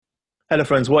Hello,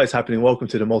 friends. What is happening? Welcome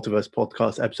to the Multiverse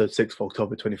podcast, episode 6 for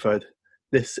October 23rd.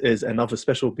 This is another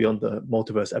special Beyond the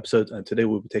Multiverse episode, and today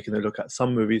we'll be taking a look at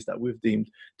some movies that we've deemed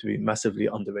to be massively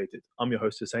underrated. I'm your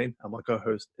host, Hussein, and my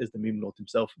co-host is the meme lord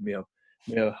himself, Mio.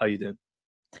 Mio, how you doing?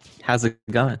 How's it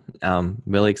going?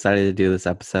 Really excited to do this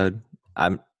episode.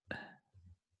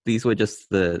 These were just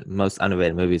the most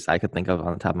underrated movies I could think of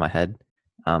on the top of my head.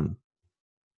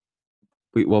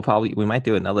 We might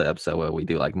do another episode where we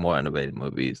do like more underrated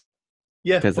movies.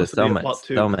 Yeah, because there's possibly a part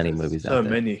two. so many movies out there. So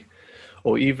many,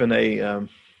 or even a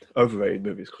overrated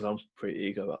movies, because I'm pretty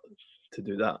eager to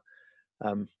do that.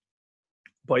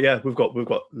 But yeah, we've got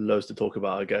loads to talk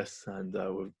about, I guess, and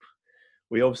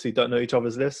we obviously don't know each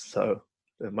other's lists, so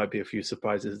there might be a few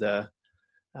surprises there.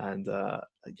 And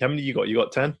how many you got? You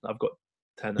got 10? I've got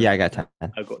 10. Yeah, I got 10.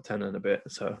 I've got 10 and a bit.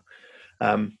 So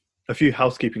a few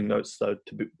housekeeping notes, though,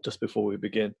 just before we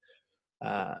begin.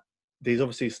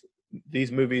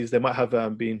 These movies, they might have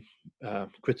been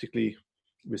critically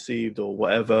received or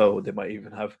whatever, or they might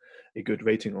even have a good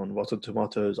rating on Rotten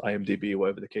Tomatoes, IMDb,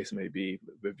 whatever the case may be,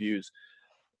 reviews.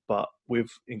 But we've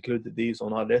included these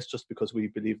on our list just because we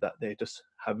believe that they just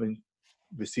haven't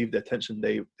received the attention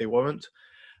they warrant.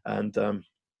 And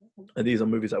these are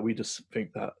movies that we just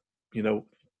think that,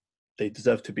 they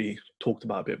deserve to be talked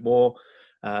about a bit more.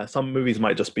 Some movies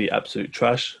might just be absolute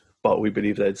trash, but we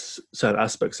believe there's certain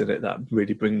aspects in it that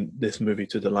really bring this movie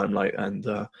to the limelight. And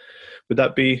would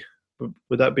that be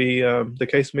the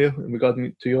case, Mia, in regard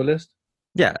to your list?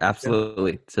 Yeah,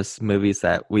 absolutely. Yeah. Just movies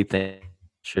that we think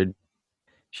should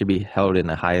be held in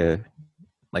a higher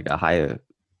regards.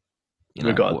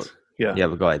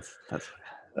 Regards.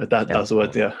 That's the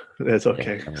word. Yeah, it's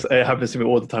okay. Yeah. It happens to me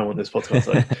all the time on this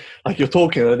podcast. Like you're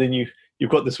talking, and then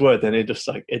you've got this word, and it just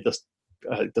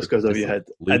goes over your head,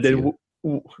 and then.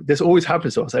 This always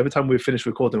happens to us. Every time we finish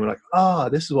recording, we're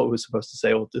like, this is what we're supposed to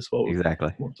say, or this is what we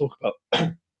want to talk about.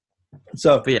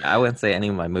 But yeah, I wouldn't say any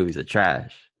of my movies are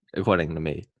trash, according to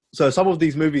me. So some of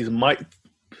these movies might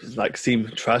seem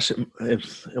trash in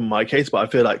my case, but I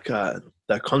feel like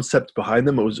the concept behind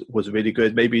them was really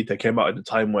good. Maybe they came out at a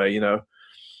time where,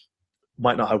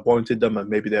 might not have warranted them, and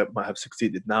maybe they might have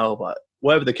succeeded now, but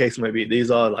whatever the case may be,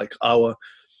 these are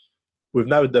we've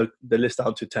narrowed the list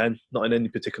down to 10, not in any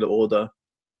particular order.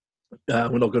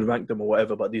 We're not going to rank them or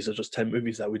whatever, but these are just 10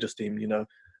 movies that we just deem,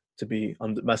 to be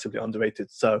massively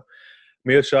underrated. So,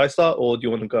 Mia, should I start, or do you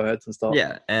want to go ahead and start?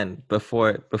 Yeah, and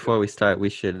before we start, we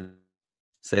should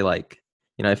say,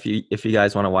 if you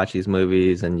guys want to watch these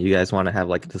movies and you guys want to have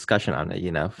a discussion on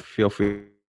it, feel free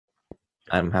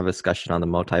have a discussion on the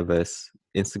Multiverse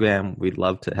Instagram. We'd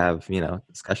love to have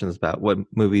discussions about what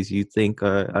movies you think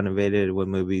are underrated, what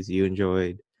movies you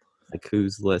enjoyed,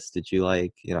 whose list did you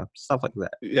like, stuff like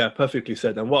that. Yeah, perfectly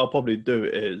said. And what I'll probably do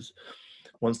is,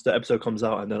 once the episode comes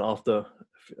out, and then after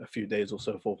a few days or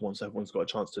so forth, once everyone's got a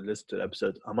chance to listen to the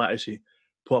episode, I might actually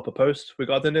put up a post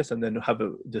regarding this, and then have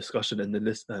a discussion in the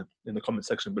list in the comment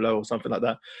section below or something like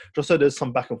that, just so there's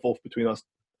some back and forth between us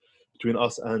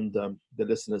and the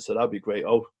listeners. So that'd be great.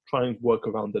 I'll try and work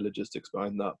around the logistics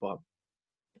behind that, but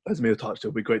as Mia touched,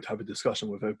 it'll be great to have a discussion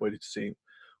with everybody to see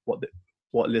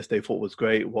what list they thought was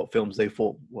great, what films they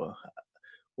thought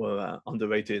were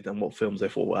underrated, and what films they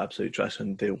thought were absolute trash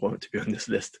and they weren't to be on this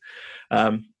list.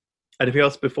 Anything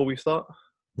else before we start?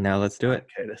 No, let's do it.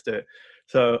 Okay, let's do it.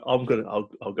 So I'll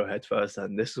go ahead first,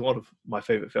 and this is one of my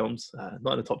favorite films,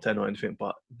 not in the top 10 or anything,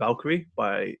 but Valkyrie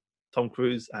by Tom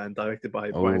Cruise and directed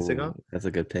by Bryan Singer. That's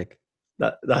a good pick.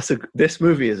 This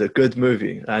movie is a good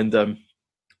movie, and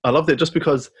I loved it just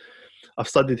because I've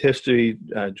studied history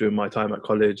during my time at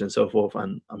college and so forth,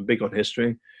 and I'm big on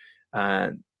history.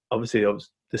 And obviously,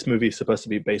 this movie is supposed to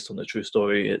be based on a true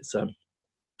story. It's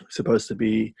supposed to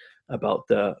be about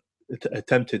the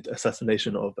attempted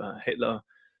assassination of Hitler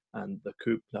and the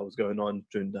coup that was going on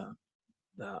during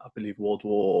I believe World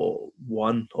War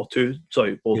I or II.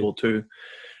 Sorry, World War II.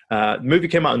 The movie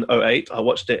came out in 2008. I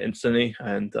watched it instantly,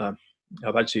 and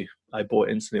I bought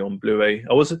it instantly on Blu-ray.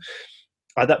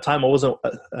 At that time, I wasn't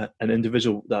an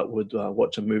individual that would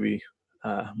watch a movie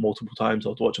multiple times. I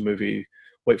would watch a movie,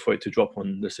 wait for it to drop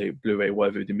on, let's say, Blu-ray,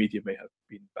 whatever the media may have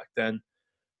been back then,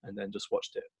 and then just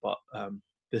watched it. But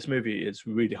this movie is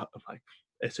really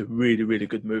it's a really, really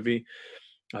good movie.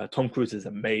 Tom Cruise is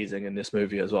amazing in this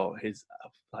movie as well. His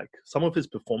some of his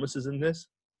performances in this,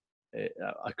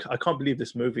 I can't believe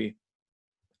this movie.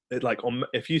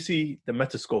 If you see the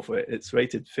Metascore for it, it's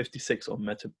rated 56 on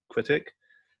Metacritic,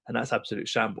 and that's absolute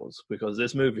shambles, because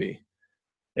this movie,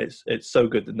 it's so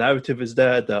good. The narrative is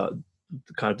there, the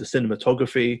kind of the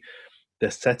cinematography,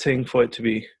 the setting for it to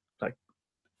be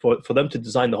for them to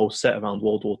design the whole set around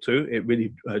World War II. It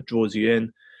really draws you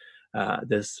in.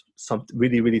 There's some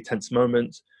really, really tense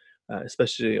moments,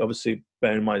 especially obviously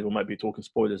bear in mind we might be talking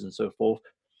spoilers and so forth.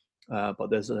 But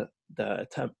there's the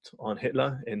attempt on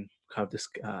Hitler in kind of this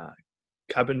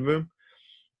cabin room,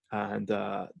 and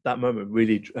that moment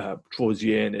really draws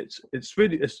you in. It's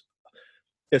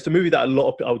a movie that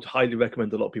I would highly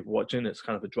recommend a lot of people watching. It's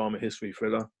kind of a drama history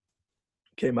thriller.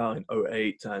 Came out in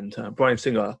 '08, and Bryan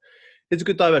Singer is a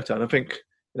good director, and I think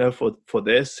for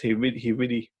this he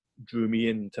really drew me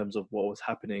in terms of what was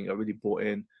happening. I really bought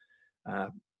in,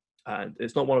 and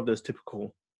it's not one of those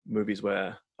typical movies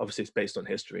where obviously it's based on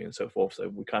history and so forth. So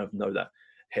we kind of know that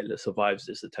Hitler survives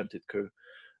this attempted coup,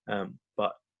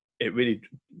 but it really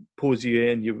pulls you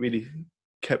in. You really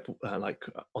kept like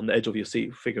on the edge of your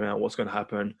seat, figuring out what's going to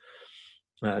happen.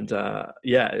 And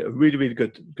yeah, a really, really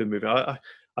good movie.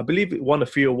 I believe it won a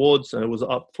few awards, and it was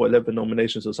up for 11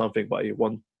 nominations or something, but it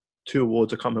won 2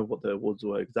 awards. I can't remember what the awards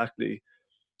were exactly,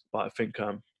 but I think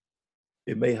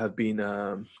it may have been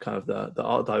kind of the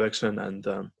art direction and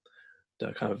the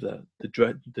kind of the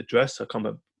dress. I can't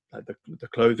remember, like the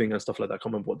clothing and stuff like that. I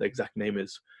can't remember what the exact name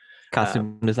is.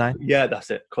 Costume design. Yeah,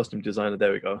 that's it. Costume designer.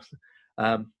 There we go.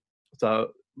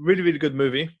 So really, really good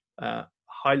movie.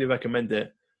 Highly recommend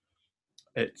it.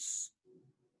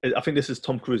 I think this is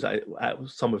Tom Cruise at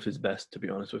some of his best, to be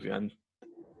honest with you. And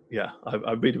yeah,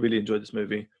 I really, really enjoyed this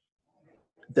movie.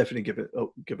 Definitely give it a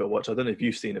watch. I don't know if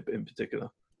you've seen it in particular.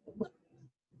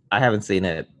 I haven't seen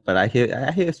it, but I hear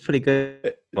it's pretty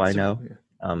good. I know. Yeah.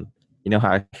 You know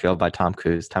how I feel about Tom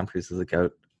Cruise. Tom Cruise is a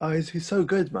goat. Oh, he's so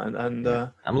good, man. And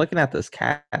I'm looking at this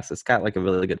cast. It's got like a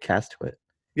really good cast to it.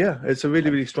 Yeah, it's a really,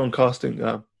 really strong casting.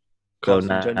 Bill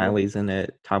Nighy's in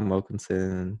it. Tom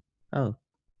Wilkinson. Oh,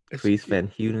 Chris Van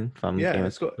Houten from Game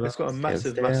of Thrones. It's got a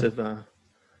massive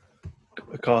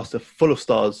cast full of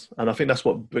stars, and I think that's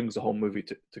what brings the whole movie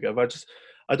together.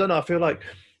 I don't know. I feel like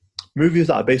movies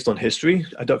that are based on history,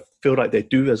 I don't feel like they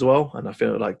do as well, and I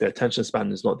feel like their attention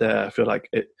span is not there. I feel like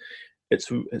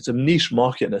it's a niche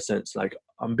market in a sense. Like,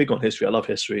 I'm big on history. I love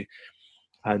history,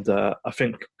 and I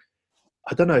think,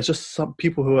 I don't know, it's just some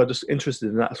people who are just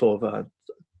interested in that sort of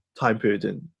time period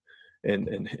in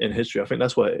history. I think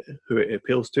that's who it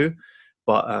appeals to.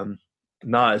 But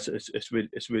no, it's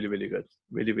really, really good,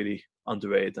 really, really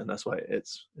underrated, and that's why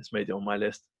it's made it on my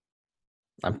list.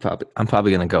 I'm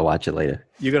probably gonna go watch it later.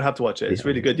 You're gonna have to watch it. It's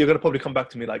really good. You're gonna probably come back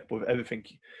to me like with everything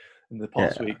in the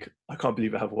past week. I can't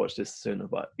believe I haven't watched this sooner,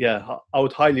 but yeah, I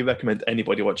would highly recommend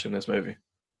anybody watching this movie.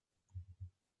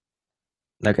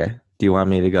 Okay. Do you want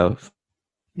me to go?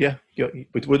 Yeah,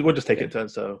 we'll just take it in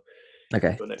turns. So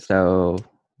okay. So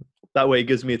that way it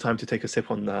gives me time to take a sip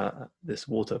on this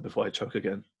water before I choke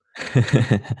again.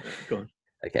 Go on.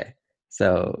 Okay.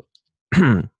 So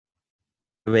the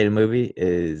rated movie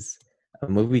is a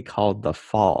movie called The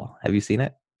Fall. Have you seen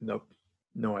it? Nope.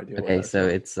 No idea. Okay, so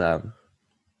it's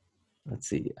let's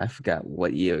see. I forgot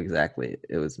what year exactly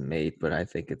it was made, but I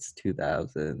think it's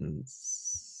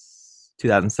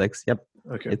 2006. Yep.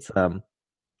 Okay. It's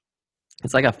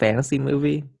like a fantasy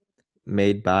movie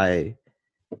made by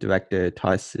director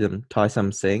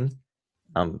Tarsem Singh.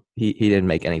 He didn't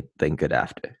make anything good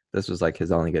after. This was like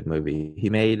his only good movie.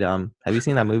 He made have you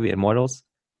seen that movie Immortals?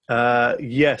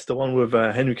 Yes, the one with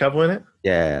Henry Cavill in it.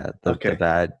 Yeah, the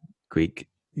bad Greek.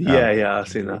 Yeah, I've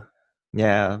seen that.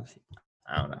 Yeah,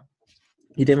 I don't know.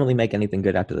 He didn't really make anything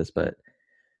good after this, but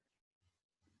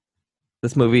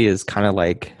this movie is kind of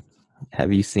like,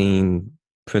 have you seen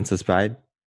Princess Bride?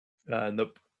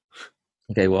 Nope.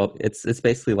 Okay, well, it's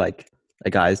basically like a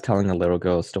guy's telling a little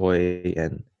girl a story,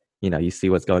 and you see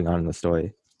what's going on in the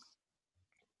story.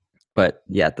 But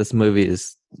yeah, this movie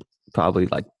is probably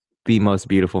like the most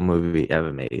beautiful movie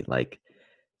ever made. Like,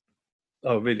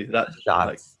 oh really? That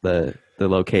shots, like, the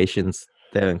locations,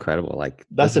 they're incredible. Like,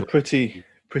 that's a pretty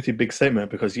big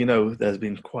statement, because there's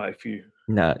been quite a few.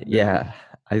 No, yeah,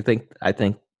 I think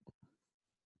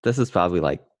this is probably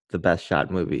like the best shot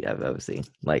movie I've ever seen.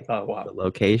 Like, oh wow, the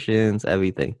locations,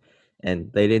 everything, and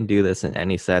they didn't do this in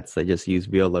any sets. They just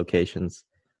used real locations.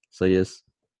 So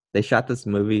they shot this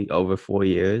movie over 4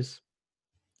 years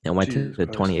and went to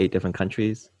 28 different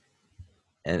countries.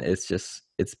 And it's just,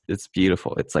 it's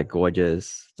beautiful. It's like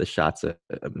gorgeous. The shots are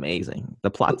amazing. The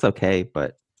plot's okay,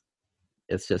 but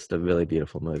it's just a really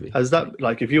beautiful movie. Has that,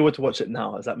 like, if you were to watch it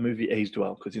now, has that movie aged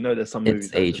well? Because there's some movies.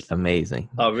 It's aged amazing.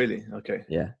 Oh really? Okay.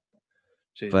 Yeah.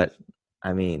 Jesus. But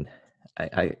I mean,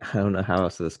 I don't know how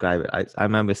else to describe it. I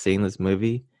remember seeing this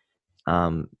movie.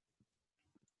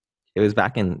 It was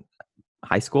back in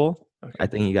high school. Okay. I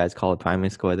think you guys call it primary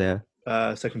school there.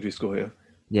 Secondary school, yeah.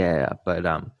 Yeah, but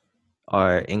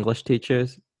our English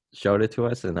teachers showed it to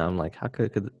us, and I'm like, how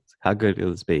good could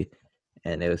this be?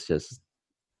 And it was just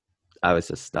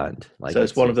just stunned. Like So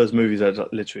it's one of those movies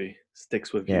that literally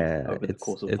sticks with you yeah, over the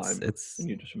course of time, it's and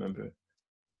you just remember it.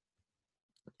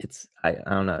 I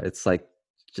don't know. It's like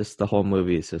just the whole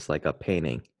movie is just like a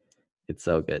painting. It's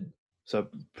so good. So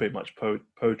pretty much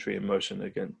poetry in motion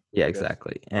again. Yeah, I guess.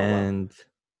 exactly. Oh wow. And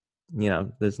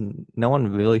there's no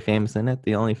one really famous in it.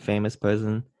 The only famous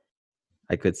person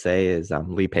I could say is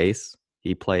Lee Pace.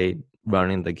 He played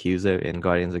Ronan the Accuser in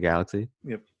Guardians of the Galaxy.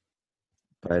 Yep.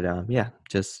 But yeah,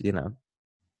 just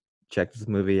check this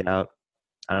movie out.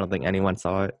 I don't think anyone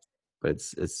saw it, but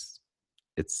it's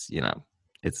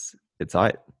it's all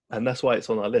right. And that's why it's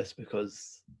on our list,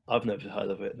 because I've never heard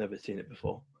of it, never seen it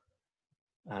before,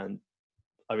 and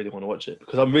I really want to watch it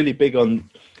because I'm really big on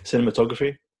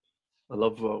cinematography. I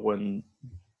love when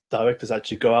directors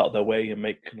actually go out of their way and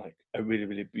make like a really,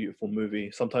 really beautiful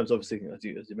movie. Sometimes, obviously, as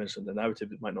you mentioned, the narrative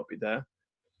might not be there,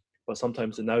 but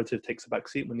sometimes the narrative takes a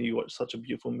backseat when you watch such a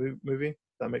beautiful movie. If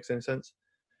that makes any sense.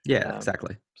 Yeah,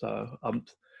 exactly. So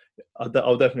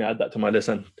I'll definitely add that to my list,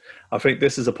 and I think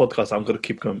this is a podcast I'm going to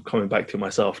keep coming back to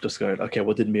myself. Just going, okay,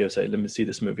 what did Mio say? Let me see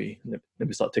this movie. Let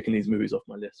me start taking these movies off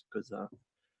my list, because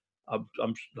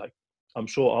I'm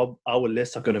sure our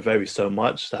lists are going to vary so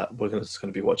much that we're just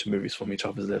going to be watching movies from each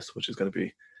other's lists, which is going to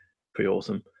be pretty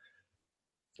awesome.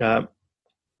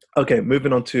 Okay,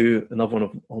 moving on to another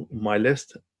one on my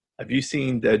list. Have you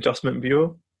seen The Adjustment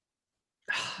Bureau?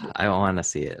 I want to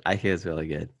see it. I hear it's really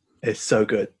good. It's so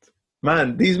good,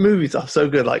 man. These movies are so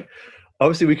good. Like,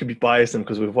 obviously, we could be biased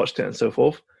because we've watched it and so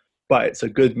forth, but it's a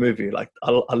good movie. Like,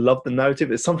 I love the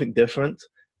narrative. It's something different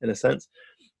in a sense.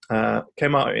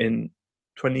 Came out in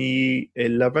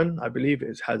 2011, I believe.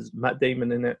 It has Matt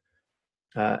Damon in it,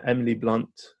 Emily Blunt,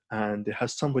 and it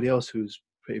has somebody else who's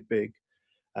pretty big.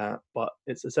 But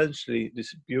it's essentially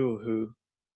this bureau who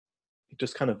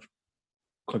just kind of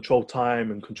control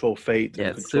time and control fate Yeah,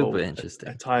 and it's control super interesting.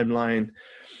 a timeline.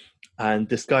 And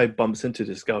this guy bumps into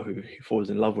this girl who he falls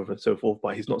in love with and so forth,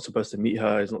 but he's not supposed to meet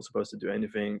her. He's not supposed to do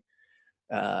anything.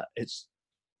 It's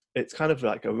kind of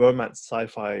like a romance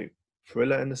sci-fi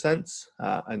thriller in a sense.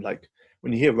 And like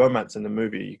when you hear romance in the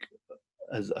movie,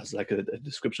 as like a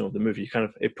description of the movie,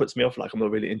 it puts me off. Like I'm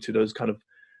not really into those kind of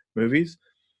movies,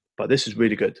 but this is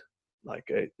really good. Like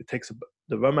it takes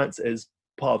the romance is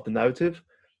part of the narrative,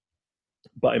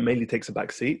 but it mainly takes a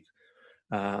back seat.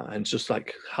 And it's just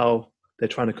like how they're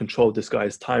trying to control this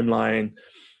guy's timeline,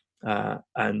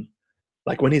 and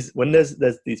like when there's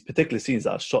these particular scenes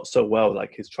that are shot so well,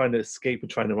 like he's trying to escape and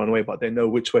trying to run away, but they know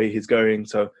which way he's going,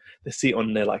 so they see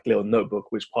on their like little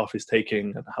notebook which path he's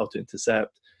taking and how to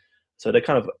intercept. So they're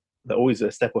always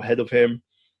a step ahead of him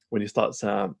when he starts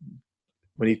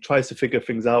when he tries to figure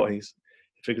things out, and he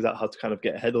figures out how to kind of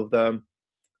get ahead of them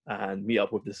and meet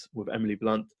up with Emily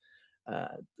Blunt.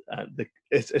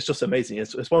 It's just amazing.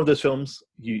 It's one of those films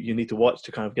you need to watch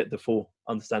to kind of get the full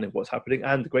understanding of what's happening.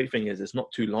 And the great thing is it's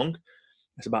not too long.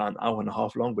 It's about an hour and a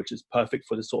half long, which is perfect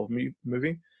for this sort of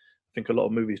movie. I think a lot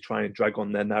of movies try and drag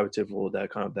on their narrative or their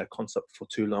concept for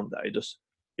too long, that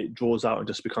it draws out and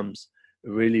just becomes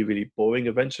really, really boring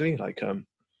eventually. Like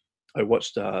I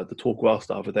watched The Tall Grass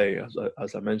the other day,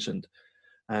 as I mentioned,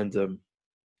 and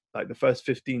like the first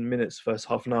 15 minutes, first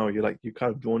half an hour, you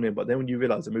kind of drawn in, but then when you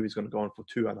realize the movie's going to go on for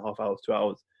 2.5 hours, 2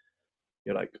 hours,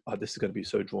 you're like, oh, this is going to be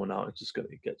so drawn out.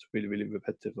 It gets really, really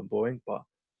repetitive and boring. But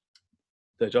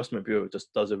the Adjustment Bureau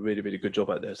just does a really, really good job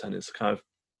at this, and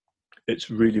it's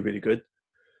really, really good.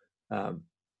 I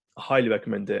highly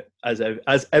recommend it.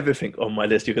 As everything on my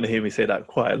list, you're going to hear me say that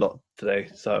quite a lot today.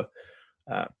 So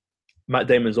Matt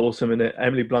Damon's awesome in it.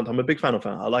 Emily Blunt, I'm a big fan of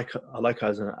her. I like her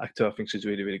as an actor. I think she's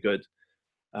really, really good.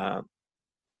 I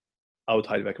would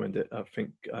highly recommend it. I think.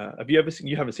 Have you ever seen?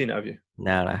 You haven't seen it, have you?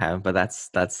 No, I haven't. But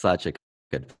that's such a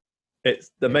good.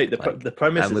 It's the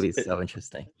premise. That movie is so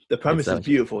interesting. The premise is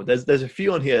beautiful. There's a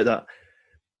few on here that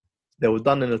they were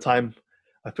done in a time.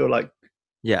 I feel like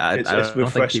it's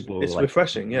don't think people it's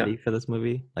refreshing. Ready for this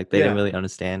movie. Like they didn't really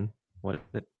understand what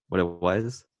it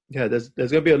was. Yeah, there's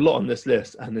going to be a lot on this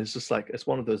list, and it's just like it's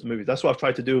one of those movies. That's what I've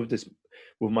tried to do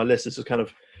with my list, is to kind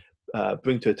of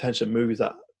bring to attention movies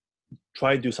that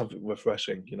try and do something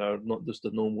refreshing. Not just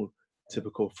the normal,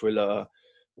 typical thriller,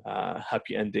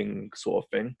 happy ending sort of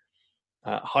thing.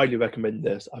 Highly recommend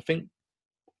this. I think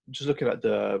just looking at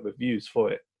the reviews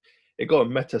for it, it got a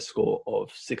meta score of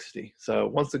 60. So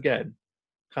once again,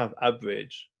 kind of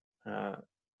average.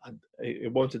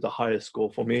 It wanted the highest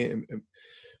score for me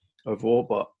overall,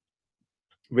 but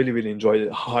really, really enjoyed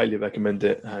it. Highly recommend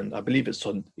it, and I believe it's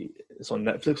on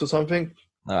Netflix or something.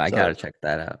 Oh, I gotta check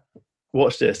that out.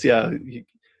 Watch this. Yeah,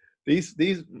 these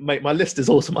my list is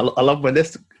awesome. I love my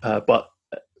list, but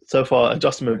so far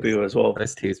Adjustment Bureau as well.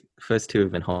 First two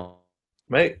have been home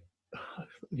Mate,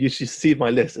 you should see my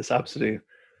list.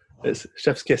 It's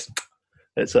chef's kiss.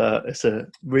 It's a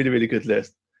really really good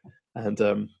list, and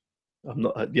I'm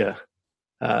not yeah.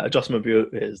 Adjustment View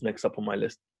is next up on my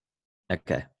list.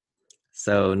 Okay.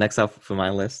 So next up for my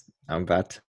list, I'm about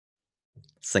to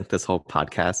sync this whole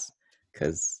podcast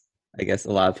because I guess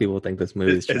a lot of people think this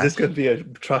movie is trash. Is this going to be a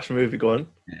trash movie? Go on.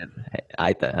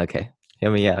 Okay.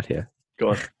 Hear me out here. Go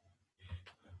on.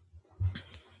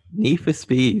 Need for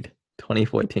Speed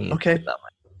 2014. Okay.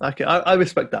 I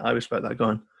respect that. Go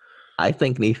on. I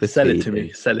think Need for Speed. Sell it to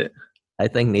me. Sell it. I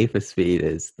think Need for Speed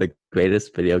is the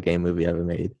greatest video game movie ever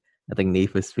made. I think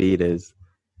Need for Speed is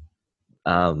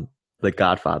the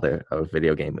godfather of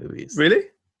video game movies. Really?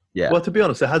 Yeah. Well, to be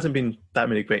honest, there hasn't been that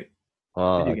many great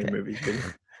video game movies. Really.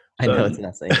 I know it's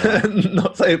not saying much.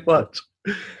 Not saying much.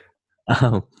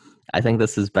 I think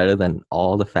this is better than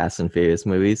all the Fast and Furious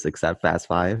movies except Fast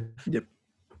 5. Yep.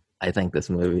 I think this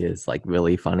movie is like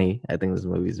really funny. I think this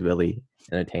movie is really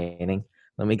entertaining.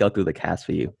 Let me go through the cast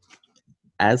for you.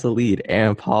 As a lead,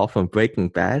 Aaron Paul from Breaking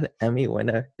Bad, Emmy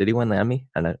winner. Did he win the Emmy?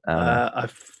 I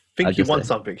think he won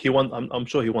something. He won. I'm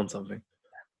sure he won something.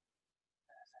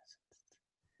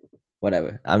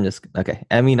 Whatever.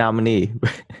 Emmy nominee.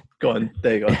 Go on.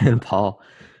 There you go. Aaron Paul.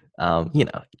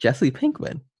 Jesse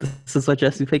Pinkman. This is what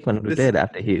Jesse Pinkman did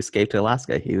after he escaped to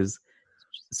Alaska. He was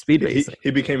speed racing.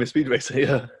 He became a speed racer.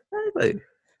 Yeah. Exactly.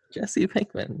 Jesse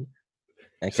Pinkman.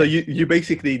 Okay. So you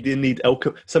basically didn't need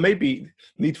so maybe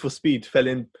Need for Speed fell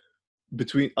in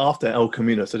between after El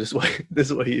Camino. So this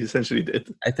is what he essentially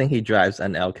did. I think he drives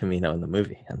an El Camino in the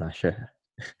movie. I'm not sure.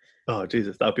 Oh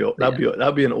Jesus, that'd be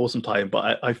an awesome tie-in.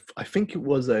 But I think it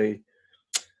was I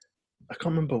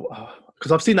can't remember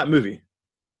because I've seen that movie.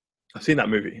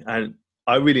 And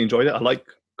I really enjoyed it. I like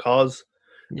cars.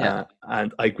 Yeah.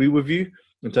 And I agree with you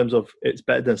in terms of it's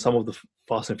better than some of the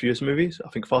Fast and Furious movies. I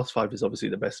think Fast 5 is obviously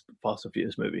the best Fast and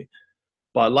Furious movie.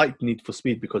 But I liked Need for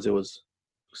Speed because it was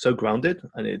so grounded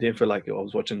and it didn't feel like I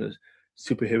was watching a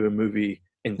superhero movie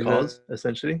in cars,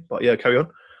 essentially. But yeah, carry on.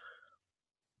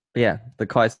 Yeah, the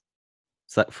cars,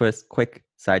 first quick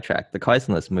sidetrack. The cars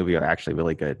in this movie are actually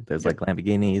really good. There's like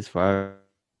Lamborghinis, Ferrari,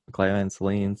 McLaren,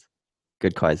 Celine's.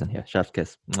 Good cars in here. Chef's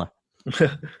kiss.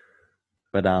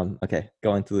 But okay,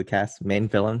 going through the cast. Main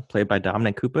villain played by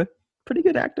Dominic Cooper. Pretty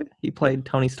good actor. He played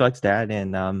Tony Stark's dad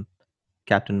in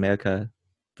Captain America: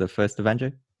 The First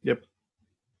Avenger. Yep.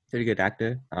 Pretty good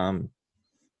actor. I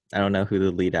don't know who the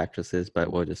lead actress is,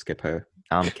 but we'll just skip her.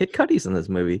 Kid Cudi's in this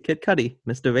movie. Kid Cudi,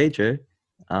 Mr. Rager.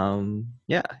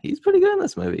 Yeah, he's pretty good in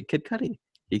this movie. Kid Cudi.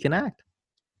 He can act.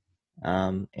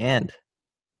 And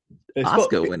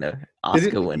Oscar winner.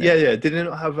 Yeah. Did it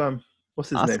not have what's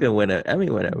his name? Oscar winner, Emmy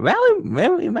winner.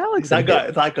 Rami Malek's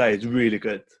that guy is really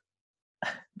good.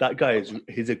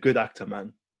 He's a good actor,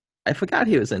 man. I forgot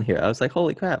he was in here. I was like,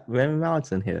 holy crap, Rami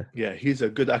Malek's in here. Yeah, he's a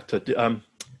good actor.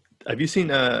 Have you seen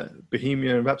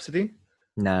Bohemian Rhapsody?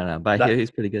 No, but I hear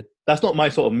he's pretty good. That's not my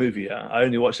sort of movie. Yeah? I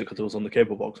only watched it because it was on the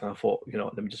cable box, and I thought,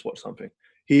 let me just watch something.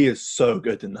 He is so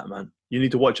good in that, man. You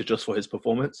need to watch it just for his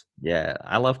performance. Yeah,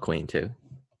 I love Queen too.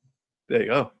 There you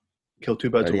go. Kill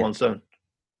two birds with one stone.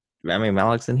 Rami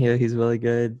Malek's in here. He's really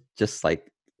good. Just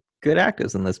like good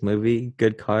actors in this movie.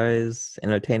 Good cars,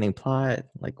 entertaining plot.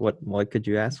 Like what could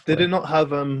you ask for? Did it not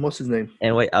have what's his name?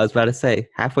 And wait, I was about to say,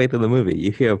 halfway through the movie,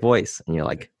 you hear a voice, and you're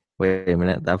like, wait a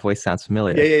minute, that voice sounds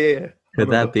familiar. Yeah. Could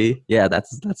that be? Yeah,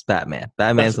 that's Batman.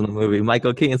 Batman's in the movie.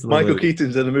 Michael Keaton's in the movie. Michael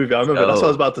Keaton's in the movie. I remember. That's what I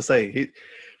was about to say.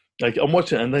 I'm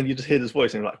watching it, and then you just hear this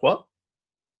voice, and you're like, what?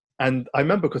 And I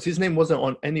remember because his name wasn't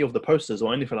on any of the posters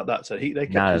or anything like that. So they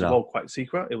kept his role quite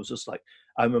secret. It was just like,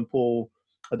 I remember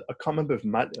I can't remember if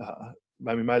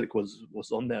Rami Malek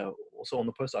was on there, also on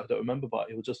the poster. I don't remember,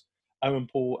 but it was just Aaron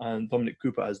Paul and Dominic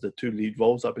Cooper as the two lead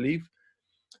roles, I believe.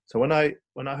 So when I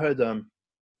heard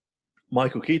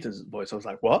Michael Keaton's voice, I was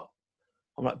like, what?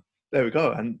 I'm like, there we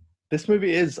go. And this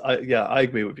movie is, I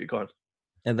agree with you. Go on.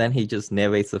 And then he just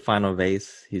narrates the final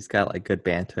race. He's got like good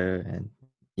banter, and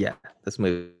yeah, this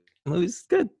movie's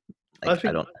good. Like,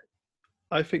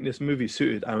 I think this movie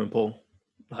suited Aaron Paul.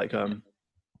 Like,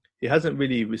 he hasn't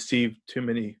really received too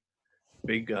many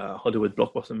big Hollywood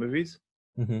blockbuster movies,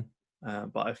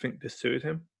 but I think this suited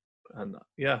him. And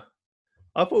yeah,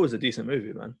 I thought it was a decent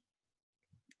movie, man.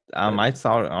 I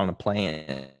saw it on a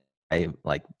plane. I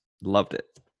like loved it.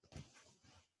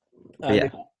 Yeah,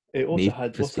 it also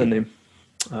had what's her name?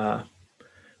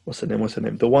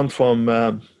 The one from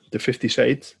the 50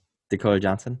 Shades. Dakota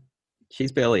Johnson.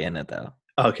 She's barely in it though.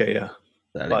 Okay, yeah.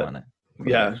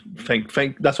 So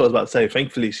thank. That's what I was about to say.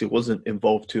 Thankfully, she wasn't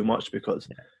involved too much because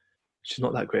she's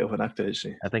not that great of an actor, is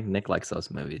she? I think Nick likes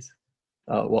those movies.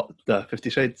 What, the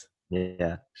 50 Shades?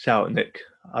 Yeah. Shout out, Nick.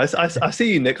 I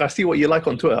see you, Nick. I see what you like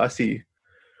on Twitter. I see you.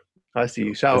 I see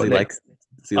you. Shout Does out, he Nick. like?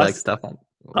 Does he I, like s- stuff on?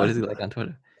 What I, does he like on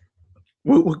Twitter?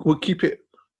 we'll keep it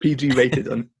PG rated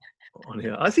on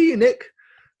here. I see you, Nick.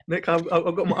 Nick, I've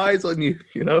got my eyes on you.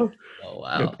 You know, Oh it,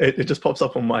 wow. it just pops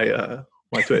up on my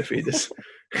Twitter feed.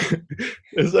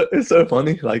 It's so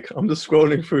funny. Like I'm just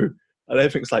scrolling through, and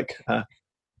everything's like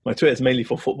my Twitter is mainly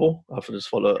for football. I just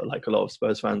follow like a lot of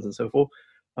Spurs fans and so forth.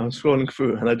 I'm scrolling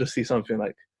through, and I just see something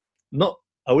like not.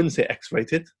 I wouldn't say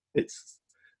X-rated.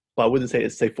 But I wouldn't say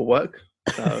it's safe for work.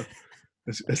 So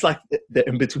it's like they're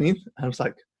in between. And I was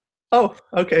like, oh,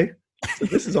 okay. So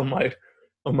this is on my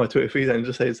Twitter feed, and it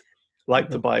just says like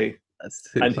to buy. That's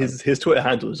too And funny. his Twitter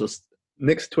handle is just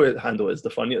Nick's Twitter handle is the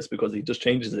funniest because he just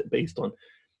changes it based on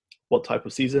what type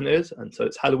of season it is. And so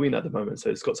it's Halloween at the moment, so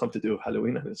it's got something to do with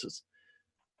Halloween, and it's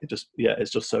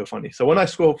just so funny. So when I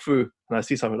scroll through and I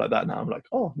see something like that now, I'm like,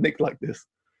 oh, Nick like this.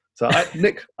 So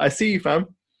Nick, I see you, fam.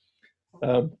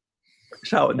 Um,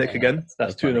 Shout out Nick Yeah, again. that's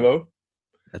That's so two in a funny. row.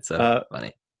 That's so Uh,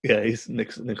 funny. yeah,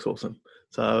 Nick's awesome.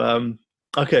 So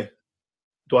okay,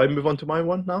 do I move on to my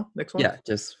one now? Next one. Yeah,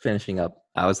 just finishing up.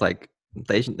 I was like,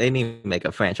 they need to make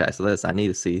a franchise of this. I need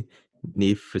to see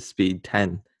Need for Speed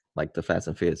 10, like the Fast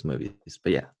and Furious movies.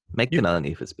 But yeah, make You another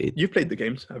Need for Speed. you've played the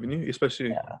games, haven't you? Especially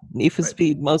Yeah, Need for right,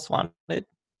 Speed Most Wanted.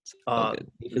 So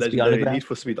good. Need for Speed legendary Need Underground.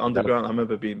 for Speed That'll, Underground. I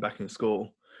remember being back in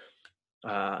school.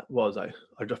 What was I?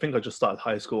 I think I just started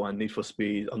high school, and Need for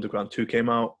Speed Underground 2 came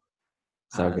out,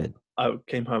 so and good. I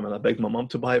came home and I begged my mom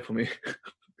to buy it for me.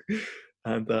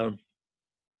 And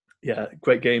yeah,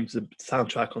 great games. The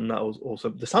soundtrack on that was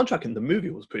awesome. The soundtrack in the movie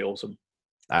was pretty awesome.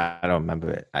 I don't remember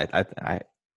it.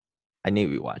 I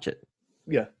need to rewatch it.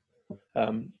 Yeah.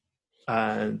 Um,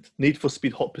 and Need for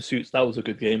Speed Hot Pursuits, that was a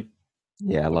good game.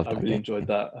 Yeah, I love I that really game. enjoyed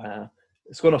that.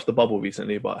 It's gone off the bubble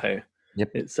recently, but hey, Yep.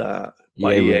 it's by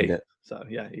EA ruined EA. it. So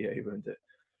yeah, EA ruined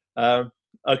it.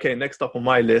 Okay, next up on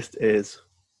my list is,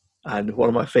 and one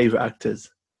of my favorite actors,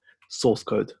 Source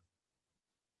Code.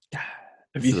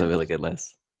 This is a really good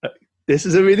list. This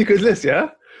is a really good list, yeah?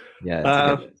 Yeah, it's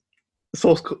a good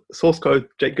list. Source Code,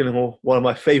 Jake Gyllenhaal, one of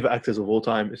my favorite actors of all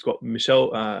time. It's got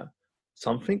Michelle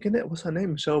something in it. What's her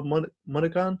name? Michelle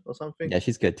Monaghan or something? Yeah,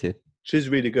 she's good too. She's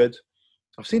really good.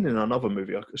 I've seen her in another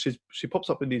movie. She pops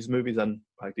up in these movies and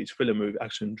like these thriller movie,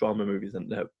 action drama movies, and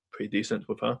they're pretty decent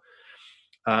with her.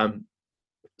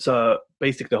 So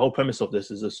basically, the whole premise of this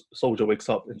is a soldier wakes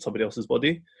up in somebody else's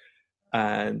body,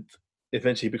 and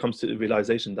eventually he becomes to the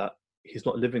realization that he's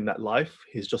not living that life.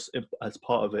 He's just as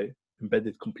part of a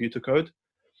embedded computer code,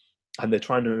 and they're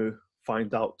trying to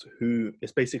find out who.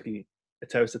 It's basically a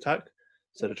terrorist attack.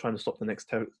 So they're trying to stop the next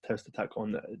terrorist attack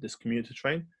on this commuter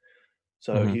train.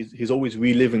 So he's always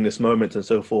reliving this moment and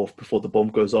so forth before the bomb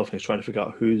goes off, and he's trying to figure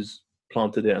out who's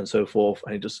planted it and so forth.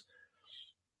 And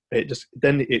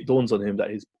then it dawns on him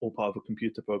that he's all part of a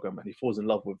computer program, and he falls in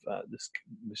love with this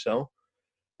Michelle.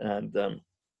 And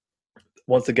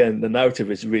once again, the narrative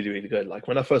is really, really good. Like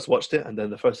when I first watched it, and then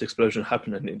the first explosion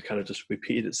happened, and it kind of just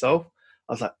repeated itself.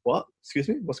 I was like, "What? Excuse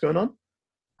me? What's going on?"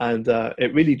 And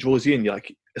it really draws you in. You're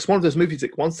like, it's one of those movies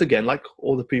that, once again, like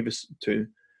all the previous two,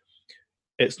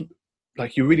 it's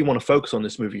like you really want to focus on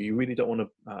this movie. You really don't want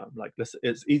to like listen.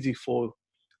 It's easy for,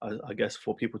 I guess,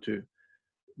 for people to,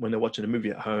 when they're watching a movie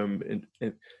at home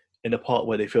in a part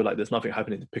where they feel like there's nothing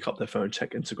happening, to pick up their phone,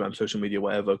 check Instagram, social media,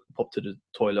 whatever, pop to the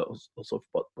toilet or so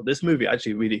forth. But this movie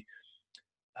actually really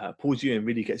pulls you in,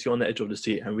 really gets you on the edge of the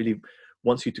seat, and really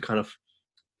wants you to kind of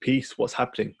piece what's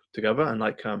happening together. And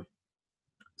like,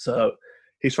 so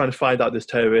he's trying to find out this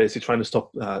terrorist. He's trying to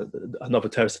stop another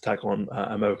terrorist attack on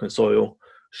American soil.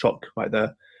 Shock right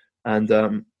there. And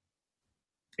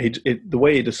the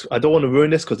way it just, I don't want to ruin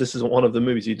this because this isn't one of the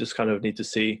movies you just kind of need to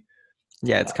see.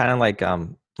 Yeah, it's kind of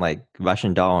like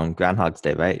Russian Doll on Groundhog's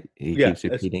Day, right? He keeps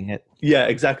repeating it. Yeah,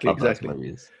 exactly, Love those exactly.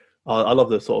 movies. I love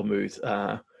those sort of movies.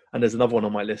 And there's another one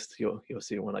on my list. You'll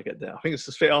see when I get there. I think it's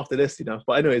just straight after this, you know.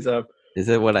 But anyways, is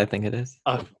it what I think it is?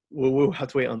 We'll have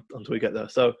to wait until we get there.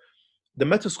 So the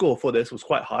meta score for this was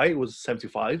quite high. It was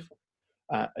 75.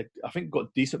 I think it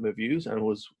got decent reviews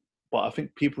but I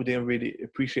think people didn't really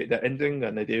appreciate the ending,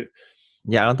 and they do.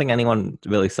 Yeah, I don't think anyone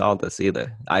really saw this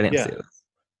either. I didn't see this.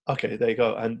 Okay, there you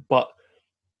go. But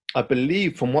I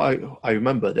believe, from what I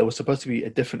remember, there was supposed to be a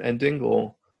different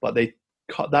ending, but they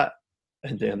cut that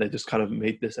ending and they just kind of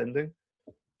made this ending.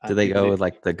 Did they go with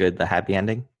like the happy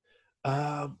ending?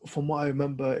 From what I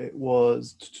remember, it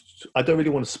was. I don't really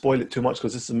want to spoil it too much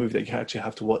because this is a movie that you actually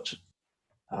have to watch.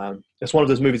 It's one of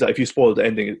those movies that if you spoil the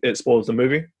ending, it spoils the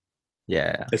movie.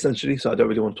 Yeah. Essentially, so I don't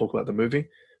really want to talk about the movie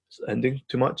ending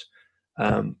too much.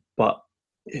 But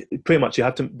pretty much you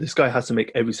have to. This guy has to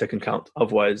make every second count,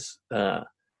 otherwise,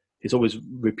 he's always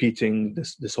repeating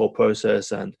this whole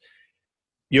process, and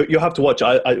you have to watch.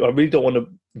 I really don't want to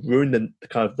ruin the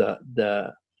kind of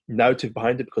the narrative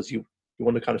behind it, because you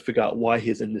want to kind of figure out why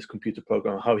he's in this computer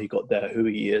program, how he got there, who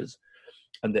he is,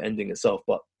 and the ending itself.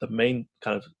 But the main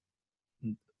kind of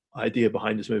idea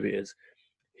behind this movie is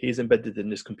he's embedded in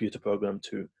this computer program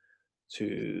to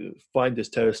find this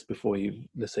terrorist before he,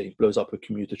 let's say, blows up a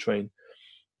commuter train,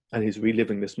 and he's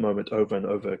reliving this moment over and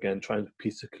over again, trying to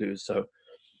piece the clues. So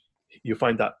you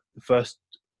find that the first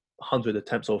 100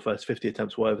 attempts or first 50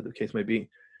 attempts, whatever the case may be,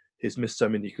 he's missed so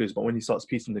many clues. But when he starts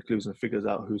piecing the clues and figures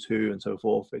out who's who and so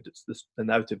forth, the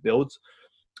narrative builds,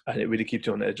 and it really keeps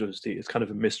you on the edge of the seat. It's kind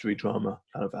of a mystery drama,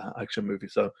 kind of an action movie.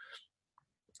 So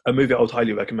a movie I would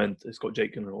highly recommend. It's got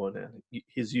Jake Gyllenhaal in it.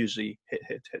 He's usually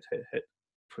hit.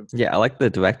 Yeah, I like the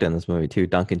director in this movie too,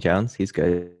 Duncan Jones. He's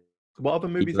good. What other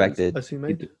movies has he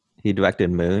made? He directed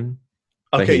Moon.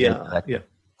 Okay, yeah.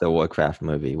 The Warcraft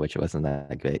movie, which wasn't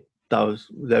that great.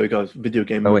 There we go. Video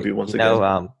game movie once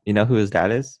again. You know who his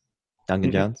dad is?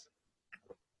 Duncan Jones.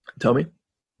 Tell me.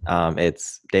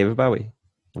 It's David Bowie.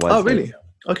 Really?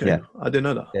 Okay. Yeah. I didn't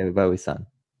know that. David Bowie's son.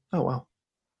 Oh wow.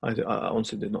 I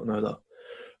honestly did not know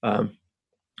that.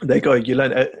 There you go.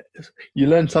 You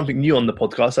learn something new on the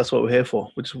podcast. That's what we're here for.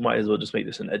 We just might as well just make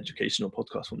this an educational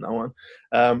podcast from now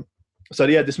on. So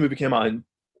yeah, this movie came out in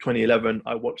 2011.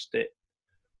 I watched it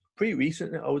pretty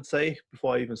recently, I would say,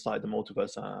 before I even started the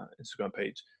Multiverse Instagram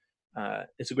page.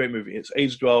 It's a great movie. It's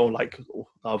aged well, like the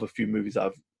other few movies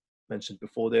I've mentioned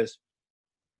before this.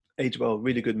 Aged well,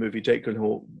 really good movie. Jake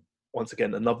Gyllenhaal, once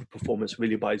again, another performance,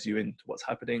 really buys you into what's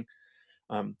happening.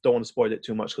 Don't want to spoil it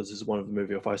too much, because this is one of the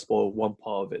movie. If I spoil one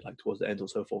part of it, like towards the end or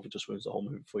so forth, it just ruins the whole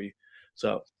movie for you.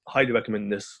 So highly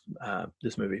recommend this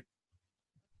movie.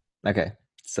 Okay,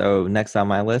 so next on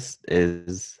my list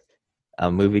is a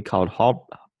movie called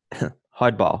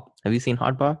Hardball. Have you seen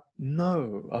Hardball?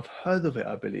 No, I've heard of it,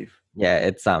 I believe. Yeah,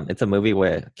 it's a movie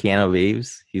where Keanu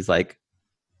Reeves, he's like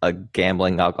a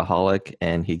gambling alcoholic,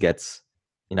 and he gets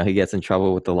in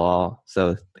trouble with the law.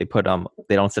 So they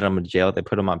don't send him in jail. They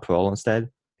put him on parole instead.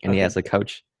 And he has a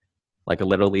coach, like a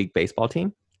little league baseball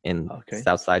team in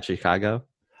Southside Chicago.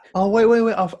 Oh,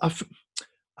 wait.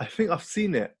 I think I've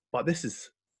seen it, but I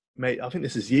think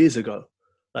this is years ago.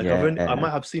 Like I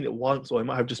might have seen it once, or it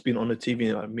might have just been on the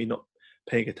TV and me not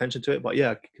paying attention to it. But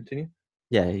yeah, continue.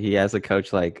 Yeah, he has a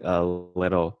coach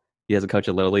he has a coach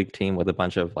a little league team with a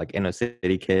bunch of like inner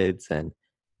city kids, and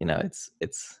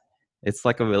it's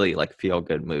like a really like feel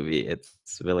good movie. It's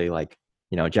really like,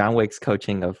 John Wick's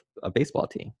coaching of a baseball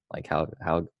team. Like how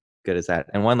good is that?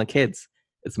 And one of the kids,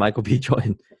 it's Michael B.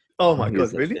 Jordan. Oh my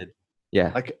God, really? Kid.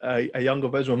 Yeah. Like a younger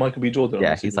version of Michael B. Jordan.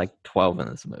 Yeah, he's like 12 in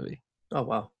this movie. Oh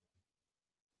wow.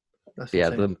 That's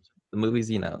the movies,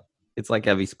 it's like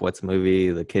every sports movie.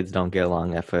 The kids don't get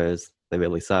along at first. They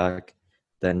really suck.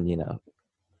 Then,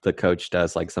 the coach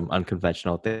does like some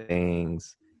unconventional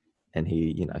things, and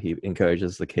he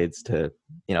encourages the kids to,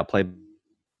 play,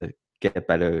 to get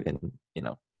better in,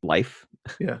 life.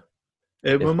 Yeah.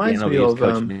 It reminds me of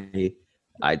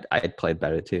I'd played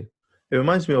better too. It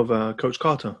reminds me of Coach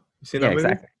Carter. You seen that movie?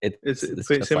 Exactly. It's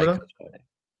pretty similar. Like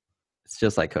it's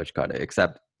just like Coach Carter,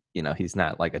 except he's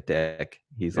not like a dick.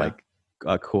 He's like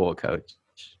a cool coach.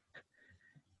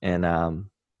 And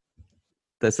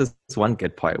this is one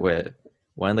good part where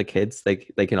one of the kids they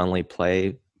can only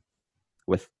play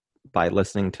by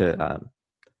listening to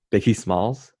Biggie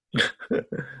Smalls. Okay.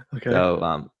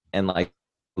 So and like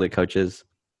the coaches,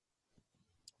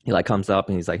 he like comes up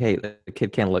and he's like, hey, the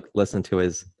kid can't listen to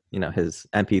his his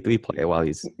MP3 player while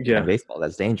he's playing baseball.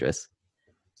 That's dangerous.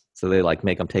 So they like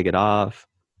make him take it off,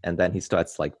 and then he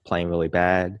starts like playing really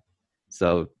bad.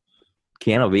 So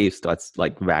Keanu Reeves starts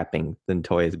like rapping the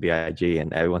Notorious B.I.G.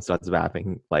 and everyone starts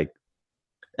rapping.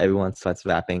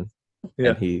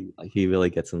 Yeah. And he really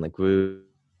gets in the groove.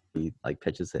 He like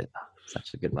pitches it. Oh,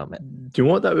 such a good moment. Do you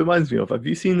know what that reminds me of? Have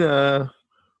you seen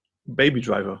Baby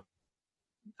Driver?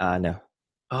 No.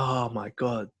 Oh my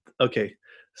God. Okay,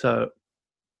 so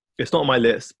it's not on my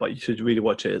list, but you should really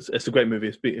watch it. It's a great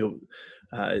movie.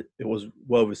 It was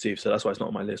well received, so that's why it's not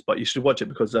on my list. But you should watch it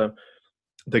because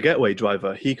the getaway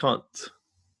driver, he can't,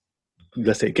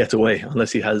 let's say, get away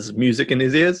unless he has music in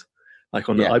his ears, like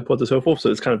on the iPod and so forth. So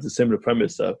it's kind of the similar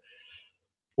premise. So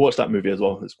watch that movie as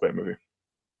well. It's a great movie.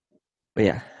 But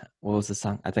yeah, what was the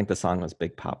song? I think the song was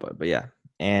Big Papa. But yeah,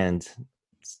 and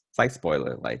it's like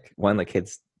spoiler, like one of the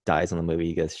kids dies in the movie,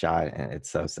 he gets shot, and it's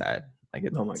so sad. Like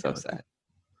it's so sad.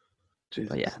 Jesus.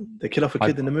 But yeah, they killed off a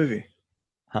kid in the movie.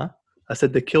 Huh? I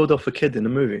said they killed off a kid in the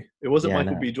movie. It wasn't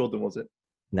Michael B. Jordan, was it?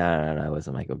 No, it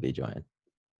wasn't Michael B. Jordan.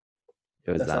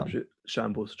 It was That's absolute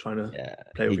shambles trying to yeah.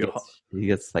 play with your heart. He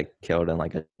gets like killed in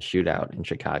like a shootout in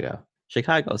Chicago.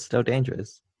 Chicago's still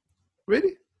dangerous.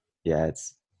 Really? Yeah,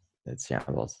 it's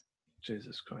shambles.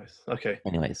 Jesus Christ. Okay.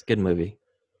 Anyways, good movie.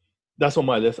 That's on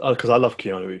my list because I love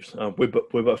Keanu Reeves.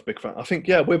 We're both big fans. I think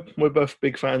we're both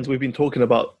big fans. We've been talking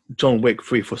about John Wick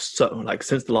 3 for like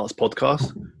since the last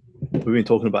podcast. We've been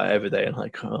talking about it every day and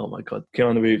like, oh my god,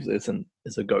 Keanu Reeves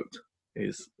is a goat.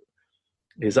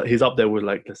 He's up there with,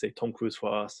 like, let's say, Tom Cruise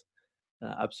for us,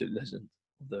 absolute legend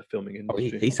of the filming Oh,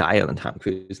 industry. he's higher than Tom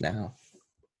Cruise now.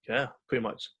 Yeah, pretty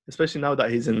much. Especially now that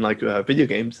he's in like video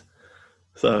games.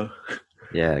 So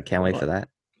yeah, can't wait for that.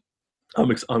 I'm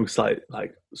excited,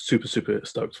 like super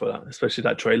stoked for that. Especially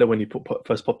that trailer when he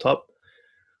first popped up,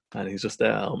 and he's just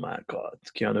there. Oh my god,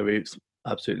 Keanu Reeves,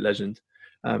 absolute legend.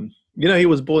 He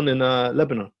was born in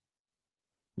Lebanon.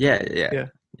 Yeah.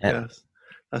 Yes.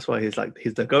 That's why he's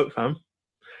the GOAT, fam.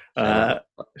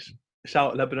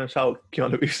 Shout out Lebanon, shout out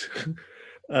Keanu Reeves.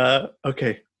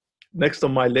 Okay, next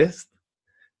on my list,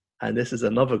 and this is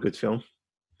another good film.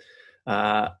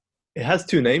 It has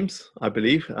two names, I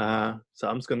believe. So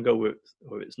I'm just going to go with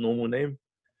its normal name,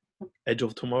 Edge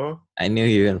of Tomorrow. I knew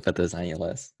you were going to put this on your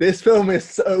list. This film is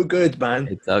so good, man.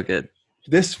 It's so good.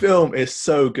 This film is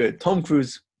so good. Tom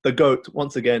Cruise, the GOAT,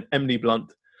 once again, Emily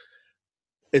Blunt.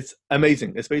 It's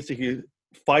amazing. It's basically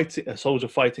a soldier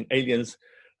fighting aliens,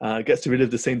 gets to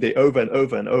relive the same day over and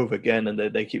over and over again, and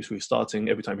they keeps restarting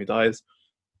every time he dies.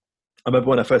 I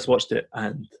remember when I first watched it,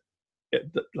 and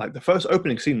the first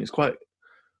opening scene is quite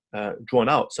drawn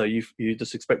out, so you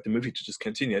just expect the movie to just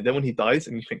continue. And then when he dies,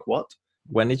 and you think, what?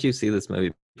 When did you see this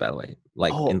movie, by the way?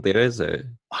 Like in theaters or?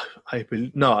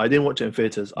 No, I didn't watch it in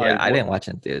theaters. Yeah, I didn't watch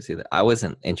it in theaters either. I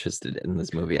wasn't interested in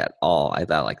this movie at all. I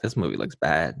thought, like, this movie looks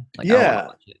bad. Like, I don't want to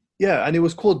watch it. Yeah, and it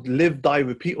was called Live, Die,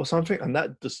 Repeat or something, and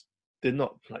that just did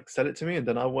not like sell it to me. And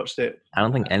then I watched it. I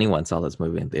don't think anyone saw this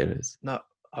movie in theaters. No,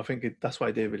 I think that's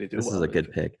why they really do. This is a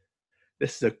good pick.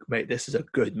 This is a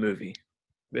good movie.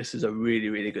 This is a really,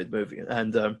 really good movie.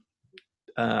 And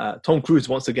Tom Cruise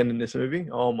once again in this movie.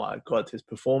 Oh my god, his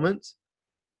performance!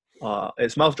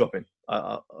 It's mouth dropping.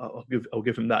 I'll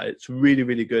give him that. It's really,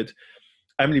 really good.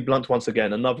 Emily Blunt once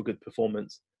again, another good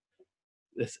performance.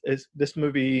 This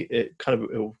movie.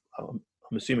 I'm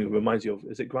assuming it reminds you of.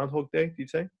 Is it Groundhog Day? Did you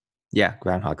say? Yeah,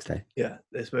 Groundhog's Day. Yeah,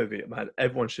 this movie, man.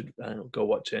 Everyone should go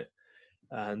watch it.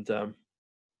 And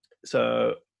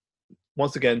so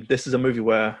once again, this is a movie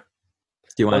where.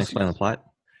 Do you want to explain the plot?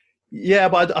 Yeah,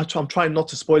 but I'm trying not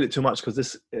to spoil it too much because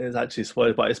this is actually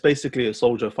spoiled. But it's basically a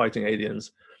soldier fighting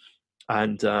aliens,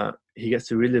 and he gets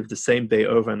to relive the same day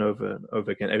over and over and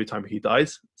over again every time he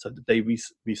dies. So the day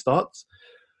restarts.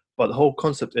 But the whole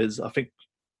concept is, I think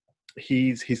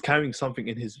he's carrying something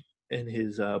in his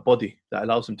body that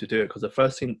allows him to do it. Because the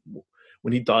first thing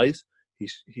when he dies,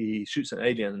 he shoots an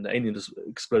alien, and the alien just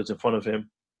explodes in front of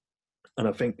him. And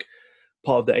I think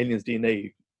part of the alien's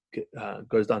DNA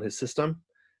goes down his system,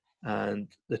 and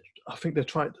I think they're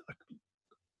trying.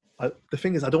 The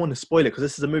thing is, I don't want to spoil it because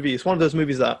this is a movie. It's one of those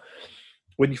movies that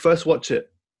when you first watch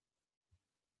it,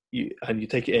 you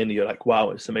take it in, and you're like,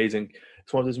 "Wow, it's amazing."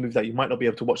 It's one of those movies that you might not be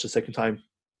able to watch the second time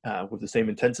with the same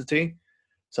intensity.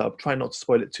 So I'm trying not to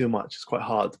spoil it too much. It's quite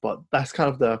hard, but that's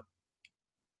kind of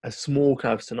a small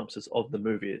kind of synopsis of the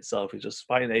movie itself. It's just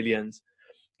fighting aliens,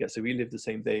 gets to relive the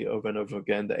same day over and over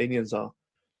again. The aliens are.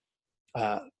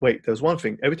 There's one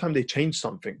thing. Every time they change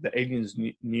something, the aliens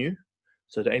knew.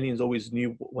 So the aliens always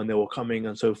knew when they were coming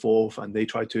and so forth, and they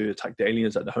tried to attack the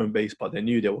aliens at the home base, but they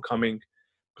knew they were coming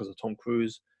because of Tom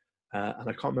Cruise. And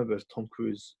I can't remember if Tom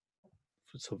Cruise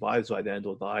survives by the end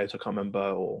or dies. I can't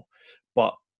remember.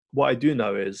 But what I do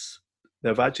know is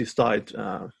they've actually started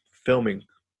filming,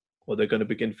 or they're going to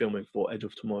begin filming for Edge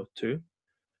of Tomorrow 2.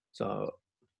 So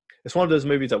it's one of those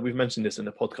movies that we've mentioned this in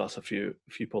the podcast a few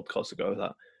podcasts ago,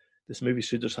 that this movie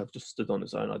should just have stood on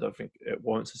its own. I don't think it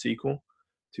warrants a sequel,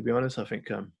 to be honest. I think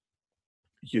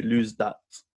you lose that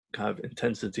kind of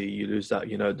intensity. You lose that,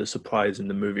 the surprise in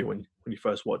the movie when you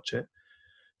first watch it.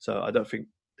 So I don't think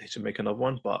they should make another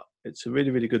one, but it's a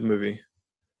really, really good movie.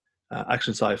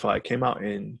 Action sci-fi. It came out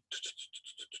in...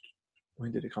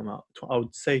 When did it come out? I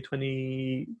would say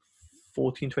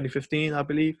 2014, 2015, I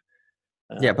believe.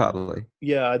 Yeah, probably.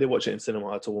 Yeah, I didn't watch it in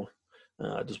cinema at all.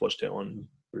 I just watched it on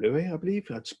Blu-ray, I believe.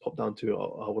 I just popped down to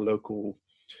our local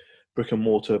brick and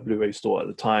mortar Blu-ray store at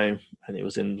the time, and it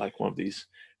was in like one of these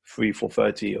 3 for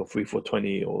 $30 or 3 for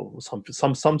 $20 or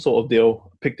some sort of deal.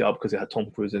 I picked it up because it had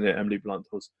Tom Cruise in it. Emily Blunt.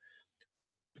 I was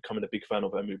becoming a big fan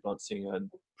of Emily Blunt, seeing her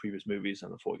in previous movies,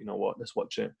 and I thought, you know what, let's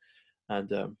watch it.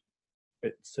 And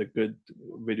it's a good,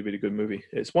 really, really good movie.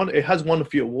 It has won a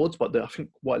few awards, but I think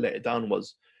what let it down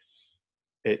was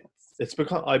it's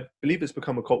become, I believe it's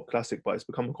become a cult classic, but it's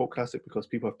become a cult classic because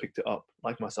people have picked it up,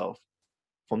 like myself,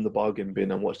 from the bargain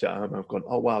bin and watched it at home and I've gone,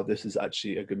 oh wow, this is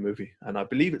actually a good movie. And I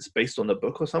believe it's based on a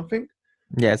book or something.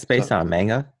 Yeah, it's based So on a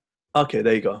manga. okay,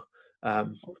 there you go.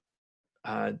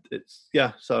 And it's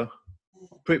so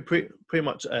pretty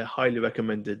much a highly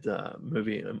recommended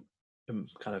movie.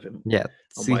 Kind of Yeah,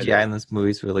 on my CGI list. in this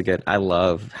movie is really good. I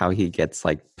love how he gets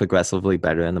like progressively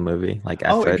better in the movie. Like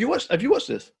at Oh, first, have you watched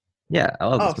this? yeah, I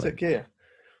love Oh, this movie. sick, yeah.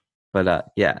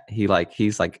 But yeah,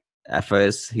 he's like at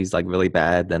first he's like really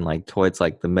bad. Then like towards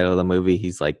like the middle of the movie,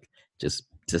 he's like just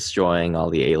destroying all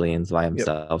the aliens by Yep.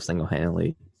 himself single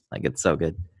handedly. Like it's so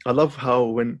good. I love how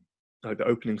when like the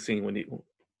opening scene when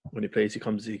he plays,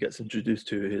 he gets introduced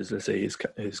to his, let's say,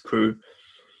 his crew.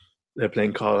 They're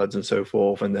playing cards and so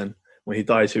forth, and then when he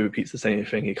dies, he repeats the same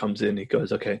thing. He comes in, he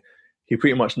goes, okay. He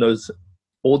pretty much knows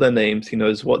all their names. He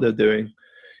knows what they're doing.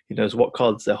 He knows what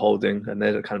cards they're holding, and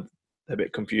they're a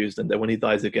bit confused. And then when he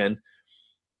dies again,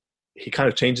 he kind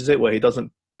of changes it where he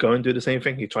doesn't go and do the same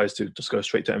thing. He tries to just go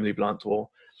straight to Emily Blunt. Or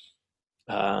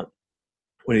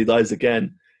when he dies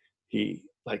again, he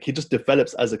just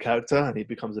develops as a character and he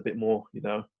becomes a bit more,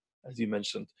 as you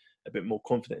mentioned, a bit more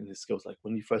confident in his skills. Like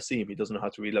when you first see him, he doesn't know how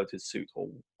to reload his suit or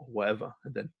whatever,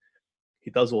 and then he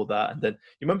does all that. And then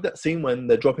you remember that scene when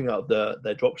they're dropping out their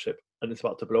dropship and it's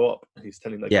about to blow up, and he's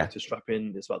telling the guy to strap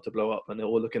in. It's about to blow up, and they're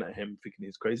all looking at him thinking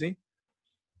he's crazy.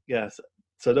 Yeah,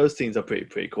 so those scenes are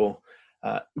pretty cool.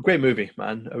 Great movie,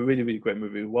 man. A really, really great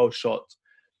movie. Well shot.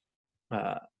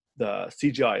 The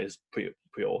CGI is pretty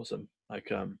awesome.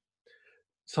 Like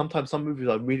sometimes some movies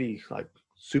are really like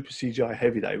super CGI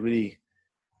heavy that it really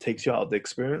takes you out of the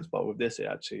experience. But with this, it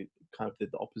actually kind of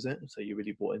did the opposite. So you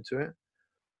really bought into it.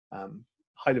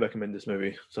 Highly recommend this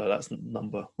movie. So that's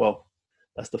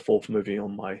the fourth movie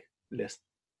on my list.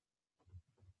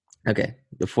 Okay,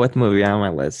 the fourth movie on my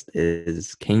list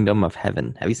is Kingdom of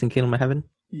Heaven. Have you seen Kingdom of Heaven?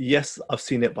 Yes, I've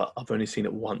seen it, but I've only seen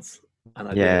it once, and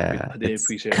I didn't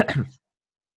appreciate it.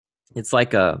 It's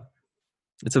like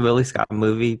it's a Ridley Scott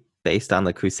movie based on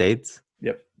the Crusades.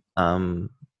 Yep.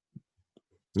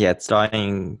 Yeah, it's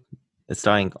starring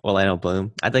Orlando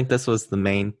Bloom. I think this was the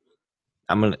main.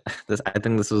 I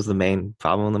think this was the main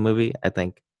problem in the movie. I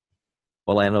think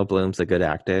Orlando Bloom's a good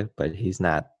actor, but he's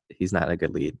not a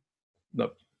good lead.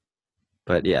 Nope.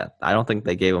 But yeah, I don't think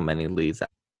they gave him any leads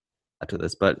after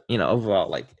this. But overall,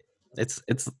 like it's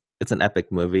an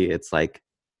epic movie. It's like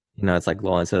it's like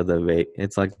Lawrence of the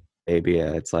it's like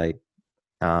Arabia. It's like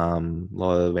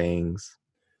Lord of the Rings,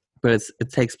 but it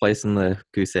takes place in the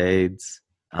Crusades.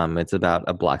 It's about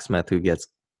a blacksmith who gets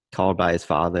called by his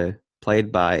father,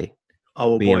 played by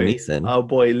Liam Neeson. Our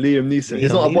boy Liam Neeson.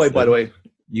 He's not a boy, by the way.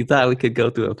 You thought we could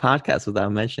go through a podcast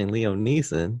without mentioning Liam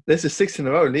Neeson? This is 6 in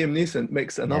a row. Liam Neeson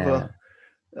makes another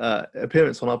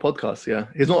appearance on our podcast. Yeah,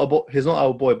 he's not he's not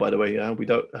our boy, by the way. Yeah, we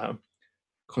don't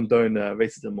condone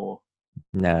racism or.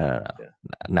 No, yeah.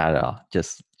 Not at all.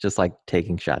 Just like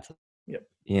taking shots. Yep.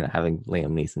 Having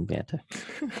Liam Neeson banter.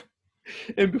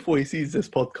 And before he sees this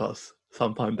podcast,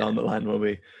 sometime down the line, when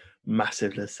we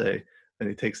massive, let's say, and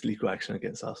he takes legal action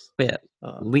against us. But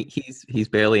yeah, he's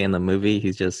barely in the movie.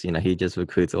 He's just he just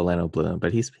recruits Orlando Bloom,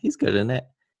 but he's good in it.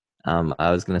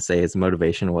 I was gonna say his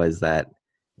motivation was that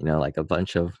like a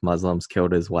bunch of Muslims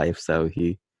killed his wife, so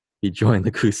he joined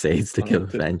the Crusades to get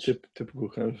revenge. Typical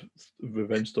kind of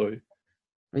revenge story.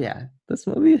 But yeah, this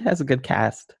movie has a good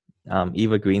cast.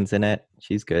 Eva Green's in it.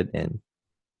 She's good in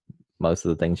most of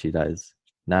the things she does.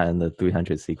 Not in the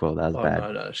 300 sequel. That was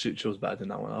bad. No, she was bad in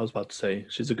that one. I was about to say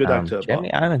she's a good actor.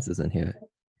 Jeremy Irons is in here.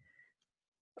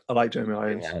 I like Jeremy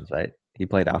Irons. Right? He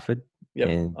played Alfred.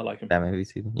 Yeah, I like him. That movie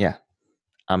season. Yeah.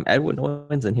 Edward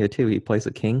Norton's in here too. He plays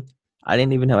a king. I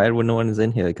didn't even know Edward Norton's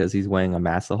in here because he's wearing a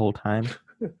mask the whole time.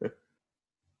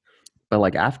 But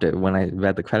like after when I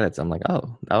read the credits, I'm like,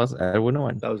 oh, that was Edward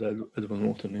Norton. That was Edward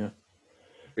Norton. Yeah.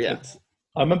 Yeah.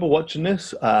 I remember watching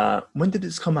this. When did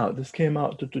this come out? This came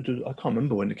out. I can't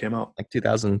remember when it came out. Like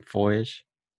 2004-ish.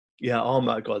 Yeah. Oh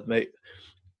my god, mate.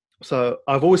 So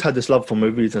I've always had this love for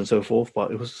movies and so forth,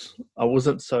 but I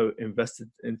wasn't so invested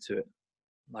into it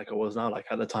like I was now. Like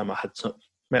at the time,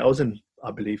 I was in,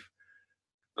 I believe,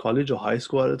 college or high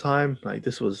school at the time. Like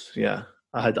this was,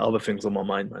 I had other things on my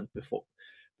mind, man,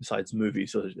 besides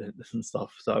movies and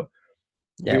stuff. So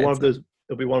it'll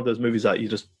be one of those movies that you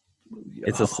just.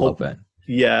 It's a slow burn.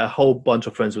 Yeah, a whole bunch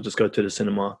of friends would just go to the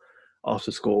cinema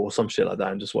after school or some shit like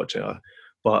that and just watch it.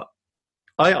 But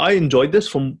I enjoyed this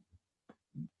from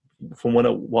when I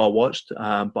watched.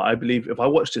 But I believe if I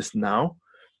watched this now,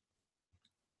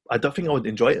 I don't think I would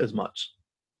enjoy it as much.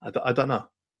 I don't know.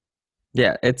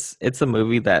 Yeah, it's a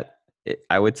movie that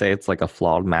I would say it's like a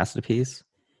flawed masterpiece.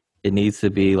 it needs to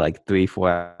be like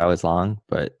 3-4 hours long,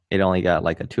 but it only got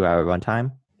like a 2-hour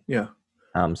runtime. Yeah.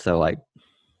 So like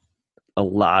a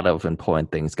lot of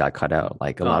important things got cut out,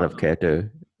 like a lot of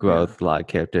character growth, a lot of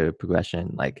character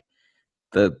progression. Like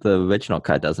the original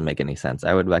cut doesn't make any sense.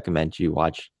 I would recommend you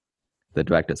watch the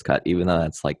director's cut, even though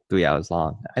that's like 3 hours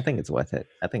long. I think it's worth it.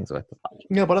 I think it's worth the watch.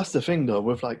 Yeah, but that's the thing though.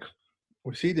 With like,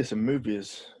 we see this in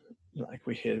movies, like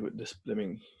we hear with this, I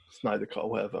mean, Snyder cut or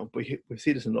whatever. We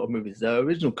see this in a lot of movies. The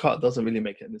original cut doesn't really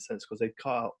make any sense because they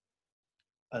cut out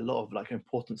a lot of like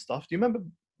important stuff. Do you remember?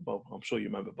 Well, I'm sure you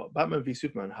remember, but Batman v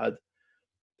Superman had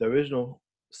the original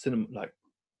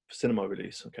cinema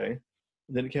release, okay?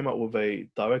 And then it came out with a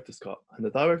director's cut, and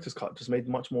the director's cut just made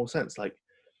much more sense. Like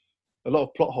a lot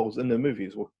of plot holes in the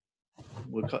movies were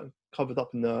covered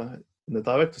up in the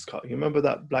director's cut. You remember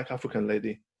that black African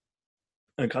lady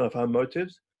and kind of her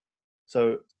motives?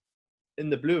 So in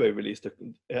the Blu-ray release, it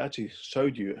actually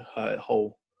showed you her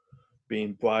whole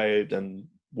being bribed and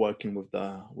working with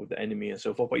the enemy and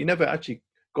so forth, but you never actually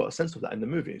got a sense of that in the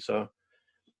movie. So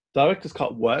director's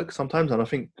cut works sometimes, and I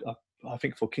think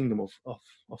for Kingdom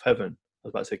of Heaven, I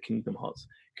was about to say Kingdom Hearts,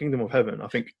 Kingdom of Heaven, I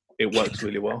think it works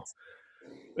really well.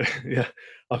 Yeah,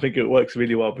 I think it works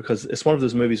really well because it's one of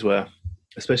those movies where,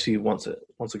 especially once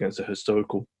again, it's a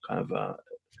historical kind of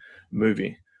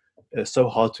movie. It's so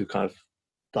hard to kind of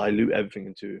dilute everything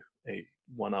into a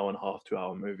 1 hour and a half, 2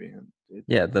 hour movie. And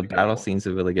the battle scenes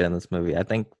are really good in this movie. I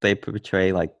think they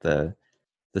portray like the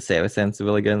Saracens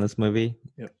really good in this movie.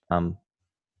 Yep.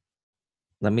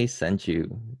 Let me send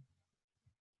you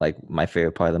like my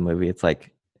favorite part of the movie. It's like,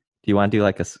 do you want to do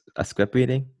like a script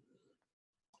reading?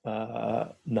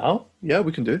 Now? Yeah,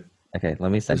 we can do. Okay, let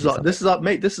me send you something. This is our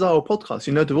mate. This is our podcast.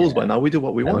 You know the rules by now. We do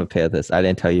what we want. I'm prepare this. I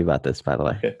didn't tell you about this, by the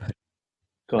way. Okay.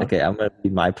 Go on. Okay, I'm gonna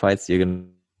read my parts. You're gonna.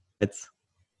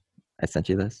 I sent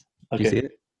you this. Okay. Do you see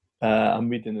it? I'm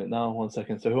reading it now. 1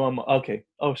 second. So who am I? Okay.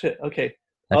 Oh shit. Okay.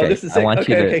 Oh, Okay, this is sick.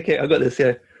 Okay. I got this.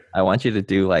 Yeah. I want you to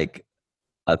do like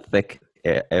a thick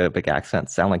Arabic accent.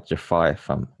 Sound like Jafar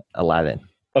from Aladdin.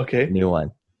 Okay. New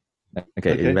one.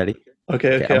 Okay. Are you ready?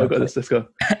 Okay. I got this. Let's go.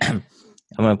 I'm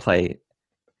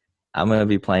gonna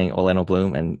be playing Orlando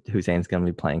Bloom, and Hussein's gonna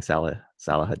be playing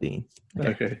Salahuddin.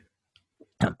 Okay.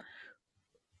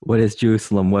 What is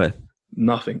Jerusalem worth?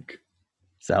 Nothing.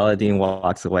 Salahuddin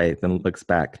walks away, then looks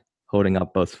back, holding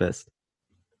up both fists.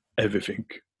 Everything.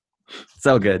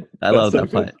 So good. I love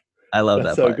that part. I love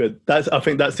that part. So good. I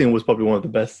think that scene was probably one of the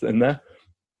best in there.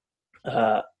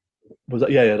 Was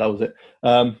that? Yeah, that was it.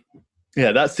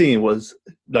 Yeah, that scene was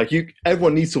like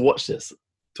everyone needs to watch this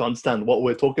to understand what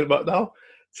we're talking about now.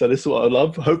 So this is what I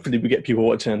love. Hopefully we get people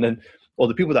watching, and then, or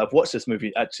the people that have watched this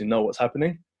movie actually know what's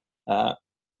happening. That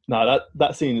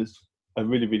scene is a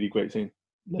really, really great scene.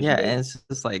 Yeah, and it's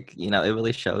just like, it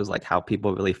really shows like how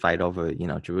people really fight over,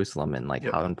 Jerusalem, and like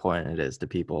how important it is to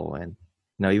people. And,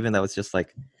 even though it's just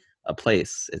like a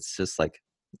place, it's just like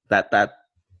that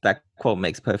quote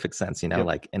makes perfect sense,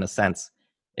 like in a sense,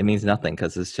 it means nothing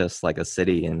because it's just like a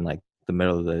city in like the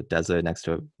middle of the desert next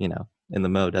to, in the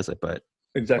middle of the desert. But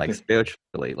exactly, like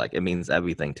spiritually, like it means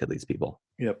everything to these people.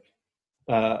 Yep.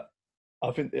 I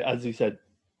think, as you said,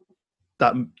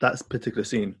 that particular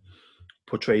scene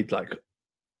portrayed like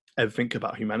everything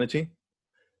about humanity,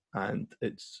 and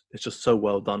it's just so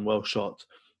well done, well shot,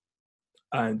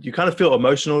 and you kind of feel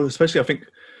emotional. Especially, I think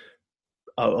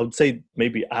I would say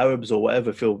maybe Arabs or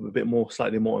whatever feel a bit more,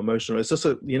 slightly more emotional. It's just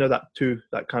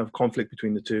that kind of conflict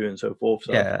between the two and so forth.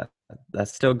 So, yeah,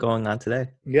 that's still going on today.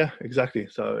 Yeah, exactly.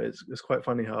 So it's quite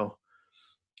funny how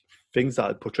things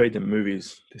that are portrayed in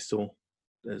movies,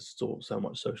 there's still so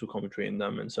much social commentary in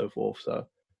them and so forth. So,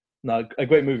 no, a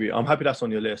great movie. I'm happy that's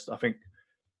on your list. I think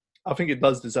it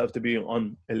does deserve to be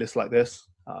on a list like this.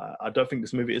 I don't think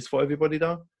this movie is for everybody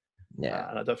though. Yeah.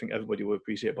 And I don't think everybody will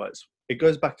appreciate it, but it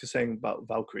goes back to saying about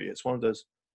Valkyrie. It's one of those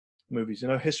movies,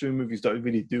 history movies don't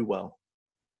really do well.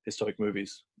 Historic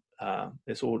movies.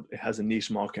 It has a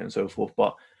niche market and so forth.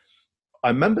 But I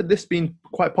remember this being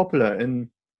quite popular in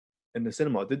the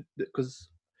cinema. Because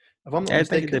if I'm not mistaken, I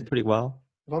think it did pretty well.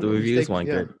 The reviews weren't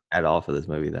good at all for this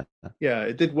movie. Yeah,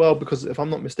 it did well because if I'm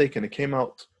not mistaken, it came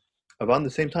out around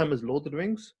the same time as Lord of the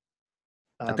Rings.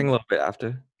 I think a little bit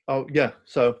after. Oh yeah,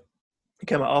 so it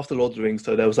came out after Lord of the Rings,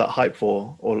 so there was that hype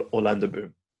for Orlando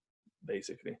Bloom,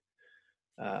 basically.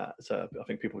 So I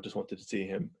think people just wanted to see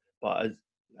him. But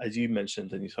as you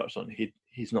mentioned and you touched on,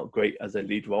 he's not great as a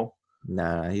lead role.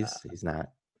 No, he's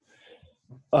not.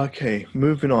 Okay,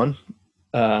 moving on.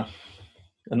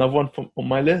 Another one on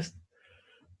my list.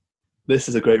 This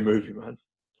is a great movie, man.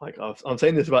 Like I'm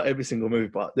saying this about every single movie,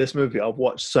 but this movie I've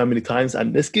watched so many times,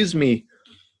 and this gives me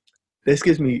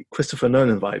Christopher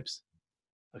Nolan vibes.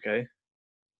 Okay,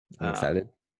 I'm excited.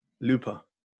 Looper.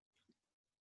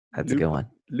 That's a good one.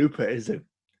 Looper it's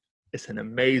an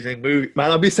amazing movie,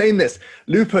 man. I'll be saying this.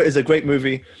 Looper is a great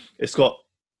movie. It's got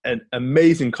an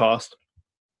amazing cast.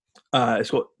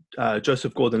 It's got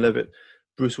Joseph Gordon-Levitt,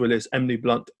 Bruce Willis, Emily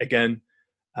Blunt again.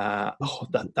 That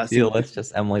Do you scene. list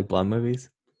just Emily Blunt movies?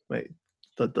 Wait,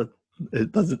 does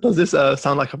this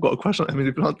sound like I've got a crush on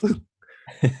Emily Blunt?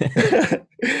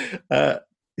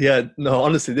 Yeah, no,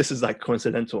 honestly, this is like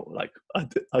coincidental. Like,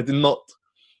 I did not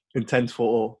intend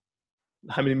for.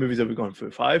 How many movies have we gone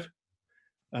through? 5.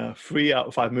 3 out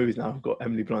of 5 movies now have got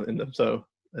Emily Blunt in them, so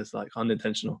it's like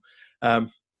unintentional. But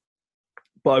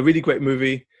a really great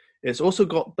movie. It's also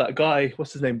got that guy.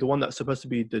 What's his name? The one that's supposed to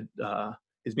be the.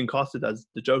 He's been casted as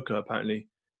the Joker apparently,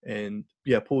 and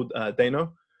yeah, Paul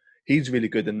Dano. He's really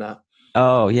good in that.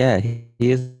 Oh yeah, he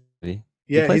is. He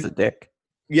Yeah, plays a dick.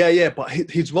 Yeah, but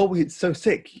his role is so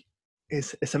sick.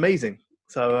 It's amazing.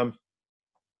 So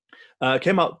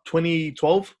came out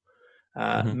 2012.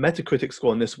 Metacritic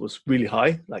score on this was really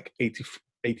high, like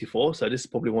 84. So this is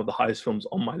probably one of the highest films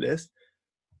on my list.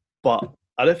 But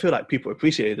I don't feel like people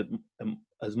appreciated it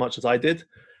as much as I did.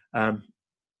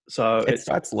 So It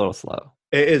starts a little slow.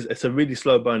 It is. It's a really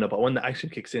slow burner, but when the action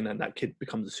kicks in and that kid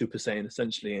becomes a Super Saiyan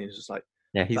essentially, and he's just like,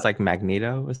 yeah, he's like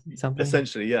Magneto or something.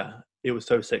 Essentially, yeah, it was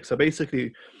so sick. So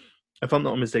basically, if I'm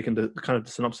not mistaken, the kind of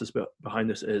the synopsis behind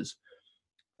this is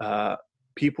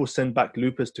people send back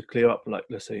loopers to clear up, like,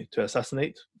 let's say, to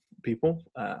assassinate people.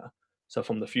 So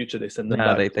from the future, they send them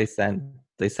back.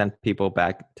 They send people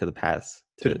back to the past.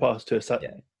 To the past to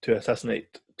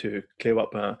assassinate, to clear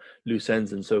up loose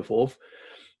ends and so forth.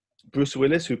 Bruce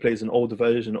Willis, who plays an older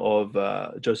version of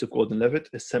Joseph Gordon-Levitt,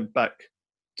 is sent back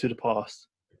to the past.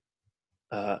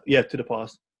 To the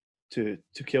past to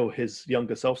kill his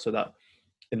younger self, so that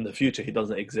in the future he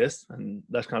doesn't exist, and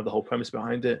that's kind of the whole premise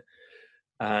behind it.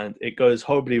 And it goes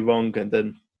horribly wrong, and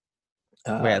then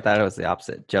wait, I thought it was the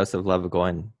opposite. Joseph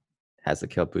Levigoin has to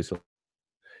kill Bruce Willis.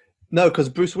 No, because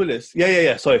Bruce Willis.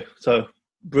 Yeah. Sorry. So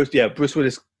Bruce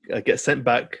Willis gets sent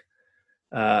back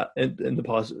in the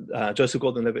past. Joseph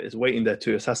Gordon-Levitt is waiting there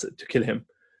to kill him,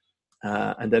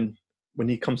 and then when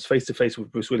he comes face to face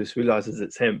with Bruce Willis, realizes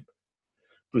it's him.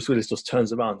 Bruce Willis just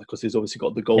turns around because he's obviously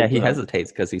got the gold. Yeah, he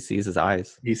hesitates because he sees his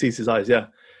eyes. He sees his eyes, yeah.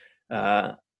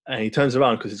 And he turns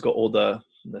around because he's got all the,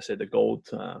 let's say, the gold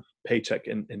paycheck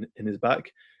in his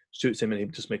back, shoots him, and he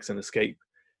just makes an escape.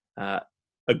 A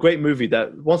great movie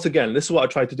that, once again, this is what I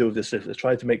tried to do with this list. I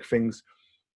tried to make things,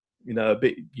 a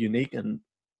bit unique. And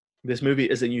this movie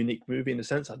is a unique movie in a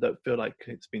sense. I don't feel like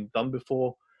it's been done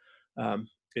before.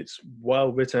 It's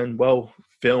well written, well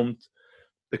filmed.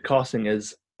 The casting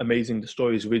is amazing. The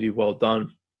story is really well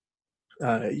done.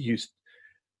 It's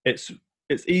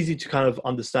easy to kind of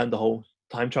understand the whole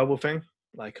time travel thing.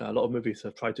 Like a lot of movies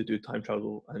have tried to do time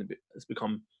travel, and it's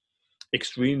become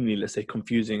extremely, let's say,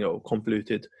 confusing or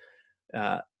convoluted.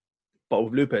 But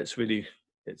with Looper, it's easy.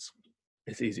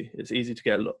 It's easy to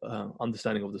get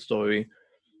understanding of the story.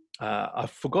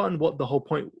 I've forgotten what the whole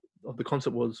point of the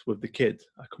concept was with the kid.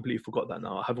 I completely forgot that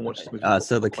now. I haven't watched this movie.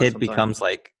 So the kid becomes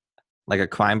like a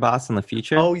crime boss in the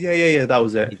future. Oh yeah. That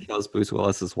was it. He kills Bruce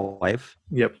Willis's wife.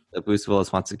 Yep. So Bruce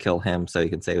Willis wants to kill him so he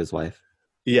can save his wife.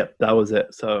 Yep, that was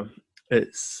it. So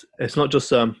it's not just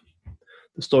the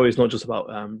story is not just about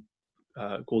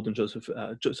Joseph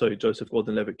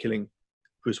Gordon-Levitt killing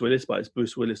Bruce Willis, but it's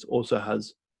Bruce Willis also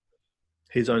has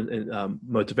his own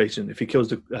motivation. If he kills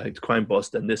the crime boss,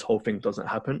 then this whole thing doesn't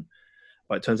happen.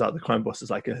 But it turns out the crime boss is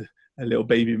like a little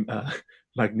baby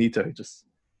Magneto, just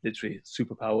literally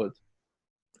super powered.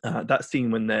 That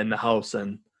scene when they're in the house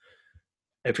and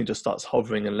everything just starts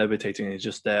hovering and levitating and it's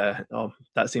just there.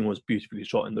 That scene was beautifully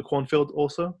shot in the cornfield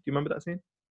also. Do you remember that scene?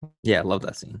 Yeah, I love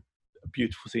that scene. A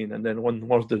beautiful scene. And then one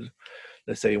of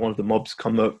the mobs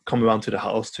come around to the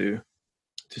house to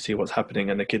see what's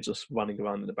happening, and the kid's just running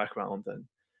around in the background, and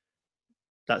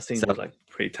that scene was like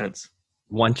pretty tense.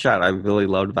 One shot I really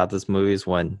loved about this movie is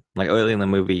when, like, early in the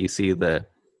movie, you see the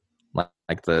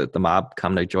mob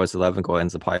come to George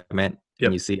Levigoin's apartment,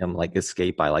 and you see him like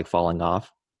escape by like falling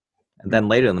off. And then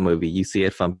later in the movie, you see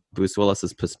it from Bruce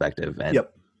Willis's perspective, and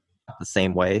the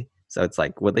same way. So it's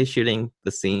like, were they shooting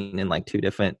the scene in like 2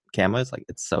 different cameras? Like,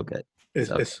 it's so good.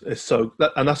 It's so,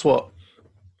 and that's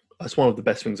one of the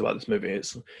best things about this movie.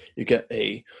 Is you get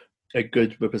a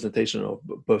good representation of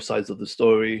both sides of the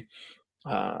story.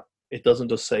 It doesn't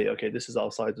just say, okay, this is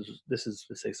our side. This is,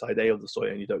 let's say, side A of the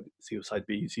story, and you don't see side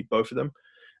B. You see both of them,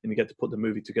 and you get to put the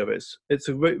movie together. It's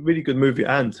a really good movie,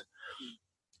 and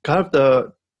kind of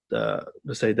the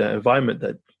let's say the environment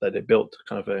that they built,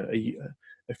 kind of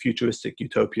a futuristic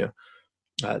utopia.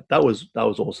 That was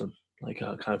awesome. like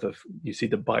kind of you see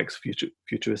the bikes,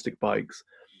 futuristic bikes.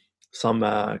 Some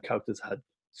characters had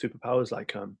superpowers,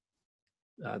 like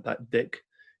that Dick.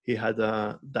 He had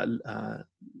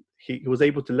he was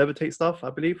able to levitate stuff, I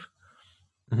believe.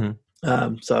 Hmm.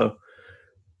 So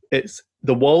it's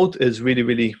the world is really,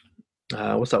 really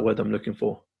what's that word I'm looking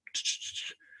for?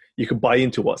 You can buy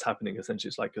into what's happening. Essentially,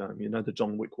 it's like the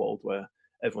John Wick world where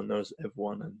everyone knows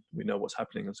everyone and we know what's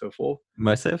happening and so forth.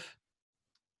 Immersive.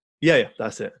 Yeah,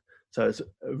 that's it. So it's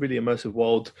a really immersive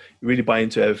world. You really buy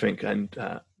into everything, and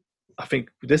I think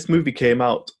this movie came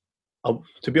out.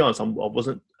 To be honest, I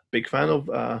wasn't a big fan of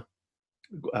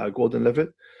Gordon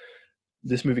Levitt.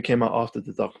 This movie came out after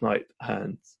The Dark Knight,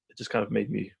 and it just kind of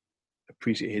made me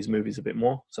appreciate his movies a bit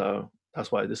more. So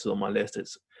that's why this is on my list.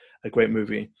 It's a great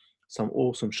movie, some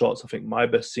awesome shots. I think my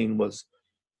best scene was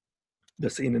the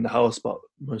scene in the house, but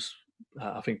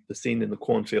I think the scene in the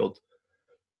cornfield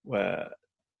where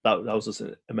that was just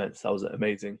immense. That was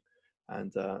amazing,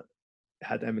 and it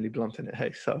had Emily Blunt in it.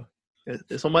 Hey, so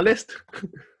it's on my list.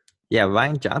 Yeah,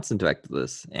 Ryan Johnson directed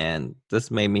this, and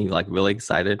this made me like really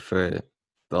excited for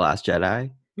The Last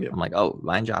Jedi. Yep. I'm like, oh,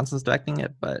 Ryan Johnson's directing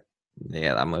it, but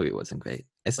yeah, that movie wasn't great.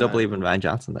 I still believe in Ryan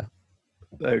Johnson though.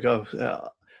 There you go.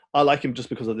 I like him just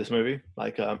because of this movie.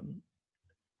 Like,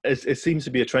 it seems to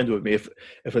be a trend with me. If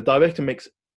a director makes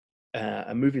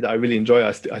a movie that I really enjoy,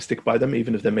 I stick by them,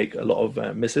 even if they make a lot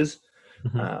of misses.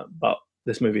 Mm-hmm. But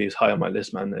this movie is high on my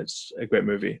list, man. It's a great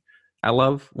movie. I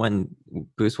love when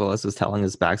Bruce Willis is telling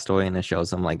his backstory and it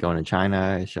shows him like going to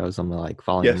China, it shows him like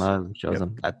falling in love, it shows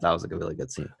him that was like a really good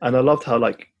scene. And I loved how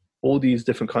like all these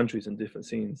different countries and different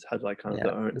scenes had like kind of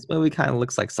their own. This movie kind of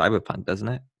looks like cyberpunk, doesn't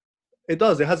it? It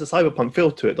does. It has a cyberpunk feel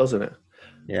to it, doesn't it?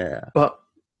 Yeah. But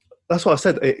that's what I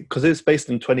said, because it's based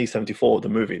in 2074, the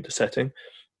movie, the setting.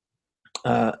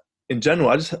 In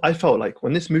general, I felt like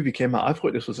when this movie came out, I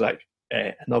thought this was like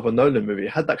another Nolan movie.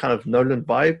 It had that kind of Nolan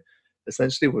vibe,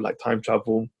 essentially, with like time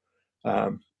travel.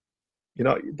 Does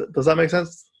that make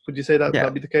sense? Would you say that would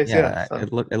that be the case? Yeah. So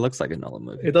It looks like a Nolan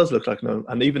movie. it does look like Nolan,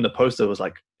 and even the poster was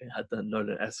like it had the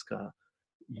Nolan-esque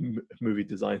movie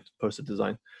design, poster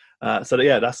design. That's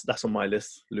on my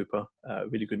list. Looper,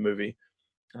 really good movie.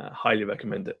 Highly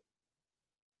recommend it.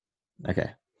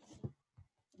 Okay.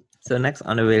 So the next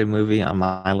underrated movie on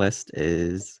my list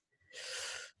is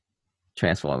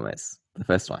Transformers, the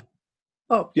first one.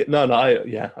 Oh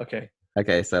yeah, okay.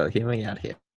 Okay, so hear me out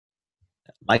here.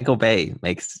 Michael Bay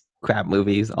makes crap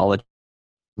movies. All the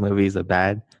movies are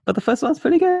bad, but the first one's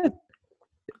pretty good.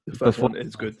 The first one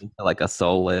is good. Like a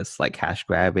soulless, like cash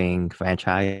grabbing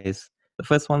franchise. The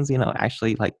first one's,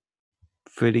 actually like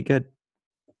pretty good.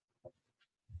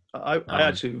 I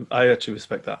actually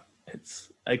respect that.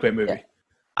 It's a great movie. Yeah.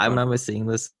 I remember seeing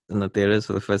this in the theaters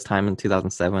for the first time in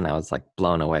 2007. I was like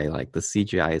blown away. Like the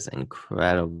CGI is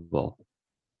incredible.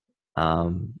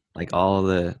 Like all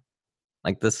the,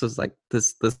 like this was like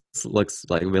this looks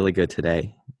like really good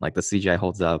today. Like the CGI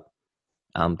holds up.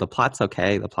 The plot's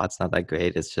okay. The plot's not that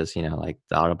great. It's just like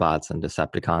the Autobots and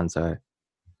Decepticons are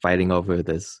fighting over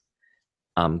this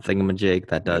thingamajig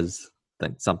that does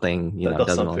something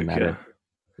doesn't really matter.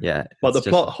 Yeah, but the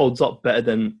plot holds up better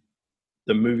than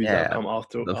the movies that come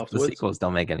afterwards. The sequels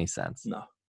don't make any sense. No.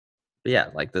 But yeah,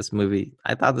 like this movie,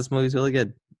 I thought this movie's really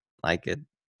good. Like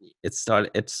it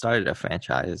started a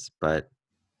franchise, but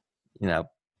the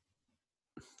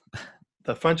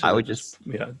franchise I would just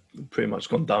pretty much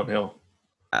gone downhill.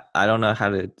 I don't know how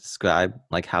to describe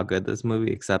like how good this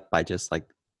movie, except by just like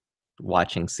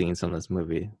watching scenes from this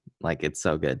movie. Like it's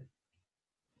so good.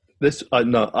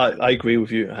 I agree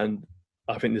with you, and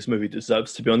I think this movie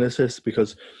deserves to be on this list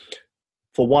because,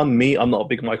 for one, I'm not a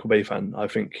big Michael Bay fan. I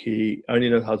think he only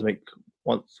knows how to make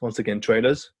once again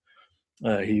trailers.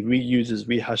 He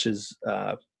rehashes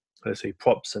let's say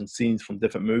props and scenes from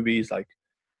different movies, like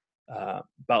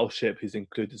Battleship. He's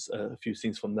included a few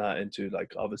scenes from that into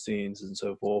like other scenes and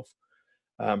so forth.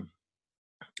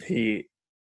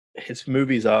 His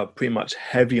movies are pretty much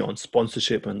heavy on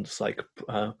sponsorship and just like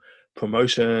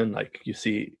promotion. Like you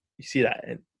see that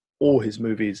in all his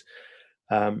movies.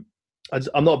 I'm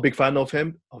not a big fan of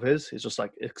his. It's just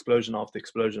like explosion after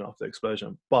explosion after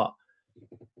explosion. But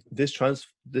this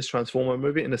Transformer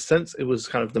movie, in a sense, it was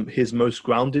kind of his most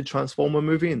grounded Transformer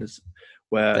movie,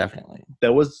 where definitely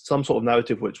there was some sort of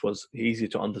narrative which was easy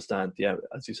to understand. Yeah,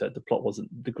 as you said, the plot wasn't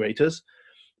the greatest.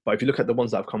 But if you look at the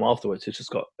ones that have come afterwards, it just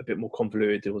got a bit more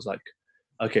convoluted. It was like,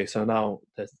 okay, so now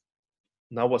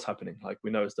what's happening? Like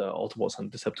we know it's the Autobots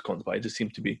and Decepticons, but it just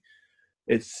seemed to be,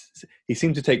 he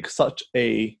seemed to take such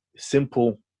a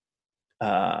simple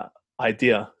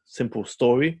idea, simple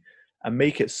story, and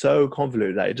make it so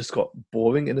convoluted that it just got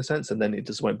boring in a sense, and then it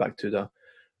just went back to the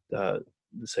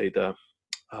say the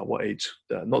what age?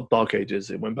 Not Dark Ages.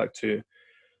 It went back to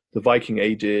the Viking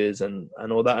ages and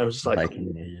all that. I was just like,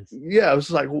 Viking ages. yeah, I was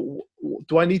just like,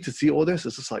 do I need to see all this?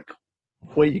 It's just like,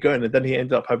 where are you going? And then he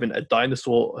ended up having a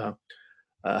dinosaur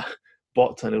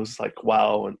bot, and it was like,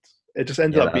 wow. And it just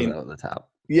ended up being over the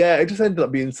top. Yeah, it just ended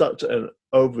up being such an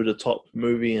over the top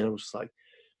movie, and it was just like,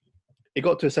 it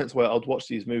got to a sense where I'd watch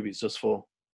these movies just for,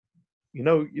 we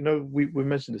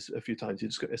mentioned this a few times.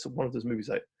 It's one of those movies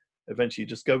that eventually you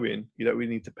just go in. You don't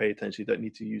really need to pay attention. You don't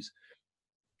need to use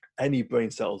any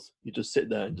brain cells. You just sit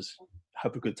there and just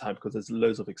have a good time because there's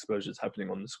loads of explosions happening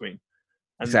on the screen.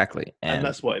 And, exactly, and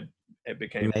that's what it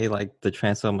became. It made like the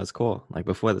Transformers cool. Like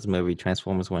before this movie,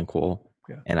 Transformers weren't cool,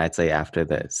 and I'd say after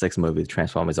the 6th movie,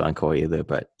 Transformers aren't cool either.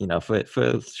 But for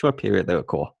a short period, they were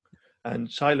cool. And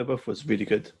Shia LaBeouf was really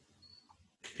good.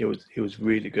 He was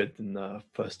really good in the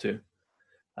first two.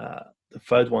 The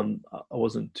third one, I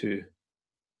wasn't too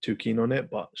keen on it,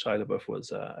 but Shia LaBeouf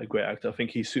was a great actor. I think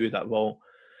he suited that role.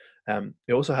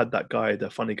 He also had that guy,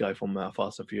 the funny guy from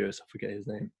Fast and Furious. I forget his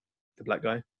name. The black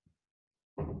guy.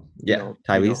 Yeah,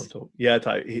 Tyrese. Yeah,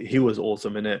 he was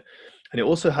awesome in it. And he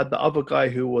also had the other guy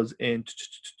who was in,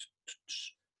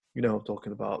 I'm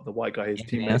talking about, the white guy, his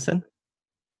teammate. Anderson?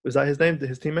 Was that his name?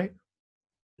 His teammate?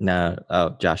 No,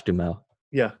 Josh Duhamel.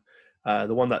 Yeah,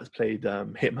 the one that's played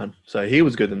Hitman. So he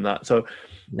was good in that. So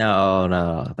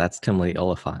no, that's Timothy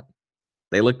Oliphant.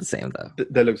 They look the same though.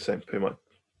 They look the same, pretty much.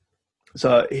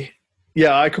 So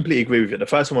yeah, I completely agree with you. The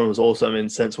first one was awesome in the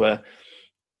sense where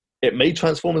it made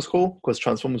Transformers cool, because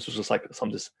Transformers was just like this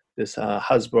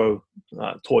Hasbro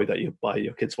toy that you buy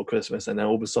your kids for Christmas, and then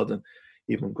all of a sudden,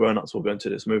 even grown-ups will go into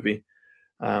this movie.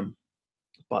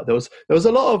 But there was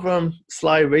a lot of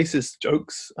sly racist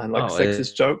jokes and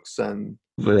sexist jokes and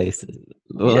racist.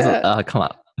 Come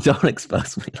on, don't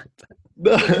expose me like that.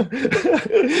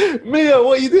 Mia,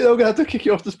 what are you doing? I'm gonna have to kick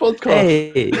you off this podcast.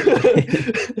 Hey,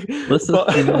 let's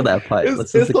just ignore that part.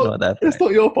 It's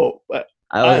not your fault.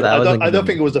 I don't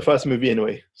think it was the first movie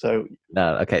anyway. So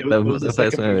no, okay. The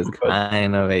first movie was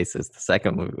kind of racist. The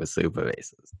second movie was super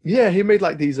racist. Yeah, he made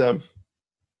like these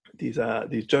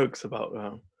jokes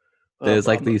about. There's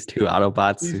like these two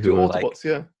Autobots who were Autobots,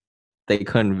 like, they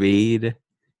couldn't read.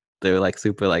 They were like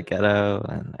super like ghetto,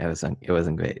 and it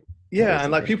wasn't great. Yeah,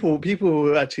 and like people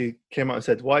who actually came out and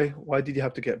said, why did you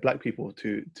have to get black people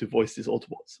to voice these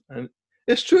Autobots? And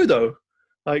it's true though.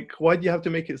 Like, why do you have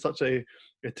to make it such a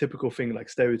typical thing, like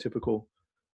stereotypical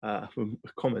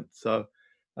comment? So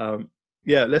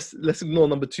yeah, let's ignore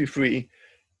number 2, 3.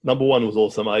 Number 1 was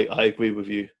awesome. I agree with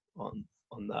you on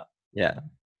that. Yeah,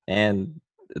 and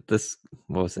this,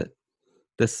 what was it?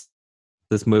 This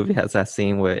movie has that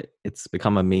scene where it's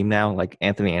become a meme now. Like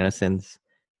Anthony Anderson's,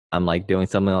 I'm like doing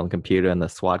something on the computer, and the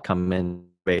SWAT come in,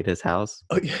 raid his house.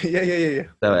 Oh yeah.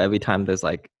 So every time there's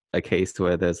like a case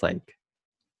where there's like,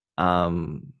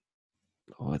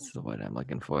 what's the word I'm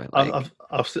looking for? Like,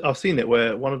 I've seen it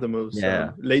where one of them was,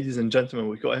 ladies and gentlemen,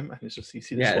 we got him, and it's just, you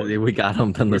see the SWAT. We got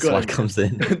him. Then the SWAT comes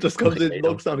in, just comes in,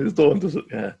 knocks down his door, and does it.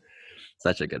 Yeah,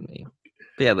 such a good meme.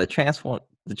 But yeah, the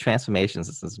transformations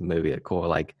in this movie are cool.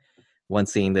 Like one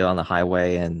scene they're on the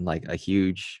highway, and like a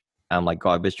huge like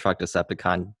garbage truck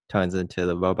Decepticon turns into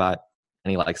the robot,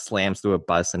 and he like slams through a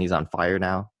bus, and he's on fire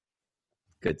now.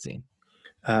 Good scene.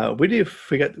 We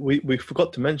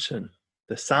forgot to mention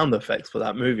the sound effects for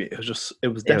that movie. It was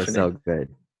deafening. It was so good.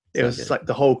 It was like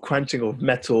the whole crunching of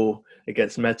metal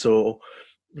against metal,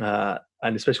 and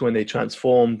especially when they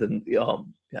transformed, and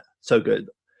so good.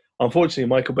 Unfortunately,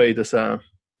 Michael Bay just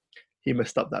he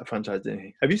messed up that franchise, didn't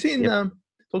he? Have you seen talk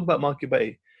about Michael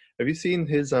Bay? Have you seen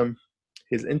his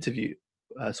interview?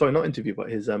 Sorry, not interview, but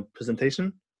his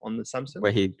presentation on the Samsung,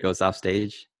 where he goes off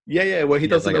stage. Yeah, where he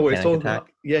doesn't know what he's talking about.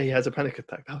 Yeah, he has a panic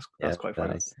attack. That's quite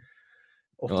funny.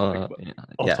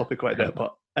 Off topic right there.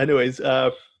 But anyways,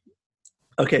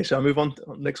 okay, shall I move on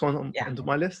to next one onto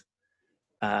my list?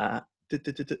 Where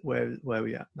are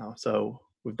we at now? So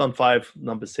we've done 5,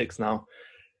 number 6 now.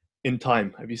 In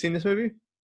Time. Have you seen this movie?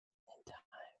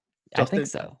 I think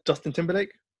so. Justin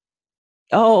Timberlake?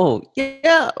 Oh,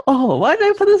 yeah. Oh, why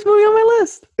did I put this movie on my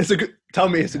list? It's a good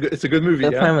movie.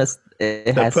 The premise,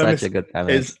 it has such a good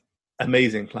premise. Is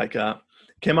amazing. Like,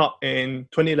 came out in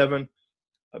 2011,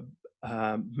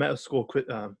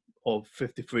 Metascore of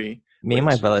 53. Me and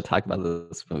my brother talk about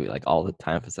this movie like all the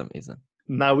time for some reason.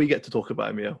 Now we get to talk about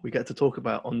it, Mio. We get to talk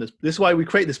about on this. This is why we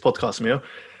create this podcast, Mio.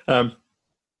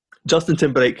 Justin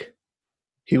Timberlake,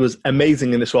 he was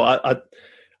amazing in this role. And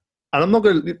I'm not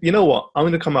going to, you know what? I'm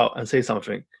going to come out and say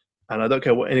something, and I don't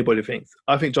care what anybody thinks.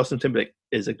 I think Justin Timberlake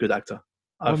is a good actor.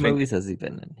 I What think movies has he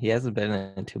been in? He hasn't been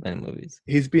in too many movies.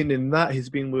 he's been in that. He's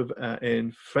been with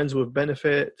in Friends with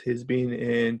Benefit. He's been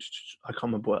in I can't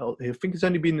remember what else. I think he's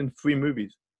only been in 3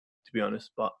 movies, to be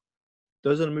honest. But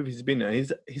those are the movies he's been in.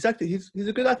 He's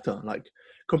a good actor. Like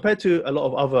compared to a lot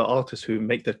of other artists who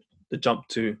make the jump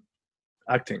to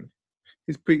acting,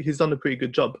 he's done a pretty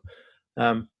good job.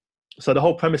 So the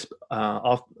whole premise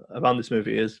around this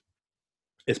movie is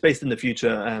it's based in the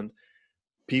future, and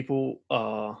people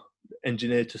are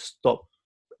engineered to stop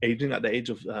aging at the age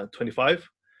of 25.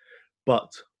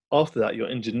 But after that, you're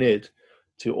engineered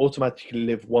to automatically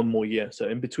live 1 more year. So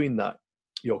in between that,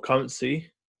 your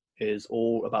currency is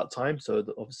all about time. So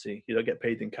obviously you don't get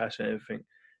paid in cash and everything.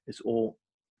 It's all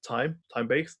time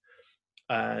based,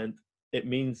 and it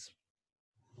means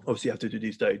obviously you have to do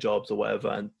these dirty jobs or whatever,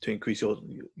 and to increase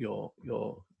your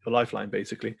lifeline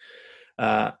basically.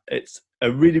 It's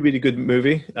a really, really good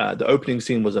movie. The opening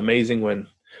scene was amazing when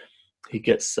he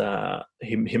gets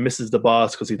he misses the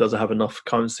bars because he doesn't have enough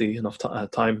currency, enough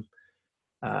time,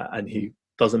 and he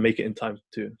doesn't make it in time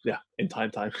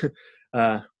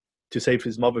to save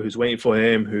his mother, who's waiting for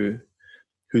him,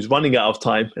 who's running out of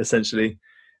time essentially.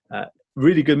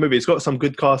 Really good movie. It's got some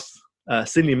good cast.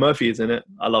 Cillian Murphy is in it.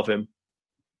 I love him.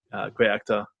 Great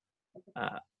actor.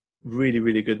 Really,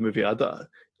 really good movie.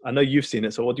 I know you've seen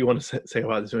it, so what do you want to say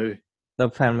about this movie? The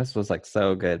premise was like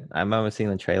so good. I remember seeing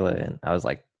the trailer and I was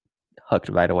like hooked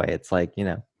right away. It's like,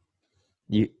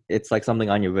 it's like something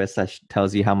on your wrist that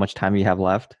tells you how much time you have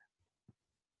left.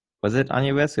 Was it on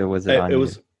your wrist or was it on It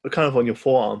was kind of on your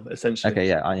forearm, essentially. Okay,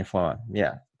 yeah, on your forearm.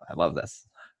 Yeah, I love this.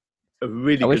 A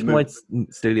really I good wish more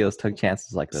movie. studios took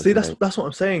chances like this. See, that's what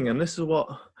I'm saying, and this is what,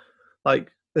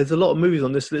 like, there's a lot of movies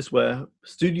on this list where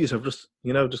studios have just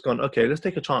gone, okay, let's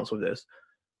take a chance with this,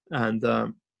 and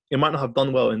it might not have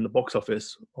done well in the box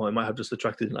office, or it might have just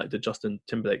attracted like the Justin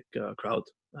Timberlake crowd.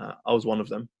 I was one of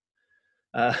them.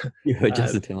 You're a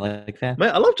Justin Timberlake fan?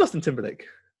 Mate, I love Justin Timberlake.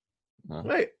 Oh.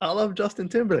 Mate, I love Justin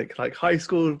Timberlake. Like high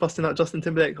school, busting out Justin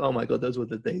Timberlake. Oh my god, those were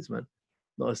the days, man.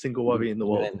 Not a single worry in the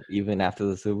world. Even after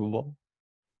the Super Bowl?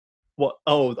 What?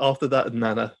 Oh, after that,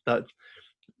 Nana. That.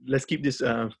 Let's keep this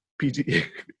PG.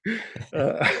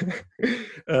 But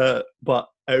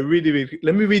I really,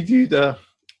 let me read you the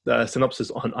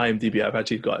synopsis on IMDb. I've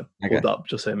actually got it pulled up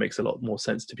just so it makes a lot more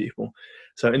sense to people.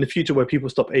 So in the future, where people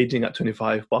stop aging at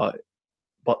 25, but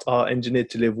are engineered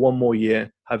to live 1 more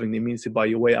year, having the means to buy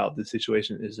your way out of the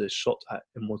situation is a shot at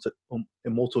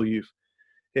immortal youth.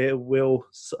 Here, Will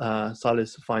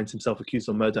Silas finds himself accused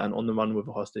of murder and on the run with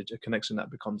a hostage, a connection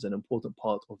that becomes an important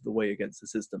part of the way against the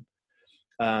system.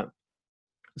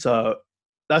 So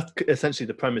that's essentially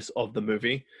the premise of the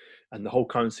movie, and the whole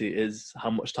currency is how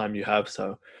much time you have.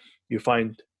 So you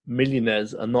find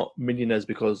millionaires are not millionaires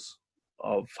because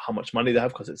of how much money they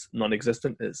have, because it's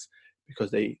non-existent. It's because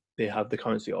they have the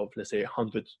currency of, let's say,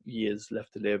 100 years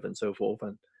left to live and so forth.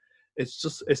 And it's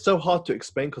so hard to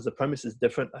explain because the premise is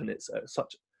different, and it's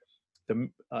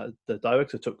the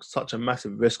director took such a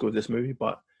massive risk with this movie,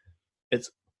 but it's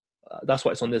that's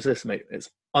why it's on this list, mate. It's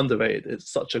underrated.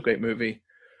 It's such a great movie.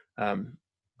 I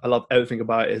love everything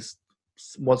about it. It's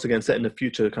once again set in the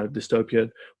future, kind of dystopian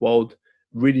world.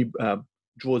 Really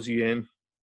draws you in,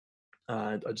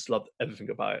 and I just loved everything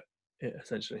about it.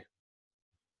 Essentially.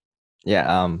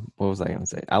 Yeah. What was I going to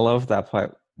say? I love that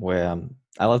part where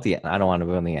I love the. I don't want to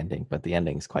ruin the ending, but the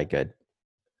ending is quite good.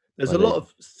 There's a lot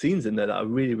of scenes in there that are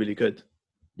really, really good.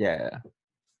 Yeah.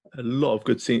 A lot of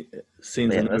good scenes in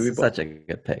the movie. This is such a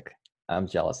good pick. I'm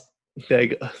jealous. There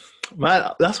you go.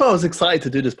 Man, that's why I was excited to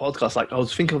do this podcast. Like, I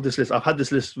was thinking of this list. I've had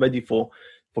this list ready for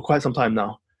quite some time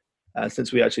now,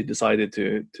 since we actually decided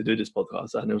to do this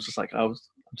podcast. And it was just like, I'm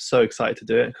so excited to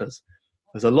do it because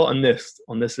there's a lot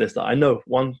on this list that I know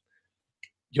one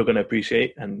you're going to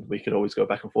appreciate, and we could always go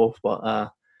back and forth.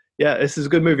 But yeah, this is a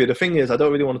good movie. The thing is, I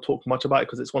don't really want to talk much about it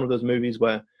because it's one of those movies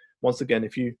where, once again,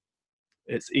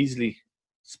 it's easily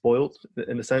spoiled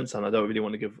in a sense, and I don't really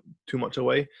want to give too much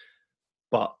away.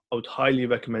 But I would highly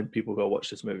recommend people go watch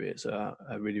this movie. It's a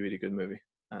really, really good movie.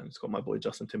 And it's got my boy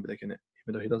Justin Timberlake in it,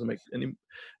 even though he doesn't make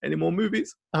any more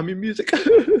movies. I mean, music.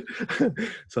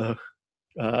 So,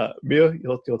 Mia,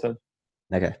 your turn.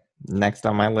 Okay. Next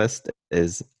on my list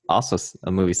is also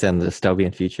a movie set in the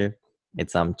dystopian future.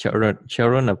 It's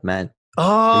Children of Men.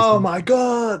 Oh my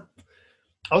god!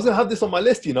 I was gonna have this on my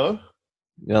list.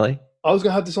 Really? I was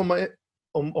gonna have this on my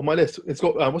list. It's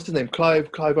got what's his name? Clive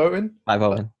Owen. Clive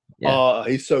Owen. Yeah. Oh,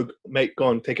 he's so mate. Go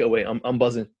on, take it away. I'm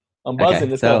buzzing. I'm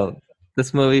buzzing. Okay,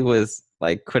 this movie was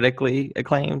like critically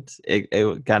acclaimed.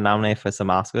 It got nominated for some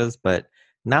Oscars, but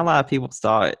not a lot of people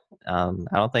saw it. I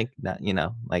don't think that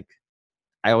like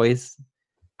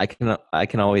I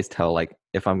can always tell like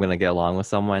if I'm gonna get along with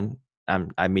someone,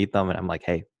 I meet them and I'm like,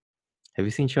 hey, have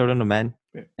you seen Children of Men?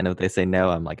 Yeah. And if they say no,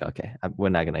 I'm like, okay, we're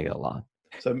not gonna get along.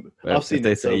 So But I've if seen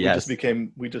they it. say So yes,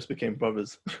 we just became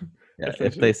brothers. yeah, if they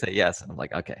Essentially. say yes, I'm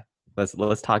like, okay,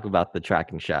 let's talk about the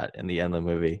tracking shot in the end of the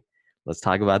movie. Let's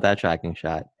talk about that tracking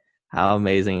shot. How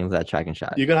amazing is that tracking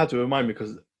shot? You're gonna have to remind me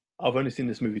because I've only seen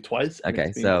this movie twice, and it's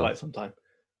Okay, been so quite some time.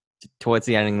 towards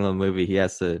the end of the movie, he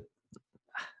has to.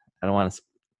 I don't want to.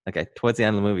 Okay, towards the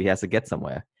end of the movie, he has to get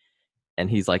somewhere, and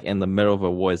he's like in the middle of a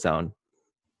war zone,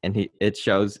 and it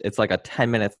shows it's like a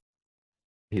 10 minutes.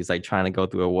 He's like trying to go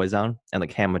through a war zone, and the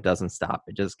camera doesn't stop.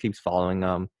 It just keeps following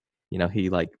him. He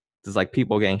like there's like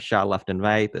people getting shot left and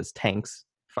right. There's tanks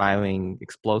firing Is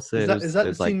explosives. that the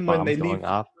There's like scene when they bombs going leave?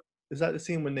 off. Is that the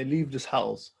scene when they leave this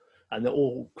house and they're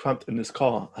all cramped in this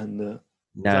car? And is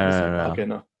No, that the no, scene? no, Okay,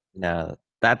 no, no. no.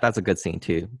 That's a good scene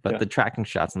too. But Yeah. the tracking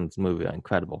shots in this movie are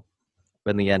incredible.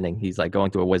 But in the ending, he's like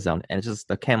going through a war zone, and it's just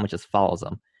the camera just follows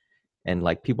him, and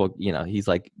like people, he's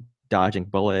like dodging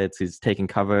bullets. He's taking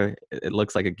cover. It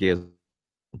looks like a Gears,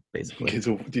 basically.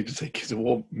 Did you say Kids of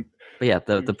War? But yeah,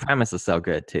 the premise is so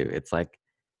good too. It's like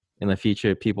in the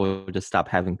future, people just stop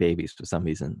having babies for some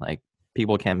reason. Like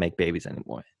people can't make babies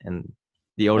anymore, and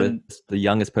And the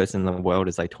youngest person in the world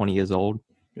is like 20 years old.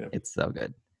 yeah, It's so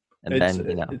good. And then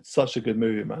it's such a good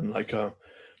movie, man. Like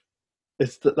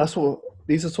that's what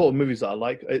these are sort of movies that I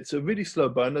like. It's a really slow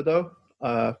burner though.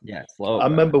 yeah, slow I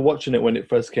burn. remember watching it when it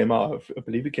first came out. I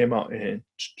believe it came out in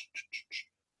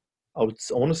I want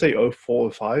to say 04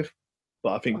 or 05,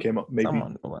 but I think it came out maybe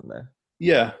Someone went there.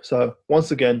 yeah. So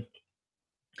once again,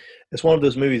 it's one of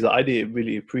those movies that I didn't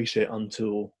really appreciate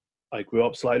until I grew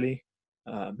up slightly,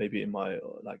 maybe in my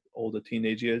like older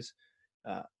teenage years.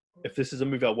 Uh, if this is a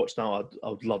movie I watch now, I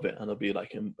would love it, and it'll be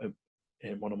like in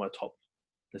one of my top,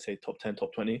 let's say top 10,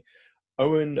 top 20.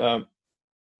 Owen,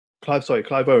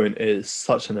 Clive Owen is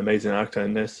such an amazing actor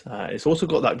in this. It's also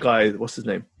got that guy, what's his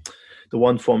name, the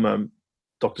one from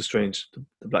Doctor Strange,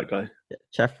 the black guy.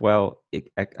 Chef Well, I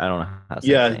don't know how to say his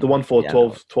Yeah, the name. one for Yeah,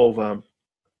 12 12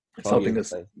 something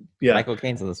years as ago. yeah. Michael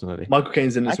Caine's in this movie. Michael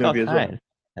Caine's in this Michael movie as well. Caine.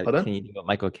 Pardon? Can you do a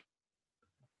Michael?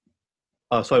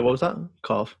 Sorry, what was that?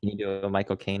 Calf. Can you do a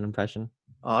Michael Caine impression?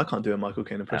 Oh, I can't do a Michael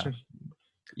Caine impression.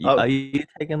 Are you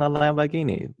taking the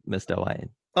Lamborghini, Mr. White?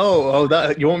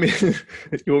 That you want me?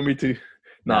 You want me to?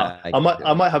 Nah, I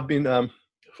I might have been.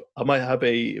 I might have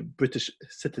a British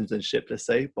citizenship, let's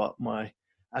say, but my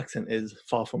accent is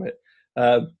far from it.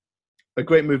 A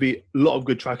great movie, a lot of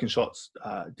good tracking shots.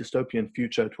 Dystopian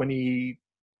future,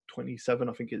 2027,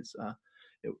 I think it's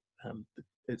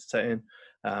set in.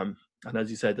 And as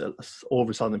you said, all of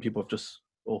a sudden people have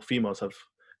or females have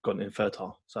gotten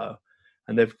infertile. So,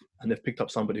 and they've picked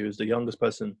up somebody who's the youngest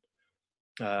person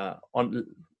on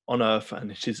Earth,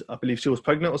 and I believe she was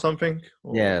pregnant or something.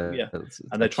 yeah.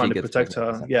 And they're trying to protect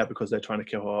her, because they're trying to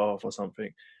kill her off or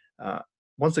something.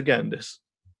 Once again,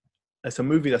 it's a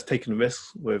movie that's taken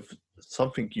risks with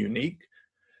something unique.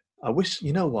 I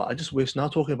just wish, now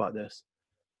talking about this,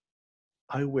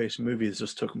 I wish movies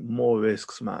just took more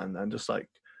risks, man, and just like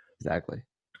Exactly.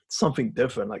 something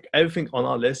different. Like everything on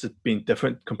our list has been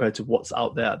different compared to what's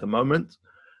out there at the moment.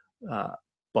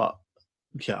 But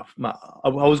yeah, I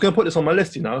was going to put this on my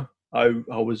list. I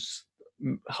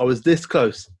was this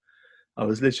close. I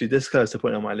was literally this close to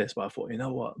putting it on my list, but I thought, you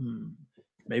know what?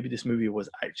 Maybe this movie was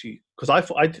actually, because I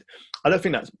don't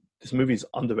think that this movie is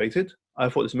underrated. I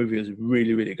thought this movie was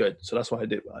really, really good, so that's why I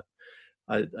did.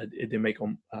 It didn't make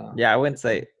on. Yeah, I wouldn't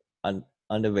say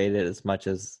underrated as much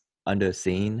as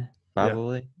underseen,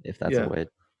 probably, if that's a word.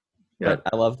 Yeah. But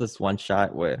I love this one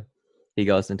shot where he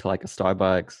goes into like a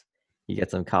Starbucks, he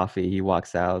gets some coffee, he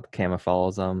walks out, the camera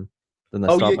follows him, then the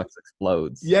Starbucks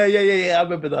explodes. Yeah. I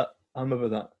remember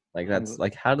that. Like that's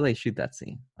like, how do they shoot that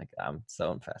scene? Like, I'm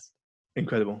so impressed.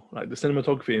 Incredible. Like the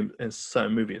cinematography in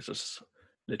certain movies is just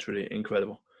literally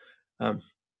incredible.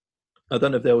 I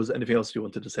don't know if there was anything else you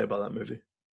wanted to say about that movie.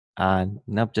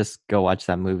 Nope, just go watch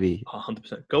that movie.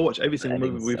 100%. Go watch every single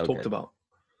movie we've talked about.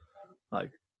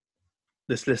 Like,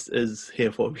 this list is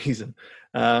here for a reason.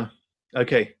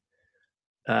 Okay.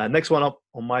 Next one up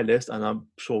on my list, and I'm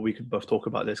sure we can both talk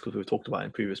about this because we've talked about it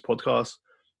in previous podcasts.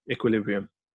 Equilibrium.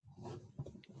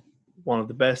 One of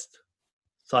the best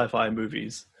sci-fi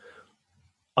movies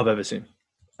I've ever seen.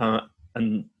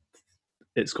 And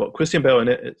it's got Christian Bale in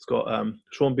it. It's got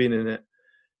Sean Bean in it.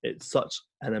 It's such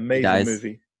an amazing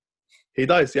movie. He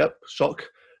dies, yep, shock.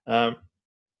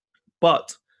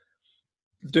 But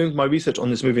doing my research on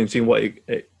this movie and seeing what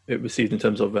it received in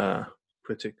terms of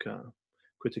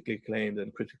critically acclaimed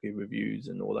and critically reviews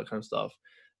and all that kind of stuff,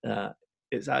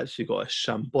 it's actually got a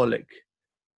shambolic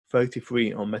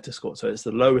 33 on Metascore, so it's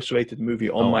the lowest rated movie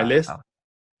on Oh my list. wow.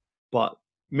 But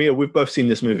Mia, we've both seen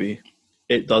this movie.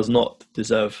 It does not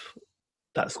deserve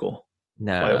that score by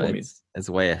No, all means. it's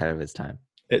way ahead of its time.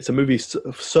 It's a movie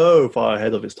so far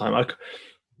ahead of its time.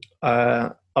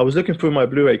 I was looking through my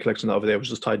Blu-ray collection the other day. I was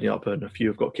just tidying up, and a few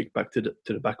have got kicked back to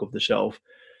the back of the shelf.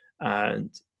 And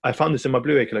I found this in my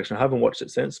Blu-ray collection. I haven't watched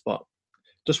it since, but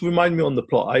just remind me on the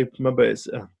plot. I remember it's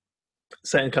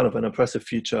set in kind of an oppressive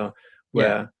future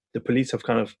where the police have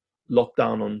kind of locked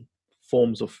down on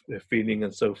forms of feeling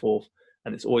and so forth,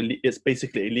 and it's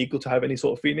basically illegal to have any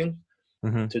sort of feeling.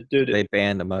 To do it, They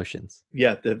banned emotions.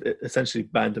 yeah, they've essentially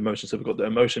banned emotion. So we've got the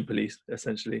emotion police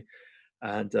essentially,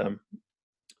 and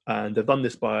they've done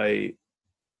this by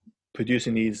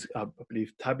producing these, I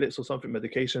believe, tablets or something,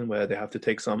 medication, where they have to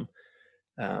take some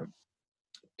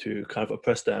to kind of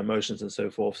oppress their emotions and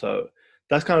so forth. So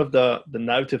that's kind of the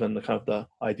narrative and the kind of the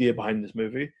idea behind this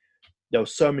movie. There were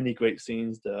so many great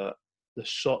scenes. The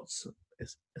shots,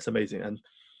 it's amazing. And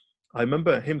I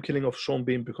remember him killing off Sean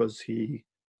Bean because he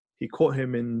caught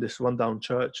him in this rundown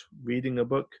church reading a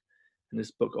book, and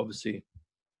this book obviously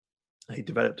he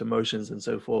developed emotions and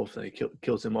so forth. And he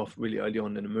kills him off really early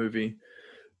on in the movie,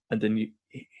 and then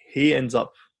he ends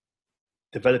up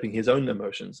developing his own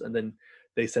emotions, and then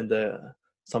they send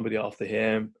somebody after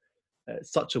him.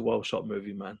 It's such a well shot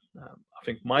movie, man. I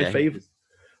think my favorite.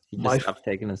 He just stopped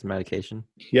taking his medication.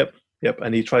 Yep,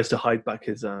 and he tries to hide back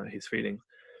his feelings.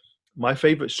 My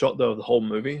favorite shot though of the whole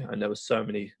movie, and there were so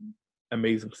many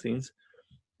amazing scenes,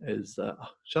 is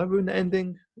should I ruin the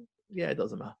ending? Yeah, it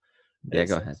doesn't matter. Yeah,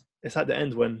 go ahead. It's at the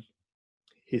end when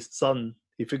he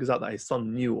figures out that his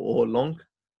son knew all along,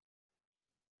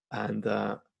 and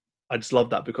I just love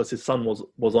that because his son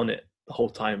was on it the whole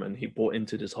time, and he bought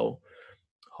into this whole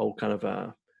kind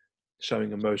of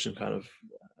showing emotion kind of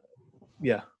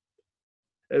yeah.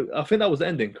 I think that was the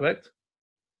ending, correct?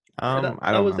 I don't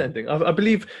that was know. the ending.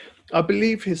 I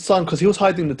believe his son, because he was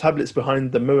hiding the tablets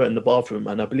behind the mirror in the bathroom,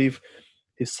 and I believe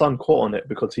his son caught on it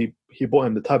because he bought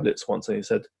him the tablets once, and he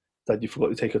said, "Dad, you forgot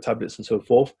to take your tablets," and so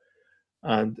forth.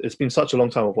 And it's been such a long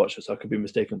time I've watched it, so I could be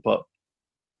mistaken. But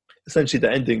essentially,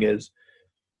 the ending is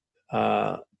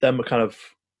them kind of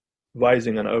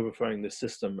rising and overthrowing the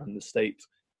system and the state,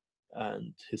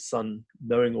 and his son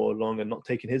knowing all along and not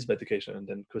taking his medication, and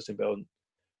then Christian Bale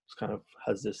kind of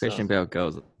has this. Christian Bale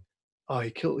goes. Oh, he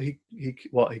kills his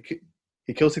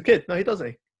kid. No, he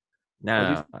doesn't.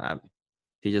 No,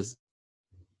 he just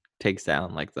takes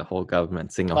down like the whole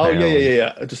government single. Oh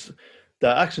yeah. Just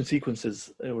the action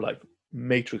sequences, they were like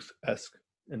Matrix-esque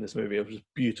in this movie. It was just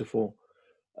beautiful.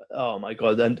 Oh my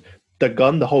god! And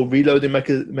the whole reloading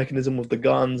mechanism with the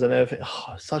guns and everything.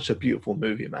 Oh, such a beautiful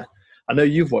movie, man. I know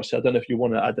you've watched it. I don't know if you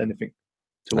want to add anything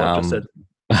to what I just said.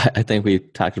 I think we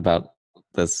talked about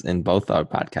this in both our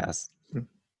podcasts.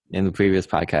 In the previous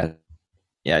podcast,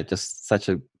 yeah, just such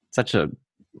a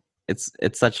it's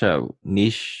such a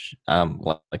niche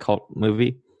like cult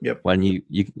movie. Yep. When you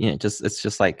it's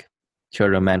just like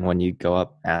Children of Men when you go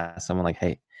up ask someone like,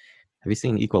 hey, have you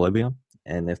seen Equilibrium?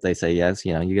 And if they say yes,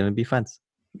 you're gonna be friends.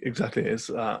 Exactly. It's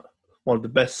one of the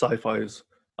best sci-fis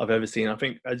I've ever seen. I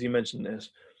think, as you mentioned,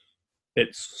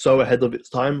 it's so ahead of its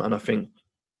time, and I think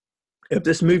if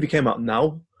this movie came out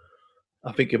now,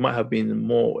 I think it might have been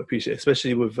more appreciated,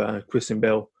 especially with Christian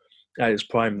Bale at his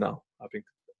prime now. I think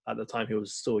at the time he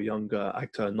was still a younger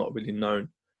actor, not really known.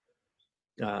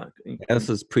 This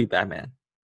was pre-Batman.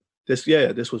 This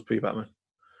was pre-Batman.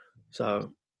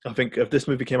 So I think if this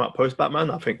movie came out post-Batman,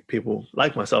 I think people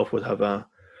like myself would have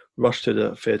rushed to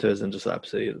the theaters and just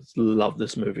absolutely love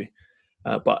this movie.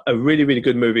 But a really, really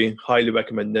good movie. Highly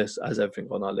recommend this as everything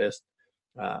on our list.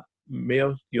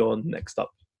 Mio, you're next up.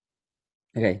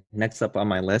 Okay, next up on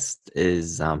my list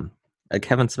is a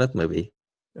Kevin Smith movie.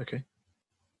 Okay.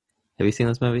 Have you seen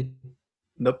this movie?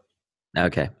 Nope.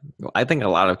 Okay. Well, I think a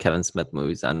lot of Kevin Smith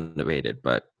movies are underrated,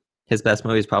 but his best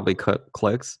movie is probably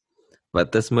Clerks.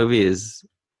 But this movie it's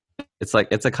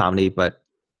a comedy, but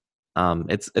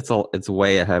it's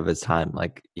way ahead of its time.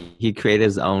 Like he created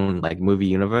his own like movie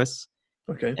universe.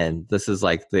 Okay. And this is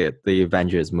like the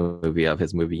Avengers movie of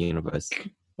his movie universe.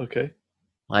 Okay.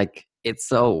 Like it's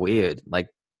so weird. Like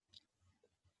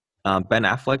Ben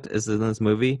Affleck is in this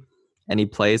movie, and he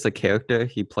plays a character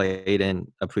he played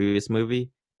in a previous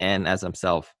movie and as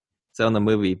himself. So in the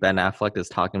movie, Ben Affleck is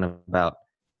talking about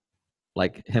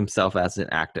like himself as an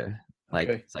actor. Like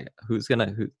It's like who?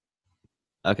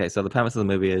 Okay, so the premise of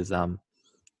the movie is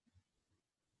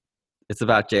it's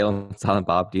about Jalen and Silent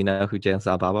Bob. Do you know who Jalen and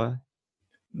Silent Bob are?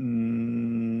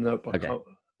 Nope. Okay.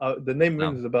 The name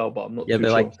rings a bell, but I'm not too they're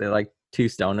sure. they're like two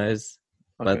stoners,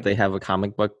 but they have a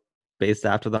comic book based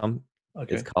after them.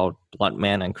 It's Okay. called Blunt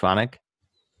Man and Chronic.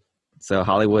 So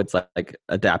Hollywood's like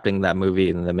adapting that movie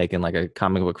and they're making like a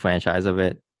comic book franchise of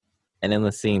it. And in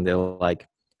the scene, they're like,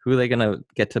 "Who are they gonna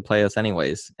get to play us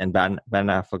anyways?" And Ben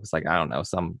Affleck's like, "I don't know,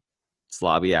 some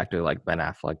slobby actor like Ben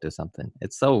Affleck or something."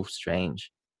 It's so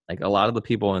strange. Like a lot of the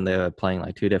people in there are playing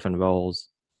like two different roles.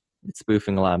 It's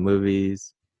spoofing a lot of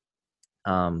movies.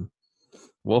 Um,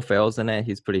 Will Ferrell's in it.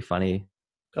 He's pretty funny.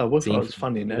 Will Scene Ferrell's from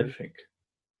funny in the fugitive. everything.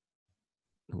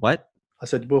 What? I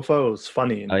said Will Ferrell's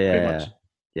funny Oh in pretty yeah, much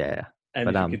yeah, yeah.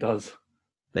 But anything he does.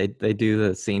 they do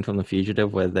the scene from The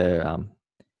Fugitive where they're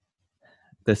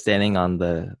standing on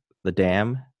the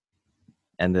dam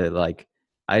and they're like,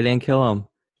 "I didn't kill him,"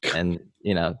 and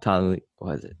Tommy,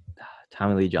 what is it?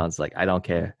 Tommy Lee Jones like, "I don't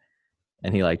care,"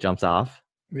 and he like jumps off.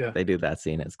 Yeah. They do that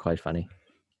scene. It's quite funny.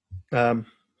 Um,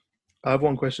 I have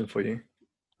one question for you.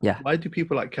 Yeah, Why do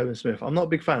people like Kevin Smith? I'm not a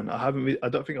big fan. I haven't. I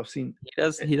don't think I've seen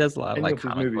he does a lot of any like of his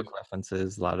comic movies. book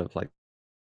references, a lot of like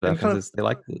And kind of references. They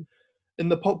like the in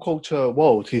the pop culture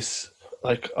world, he's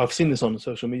like I've seen this on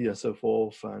social media and so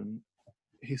forth, and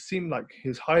he seemed like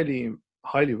he's highly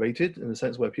rated in the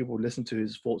sense where people listen to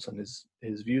his thoughts and his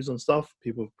views on stuff.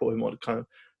 People put him on kind of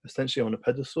essentially on a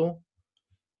pedestal.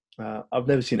 I've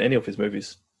never seen any of his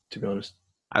movies, to be honest.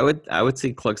 I would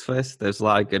see Clerks first. There's a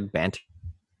lot of good banter.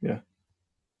 Yeah.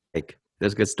 Like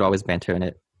there's good Star Wars banter in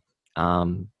it.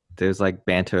 Um, there's like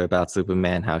banter about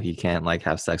Superman, how he can't like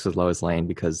have sex with Lois Lane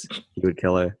because he would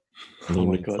kill her, and Oh he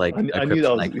my needs god, like a I knew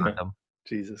that was kryptonite yeah. condom.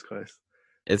 Jesus Christ.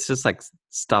 It's just like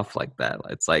stuff like that.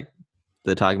 It's like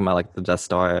they're talking about like the Death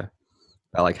Star,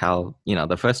 about like how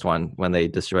the first one when they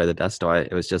destroyed the Death Star,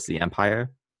 it was just the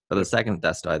Empire. But the Yep. second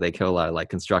Death Star, they killed a lot of like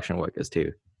construction workers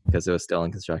too because it was still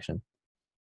in construction.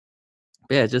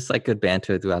 But yeah, just like good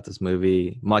banter throughout this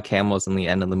movie. Mark Hamill's in the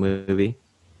end of the movie.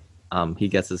 He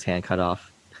gets his hand cut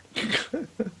off.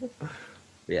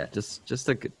 But yeah, just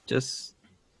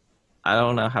I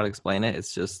don't know how to explain it.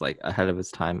 It's just like ahead of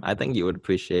its time. I think you would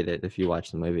appreciate it if you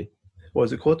watch the movie. What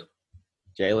is it called?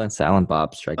 Jalen, Silent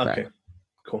Bob Strike Okay, Back.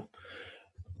 cool.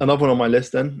 Another one on my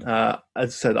list then. As I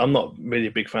said, I'm not really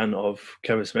a big fan of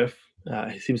Kevin Smith.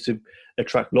 He seems to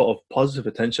attract a lot of positive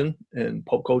attention in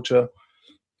pop culture.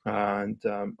 And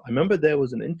I remember there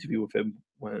was an interview with him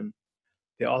when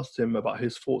they asked him about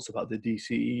his thoughts about the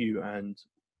DCEU and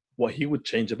what he would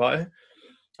change about it.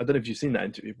 I don't know if you've seen that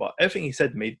interview, but everything he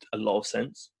said made a lot of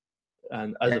sense.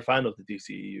 And as Yeah, a fan of the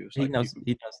DCEU, it's he like knows.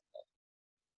 He knows.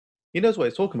 he knows what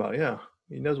he's talking about. Yeah,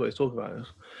 he knows what he's talking about.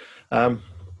 Um,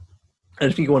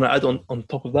 Anything you want to add on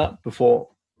top of that before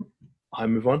I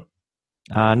move on?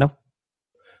 No.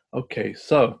 Okay,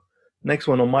 so next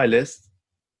one on my list,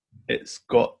 it's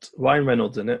got Ryan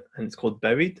Reynolds in it, and it's called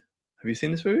Buried. Have you seen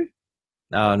this movie?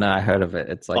 Oh no, I heard of it.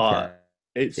 It's like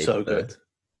It's so good.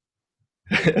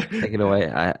 take it away.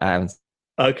 I haven't.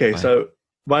 Okay, Fine. so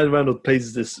Ryan Reynolds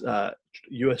plays this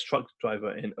U.S. truck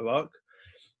driver in Iraq,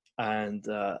 and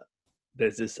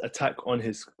there's this attack on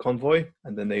his convoy,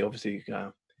 and then they obviously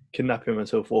kidnap him and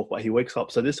so forth. But he wakes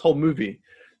up. So this whole movie,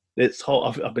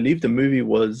 I believe the movie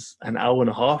was an hour and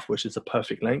a half, which is a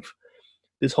perfect length.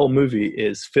 This whole movie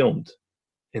is filmed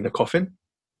in a coffin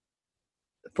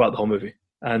throughout the whole movie,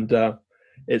 and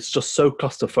it's just so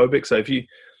claustrophobic. So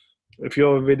if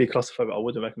you're really claustrophobic, I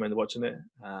wouldn't recommend watching it.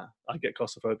 I get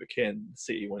claustrophobic here in the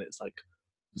city when it's like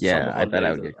summer Yeah, I bet I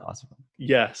holidays. would get claustrophobic.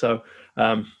 Yeah,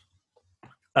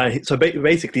 so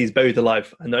basically he's buried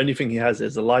alive, and the only thing he has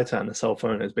is a lighter and a cell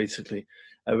phone. Is basically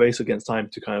a race against time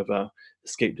to kind of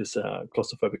escape this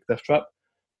claustrophobic death trap.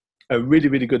 A really,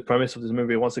 really good premise of this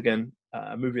movie. Once again,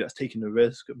 a movie that's taken a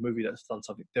risk, a movie that's done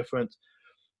something different.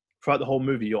 Throughout the whole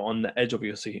movie, you're on the edge of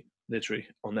your seat, literally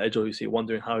on the edge of your seat,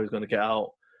 wondering how he's going to get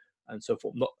out and so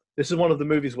forth. This is one of the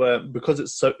movies where, because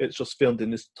it's just filmed in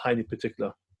this tiny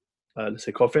particular, let's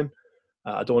say, coffin.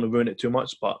 I don't want to ruin it too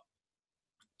much, but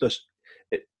the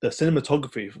the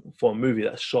cinematography for a movie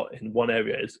that's shot in one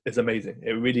area is amazing.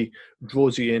 It really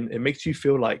draws you in. It makes you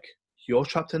feel like you're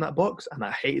trapped in that box, and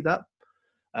I hate that.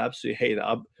 I absolutely hate that.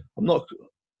 I'm not,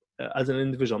 as an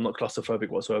individual, I'm not claustrophobic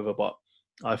whatsoever, but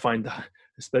I find that,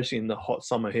 especially in the hot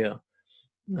summer here,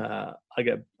 I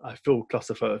feel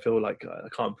claustrophobic. I feel like I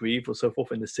can't breathe or so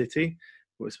forth in the city,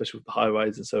 especially with the high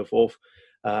rise and so forth.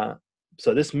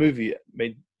 So this movie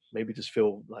made me just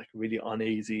feel like really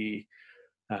uneasy,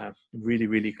 really,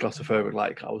 really claustrophobic.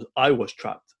 Like I was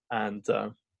trapped, and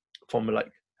from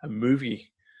like a movie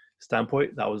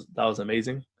standpoint, that was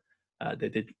amazing. They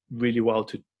did really well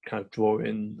to kind of draw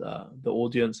in the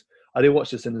audience. I didn't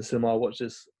watch this in the cinema. I watched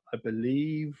this, I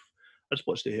believe, I just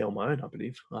watched it here on my own. I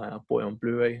believe I bought it on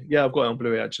Blu-ray. Yeah, I've got it on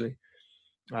Blu-ray actually.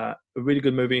 A really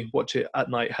good movie. Watch it at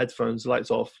night, headphones,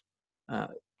 lights off.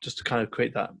 just to kind of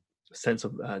create that sense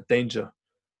of danger.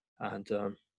 And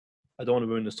I don't want to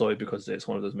ruin the story because it's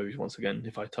one of those movies. Once again,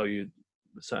 if I tell you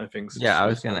certain things, Yeah, I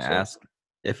was just gonna also. ask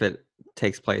if it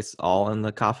takes place all in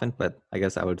the coffin, but I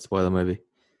guess I would spoil the movie.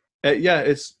 Yeah,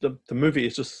 it's the movie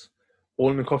is just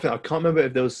all in the coffin. I can't remember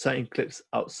if there was certain clips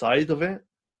outside of it,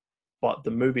 but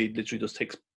the movie literally just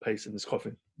takes place in this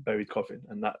coffin, buried coffin,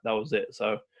 and that was it.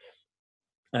 So,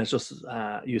 and it's just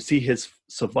you see his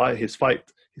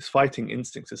fighting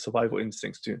instincts, his survival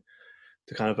instincts to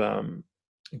kind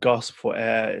of gasp for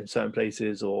air in certain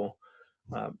places, or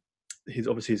um, he's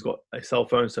got a cell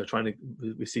phone, so trying to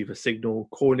receive a signal,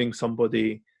 calling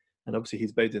somebody, and obviously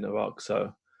he's based in Iraq,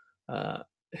 so uh,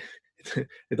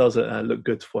 it does look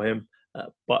good for him.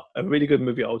 But a really good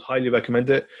movie. I would highly recommend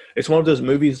it. It's one of those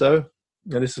movies, though,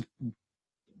 and this is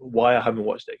why I haven't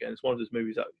watched it again. It's one of those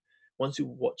movies that once you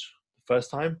watch the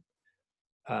first time,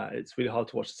 it's really hard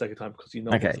to watch the second time because you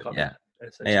know Okay, what's coming. yeah,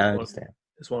 Essentially, yeah, I understand.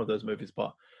 it's one of those movies.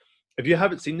 But if you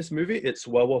haven't seen this movie, it's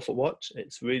well worth a watch.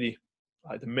 It's really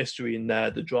like the mystery in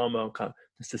there, the drama, kind of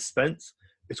the suspense.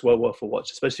 It's well worth a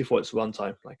watch, especially for its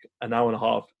runtime. Like an hour and a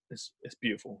half, it's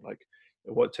beautiful. Like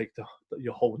it won't take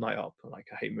your whole night up. Like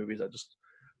I hate movies that just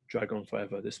drag on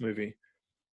forever. This movie,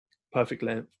 perfect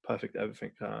length, perfect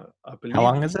everything. I How believe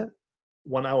long is it?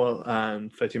 1 hour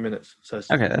and 30 minutes. So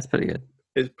Okay, that's pretty good.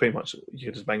 it's pretty much you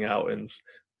can just bang it out, and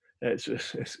it's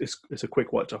a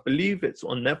quick watch. I believe it's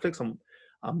on Netflix.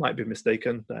 I might be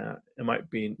mistaken. It might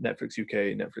be Netflix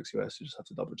UK, Netflix US. You just have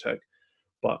to double check.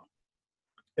 But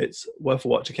it's worth a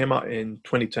watch. It came out in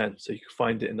 2010, so you can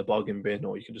find it in the bargain bin,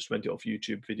 or you can just rent it off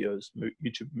YouTube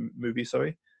movie,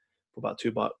 sorry, for about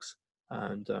 $2.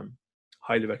 And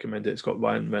highly recommend it. It's got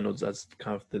Ryan Reynolds as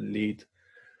kind of the lead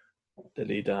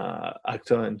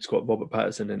actor, and it's got Robert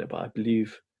Pattinson in it. But I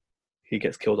believe he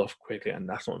gets killed off quickly, and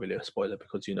that's not really a spoiler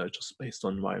because just based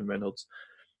on Ryan Reynolds.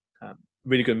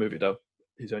 Really good movie though.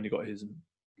 He's only got his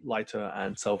lighter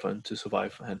and cell phone to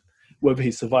survive, and whether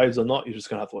he survives or not, you're just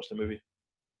gonna have to watch the movie.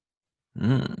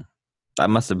 Mm. That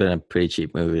must have been a pretty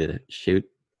cheap movie to shoot.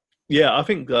 Yeah, I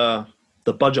think the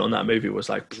budget on that movie was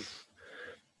like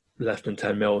less than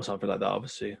 10 mil or something like that.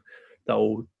 Obviously, that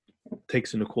all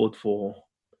takes in accord for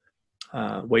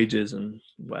wages and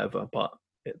whatever. But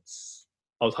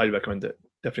I would highly recommend it.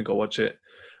 Definitely go watch it.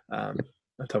 And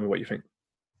tell me what you think.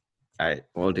 All right,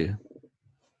 will do.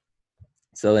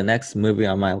 So the next movie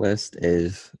on my list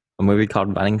is a movie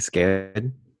called Running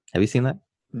Scared. Have you seen that?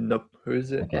 Nope. Who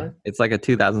is it? Okay, By? it's like a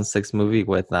 2006 movie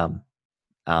with Paul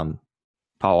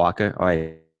Walker, or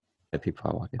R.I.P.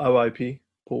 Paul Walker. R.I.P.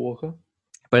 Paul Walker.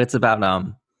 But it's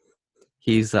about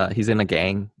he's in a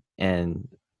gang, and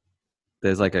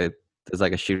there's like a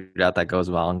shootout that goes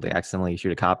wrong. They accidentally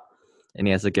shoot a cop, and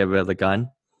he has to get rid of the gun.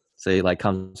 So he like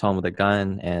comes home with a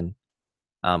gun, and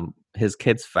his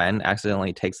kid's friend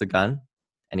accidentally takes the gun,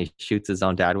 and he shoots his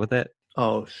own dad with it.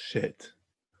 Oh shit.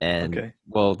 And Okay.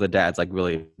 well, the dad's like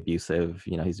really abusive.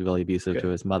 He's really abusive to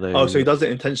his mother. Oh, so he does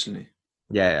it intentionally.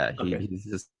 Yeah. Okay. He's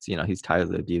just he's tired of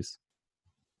the abuse.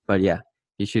 But yeah,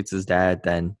 he shoots his dad.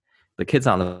 Then the kid's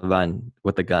on the run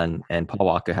with the gun, and Paul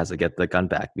Walker has to get the gun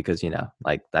back because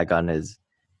like that gun is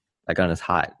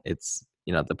hot. It's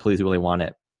the police really want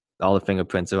it. All the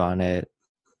fingerprints are on it.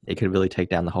 It could really take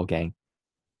down the whole gang.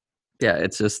 Yeah,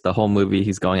 it's just the whole movie.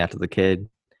 He's going after the kid.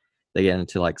 They get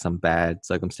into like some bad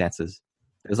circumstances.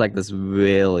 There's like this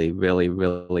really, really,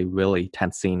 really, really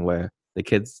tense scene where the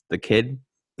kid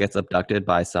gets abducted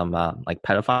by some like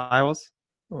pedophiles.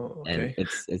 Oh, And okay.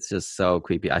 it's just so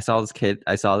creepy. I saw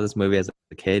this movie as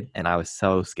a kid, and I was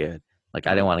so scared. Like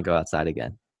I didn't want to go outside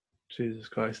again. Jesus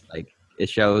Christ. Like it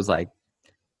shows like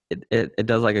it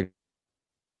does like a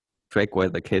trick where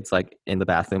the kid's like in the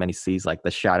bathroom and he sees like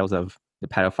the shadows of the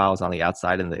pedophiles on the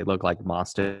outside, and they look like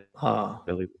monsters, Ah.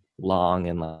 really long,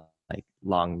 and like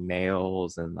long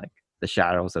nails, and like the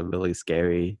shadows are really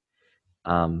scary.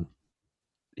 Um,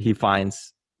 he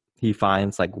finds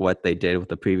like what they did with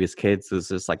the previous kids. There's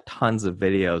just like tons of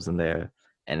videos in there,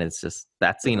 and it's just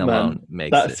that scene Man, alone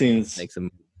makes that it seems so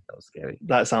scary.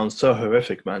 that sounds so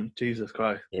horrific, man. Jesus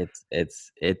Christ.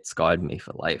 It scarred me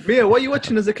for life. Mia, what are you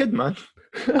watching as a kid, man?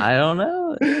 I don't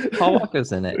know. Paul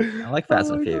Walker's in it. I like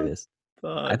Fast Oh and my God. Furious.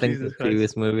 Oh, I think the Jesus Christ.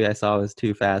 previous movie I saw was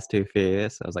Too Fast, Too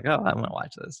Furious. I was like, oh, I'm gonna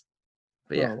watch this.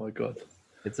 But yeah, Oh my God.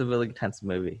 it's a really tense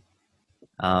movie.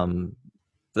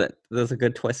 There's a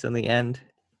good twist in the end.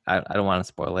 I don't want to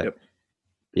spoil it. Yep.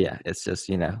 But yeah, it's just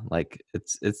like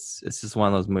it's just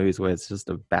one of those movies where it's just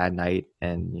a bad night,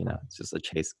 and it's just a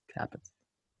chase happens.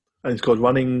 And it's called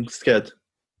Running Scared.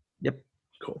 Yep.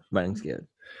 Cool. Running Scared.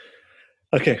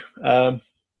 Okay. I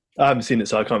haven't seen it,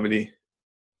 so I can't really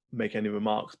make any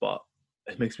remarks, but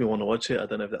it makes me want to watch it. I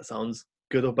don't know if that sounds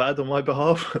good or bad on my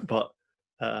behalf, but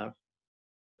uh,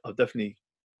 I'll definitely,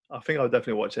 I think I'll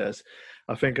definitely watch it.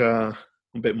 I think I'm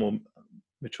a bit more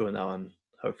mature now, and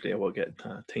hopefully I won't get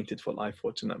tainted for life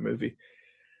watching that movie.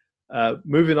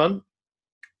 Moving on,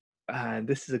 and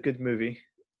this is a good movie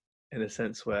in a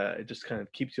sense where it just kind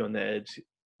of keeps you on the edge.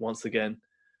 Once again,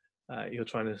 you're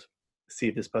trying to see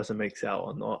if this person makes it out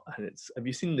or not. And it's, have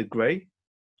you seen The Grey?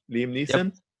 Liam Yep.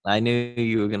 Neeson? I knew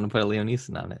you were gonna put a Liam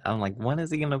Neeson on it. I'm like, when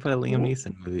is he gonna put a Liam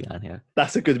Neeson movie on here?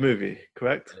 That's a good movie,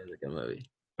 correct? It is a good movie.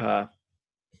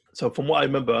 So from what I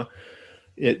remember,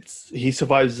 he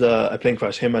survives a plane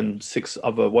crash. Him and 6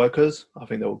 other workers. I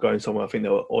think they were going somewhere. I think they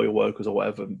were oil workers or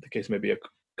whatever the case may be. I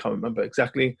can't remember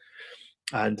exactly.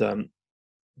 And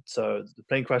so the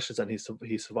plane crashes, and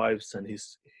he survives, and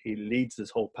he leads this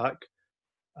whole pack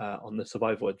on the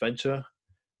survival adventure.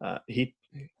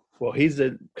 He's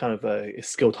a kind of a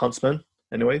skilled huntsman,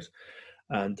 anyways,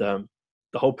 and the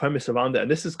whole premise around it.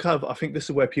 And this is kind of, I think this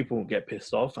is where people get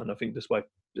pissed off, and I think this is why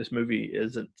this movie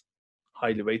isn't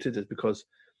highly rated, is because,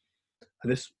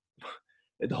 and this,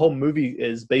 the whole movie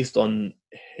is based on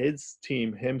his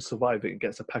team, him surviving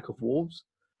against a pack of wolves,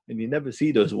 and you never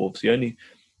see those wolves. You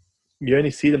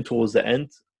only see them towards the end,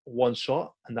 one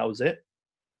shot, and that was it.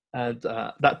 And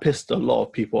that pissed a lot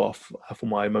of people off,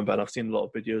 from what I remember. And I've seen a lot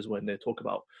of videos when they talk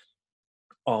about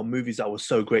movies that were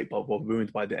so great but were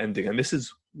ruined by the ending. And this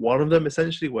is one of them,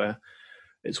 essentially, where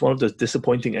it's one of those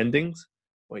disappointing endings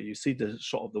where you see the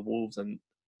shot of the wolves, and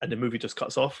the movie just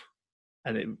cuts off.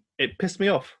 And it pissed me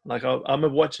off. Like, I remember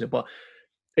watching it, but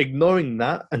ignoring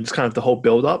that and just kind of the whole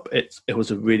build up, it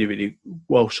was a really, really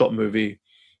well shot movie.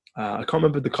 I can't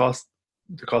remember the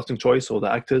casting choice or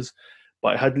the actors,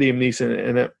 but it had Liam Neeson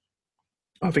in it.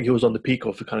 I think he was on the peak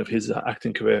of kind of his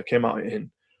acting career. Came out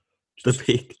in The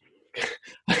peak.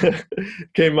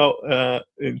 Came out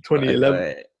in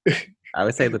 2011. I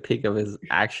would say the peak of his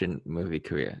action movie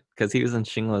career, because he was in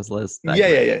Schindler's List.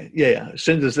 Yeah.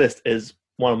 Schindler's List is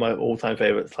one of my all-time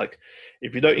favorites. Like,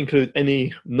 if you don't include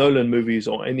any Nolan movies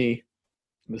or any,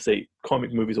 let's say,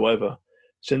 comic movies or whatever,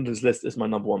 Schindler's List is my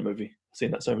number one movie. I've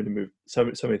seen that so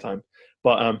many times.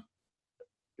 But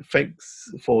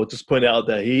thanks for just pointing it out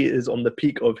there. He is on the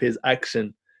peak of his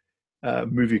action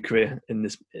movie career in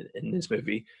this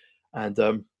movie,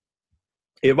 and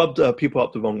it rubbed people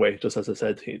up the wrong way. Just as I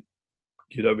said,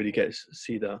 you don't really get to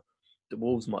see the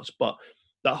wolves much, but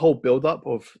that whole build-up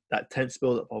of that tense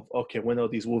build-up of, okay, when are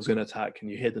these wolves going to attack?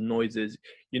 And you hear the noises,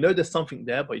 there's something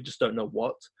there, but you just don't know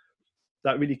what.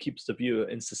 That really keeps the viewer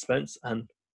in suspense, and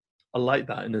I like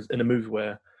that in a movie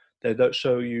where they don't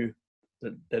show you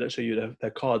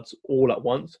their cards all at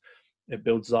once. It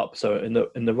builds up. So in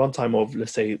the runtime of,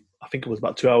 let's say, I think it was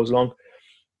about 2 hours long,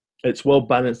 it's well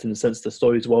balanced in the sense the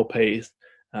story is well paced.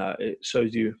 It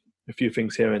shows you a few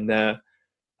things here and there.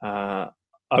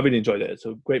 I really enjoyed it. It's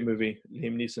a great movie.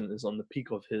 Liam Neeson is on the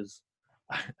peak of his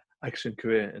action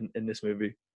career in this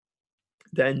movie.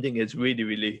 The ending is really,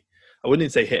 really, I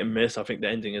wouldn't say hit and miss. I think the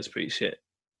ending is pretty shit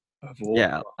overall.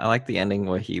 Yeah, I like the ending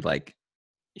where he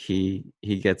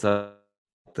gets up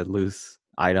the loose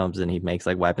items and he makes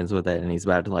like weapons with it, and he's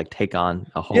about to like take on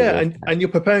a whole and you're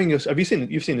preparing yourself.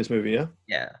 You've seen this movie?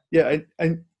 Yeah,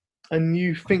 and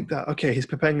you think that, okay, he's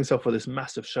preparing himself for this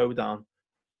massive showdown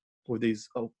with these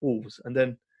wolves, and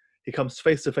then he comes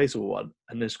face to face with one,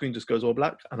 and the screen just goes all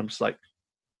black, and I'm just like,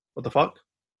 what the fuck?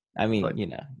 I mean, like, you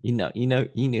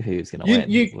knew who was gonna win.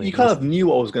 You kind of knew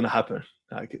what was going to happen.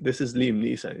 Like, this is Liam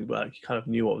Neeson, but like, you kind of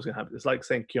knew what was going to happen. It's like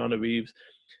saying Keanu Reeves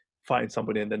fighting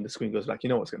somebody, and then the screen goes black. You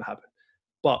know what's going to happen.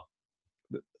 But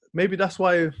maybe that's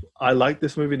why I like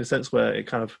this movie, in the sense where it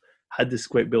kind of had this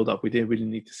great build up. We didn't really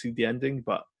need to see the ending,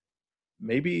 but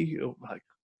maybe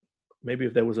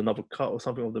if there was another cut or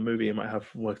something of the movie, it might have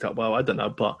worked out well. I don't know.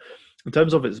 But in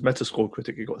terms of its Metascore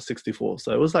critic, it got 64.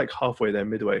 So it was like halfway there,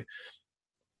 midway.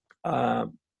 But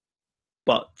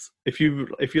if you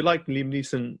like Liam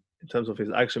Neeson in terms of his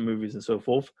action movies and so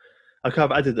forth, I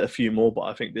kind of added a few more, but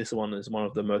I think this one is one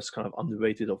of the most kind of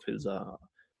underrated of his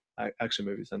action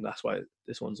movies, and that's why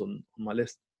this one's on my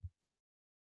list.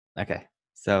 Okay,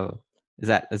 so is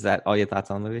that all your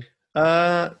thoughts on the movie?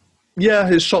 Yeah,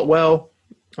 it's shot well.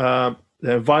 The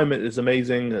environment is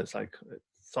amazing. It's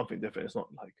something different. It's not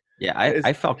like, yeah,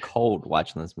 I felt cold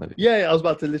watching this movie. Yeah, I was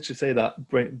about to literally say that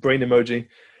brain emoji,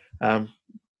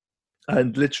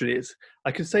 and literally,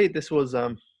 I could say this was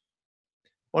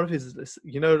one of his.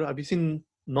 Have you seen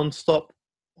Non-Stop?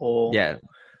 Or yeah,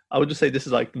 I would just say this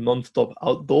is like non-stop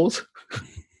outdoors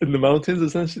in the mountains,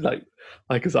 essentially,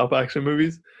 like his other action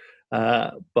movies.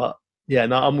 But yeah,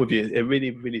 no, I'm with you. It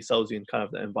really, really sells you in kind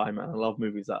of the environment. I love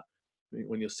movies that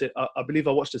when you're I believe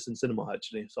I watched this in cinema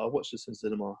actually. So I watched this in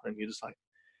cinema, and you're just like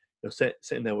you're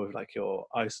sitting there with like your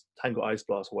Tango ice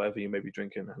blast or whatever you may be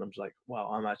drinking, and I'm just like, wow,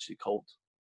 I'm actually cold.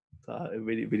 It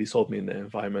really sold me in the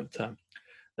environment.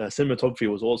 The cinematography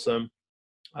was awesome.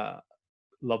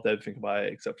 Loved everything about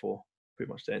it except for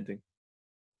pretty much the ending.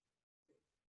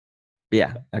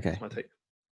 Yeah. Okay. That's my take.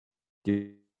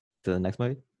 To the next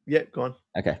movie. Yeah, go on.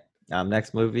 Okay.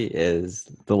 Next movie is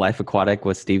The Life Aquatic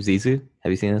with Steve Zissou.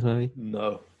 Have you seen this movie?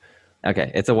 No.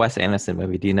 Okay, it's a Wes Anderson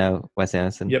movie. Do you know Wes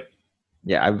Anderson? Yep.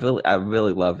 Yeah, I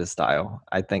really love his style.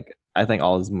 I think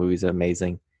all his movies are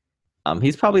amazing.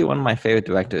 He's probably one of my favorite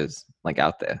directors like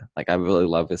out there. Like I really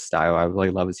love his style. I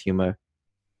really love his humor.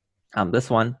 This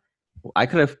one, I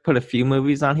could have put a few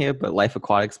movies on here, but Life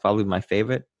Aquatic's probably my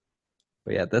favorite.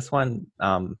 But yeah, this one,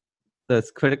 the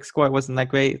critic score wasn't that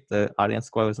great. The audience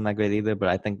score wasn't that great either. But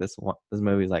I think this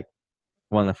movie is like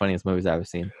one of the funniest movies I've ever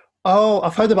seen. Oh,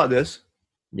 I've heard about this.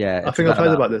 Yeah, I think I've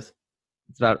heard about this.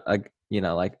 It's about like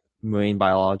marine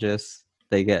biologists.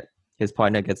 His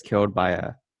partner gets killed by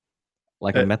a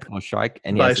mythical shark,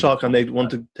 and by a shark, and they want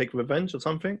to take revenge or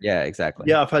something. Yeah, exactly.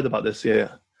 Yeah, I've heard about this.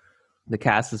 Yeah. The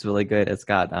cast is really good. It's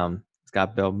got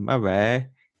Bill Murray.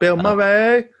 Bill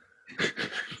Murray.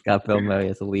 It's got Bill Murray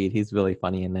as the lead. He's really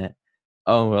funny in it.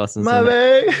 Owen Wilson's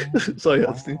Murray. in it. Sorry,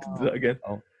 I just need to do that again.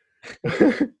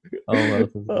 Owen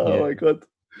Wilson's in here. Oh my god.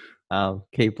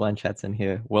 Kate Blanchett's in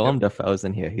here. Willem Dafoe's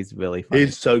in here. He's really funny.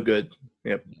 He's so good.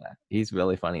 Yep. Yeah, he's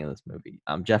really funny in this movie.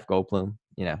 Jeff Goldblum.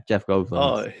 Jeff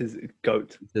Goldblum. Oh, his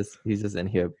goat. He's just in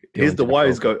here. He's the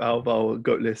wise goat out of our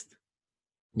goat list.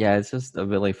 Yeah, it's just a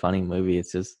really funny movie.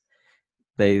 It's just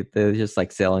they're just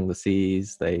like sailing the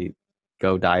seas. They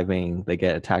go diving. They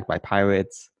get attacked by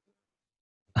pirates.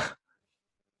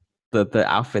 The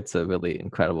outfits are really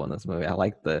incredible in this movie. I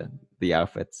like the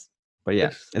outfits. But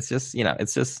yeah, yes.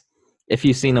 It's just if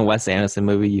you've seen a Wes Anderson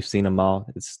movie, you've seen them all.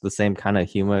 It's the same kind of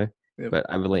humor, but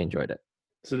I really enjoyed it.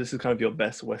 So this is kind of your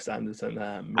best Wes Anderson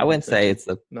movie? I wouldn't say it's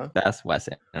the best Wes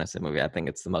Anderson movie. I think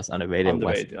it's the most underrated.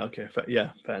 Underrated. Okay.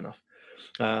 Fair enough.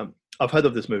 I've heard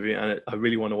of this movie and I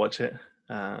really want to watch it.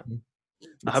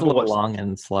 It's a little long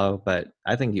and slow, but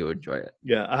I think you would enjoy it.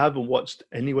 Yeah, I haven't watched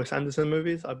any Wes Anderson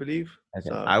movies, I believe. Okay.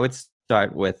 So. I would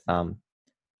start with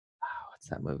what's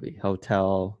that movie?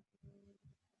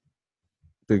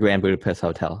 The Grand Budapest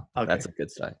Hotel. Okay. That's a good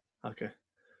start. Okay.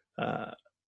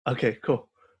 Okay, cool.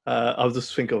 I'll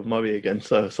just think of Murray again.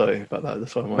 So sorry about that.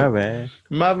 That's why Murray.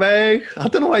 I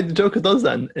don't know why the Joker does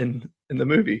that in the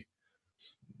movie.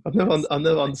 I've never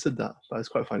understood that, but it's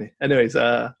quite funny. Anyways,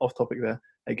 off topic there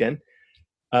again.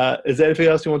 Is there anything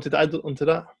else you wanted to add onto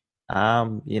that?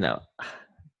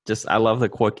 Just I love the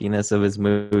quirkiness of his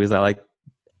movies. I like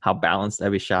how balanced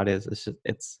every shot is.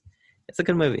 It's a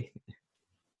good movie.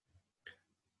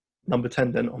 Number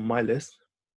 10 then on my list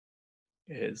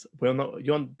is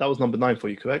that was number 9 for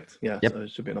you, correct? Yeah, yep. So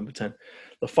it should be number 10.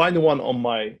 The final one on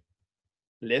my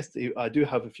list, I do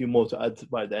have a few more to add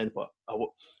by the end, but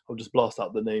I'll just blast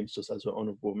out the names just as an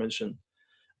honorable mention.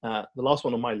 The last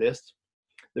one on my list,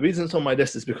 the reason it's on my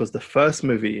list is because the first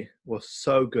movie was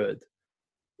so good.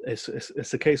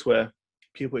 It's a case where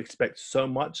people expect so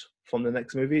much from the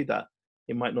next movie that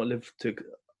it might not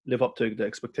live up to the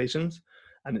expectations,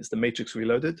 and it's The Matrix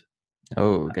Reloaded.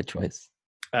 Oh, good choice.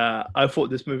 I thought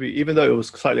this movie, even though it was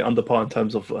slightly under par in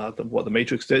terms of what The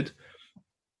Matrix did,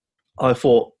 I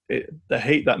thought the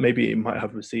hate that maybe it might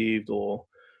have received, or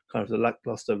kind of the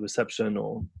lackluster reception,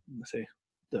 or let's say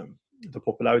the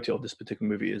popularity of this particular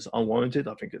movie is unwarranted.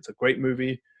 I think it's a great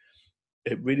movie.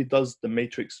 It really does the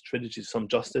Matrix trilogy some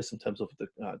justice in terms of the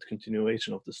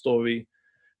continuation of the story.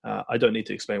 I don't need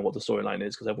to explain what the storyline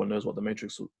is because everyone knows what the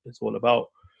Matrix is all about.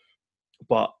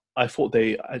 But I thought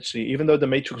they actually, even though the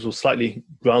Matrix was slightly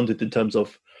grounded in terms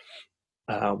of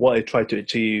what it tried to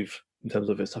achieve, in terms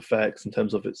of its effects, in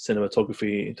terms of its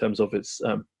cinematography, in terms of its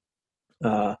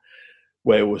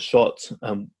where it was shot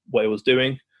and what it was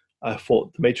doing, I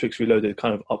thought The Matrix Reloaded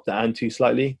kind of upped the ante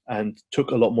slightly and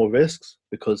took a lot more risks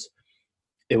because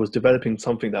it was developing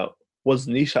something that was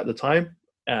niche at the time.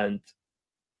 And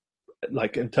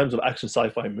like in terms of action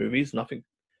sci-fi movies, nothing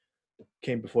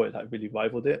came before it that really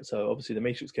rivaled it. So obviously The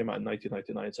Matrix came out in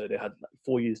 1999, so they had like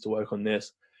 4 years to work on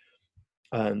this.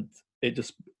 And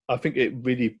I think it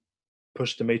really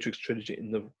pushed the Matrix trilogy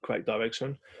in the correct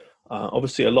direction.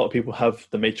 Obviously, a lot of people have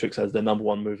The Matrix as their number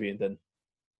one movie, and then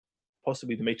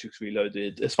possibly The Matrix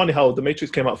Reloaded. It's funny how The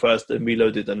Matrix came out first, and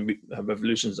Reloaded, and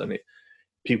Revolutions, and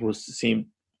people seem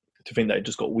to think that it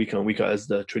just got weaker and weaker as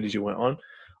the trilogy went on.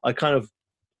 I kind of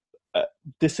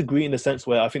disagree in the sense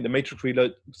where I think The Matrix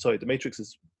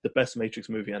is the best Matrix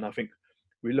movie, and I think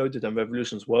Reloaded and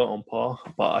Revolutions were on par,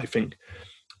 but I think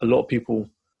a lot of people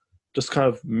just kind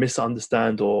of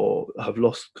misunderstand or have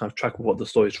lost kind of track of what the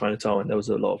story is trying to tell, and there was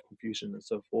a lot of confusion and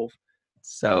so forth.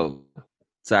 So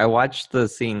I watched the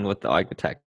scene with the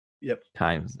architect Yep.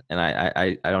 times, and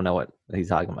I don't know what he's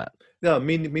talking about. Yeah,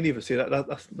 me neither. See,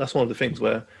 that's one of the things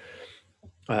where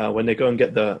when they go and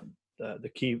get the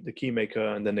key maker,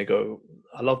 and then they go,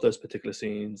 I love those particular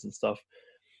scenes and stuff.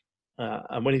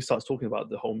 And when he starts talking about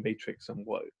the whole Matrix and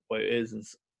what it is, and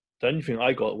the only thing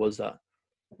I got was that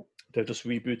they've just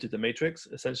rebooted the Matrix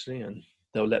essentially, and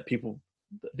they'll let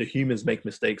the humans make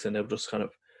mistakes, and they'll just kind of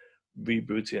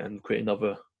reboot it and create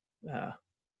another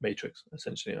Matrix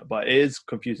essentially. But it is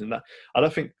confusing. That I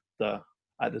don't think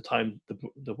at the time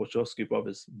the Wachowski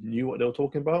brothers knew what they were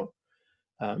talking about.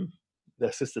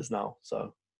 They're sisters now,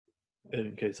 so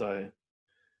in case I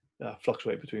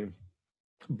fluctuate between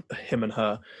him and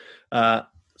her.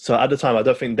 So at the time, I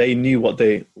don't think they knew what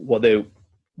they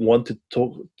wanted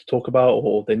to talk about,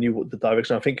 or they knew what the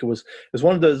direction. I think it was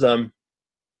one of those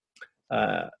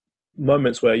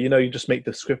moments where you just make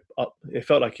the script up. It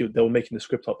felt like they were making the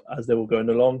script up as they were going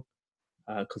along,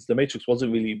 because the Matrix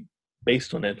wasn't really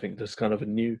based on anything. There's kind of a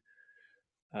new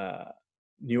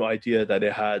idea that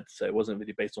it had, so it wasn't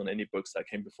really based on any books that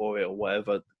came before it or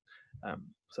whatever.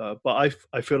 But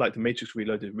I feel like the Matrix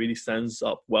Reloaded really stands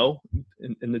up well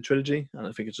in the trilogy, and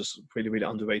I think it's just really, really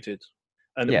underrated.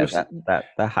 And yeah,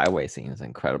 that highway scene is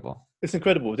incredible. It's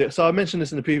incredible. So I mentioned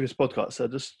this in the previous podcast. So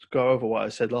just to go over what I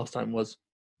said last time was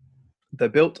they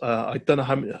built. I don't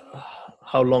know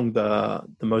how long the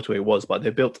motorway was, but they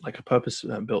built like a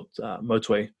purpose-built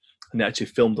motorway, and they actually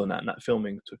filmed on that. And that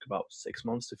filming took about 6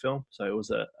 months to film. So it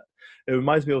was it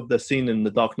reminds me of the scene in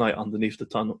The Dark Knight underneath the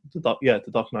tunnel. The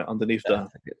Dark Knight underneath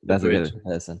that's a good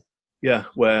lesson. Yeah,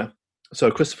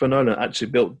 so Christopher Nolan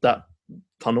actually built that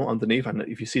tunnel underneath, and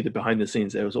if you see the behind the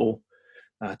scenes, it was all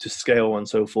to scale and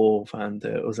so forth, and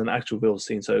it was an actual real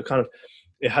scene. So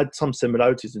it had some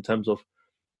similarities in terms of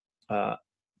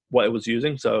what it was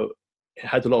using. So it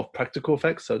had a lot of practical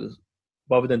effects. So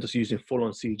rather than just using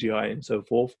full-on CGI and so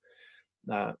forth,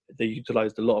 they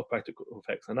utilized a lot of practical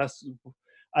effects,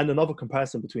 and another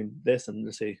comparison between this and,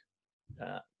 let's say,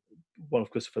 one of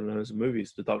Christopher Nolan's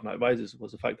movies, The Dark Knight Rises,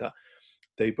 was the fact that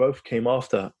they both came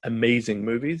after amazing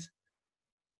movies,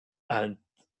 and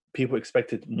people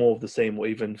expected more of the same, or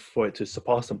even for it to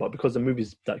surpass them. But because the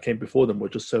movies that came before them were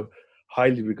just so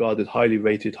highly regarded, highly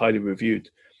rated, highly reviewed,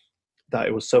 that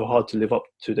it was so hard to live up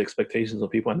to the expectations of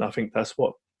people. And I think that's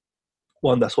where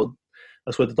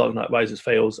The Dark Knight Rises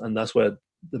fails, and that's where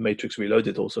The Matrix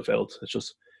Reloaded also failed. It's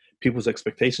just people's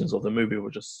expectations of the movie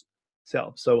were just set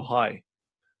up so high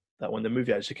that when the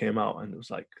movie actually came out, and it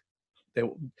was like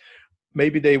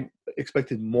maybe they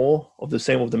expected more of the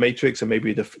same of The Matrix, and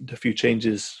maybe the few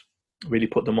changes really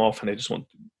put them off, and they just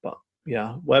but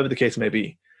yeah, whatever the case may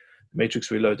be, The Matrix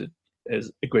Reloaded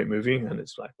is a great movie, and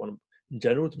it's like in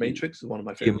general, The Matrix is one of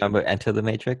my favorite. Do you remember Enter the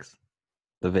Matrix?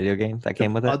 The video game that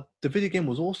came with it? The video game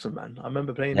was awesome, man. I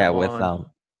remember playing it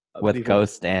with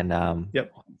Ghost and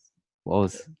yep. What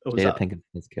was Jada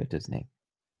Pinkett's character's name?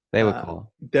 They were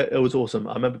cool. It was awesome.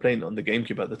 I remember playing it on the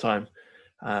GameCube at the time.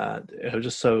 It was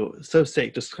just so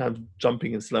sick, just kind of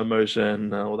jumping in slow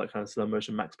motion, all that kind of slow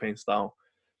motion Max Payne style.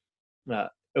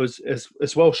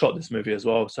 It's well shot, this movie as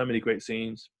well. So many great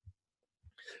scenes.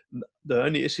 The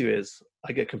only issue is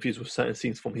I get confused with certain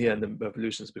scenes from here and the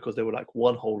Revolutions, because they were like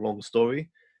one whole long story.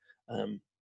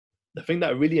 The thing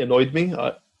that really annoyed me, and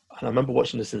I remember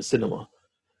watching this in cinema,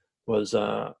 was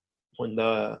when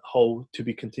the whole "to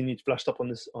be continued" flashed up on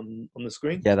the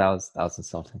screen. Yeah, that was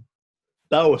insulting.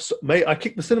 That was, mate. I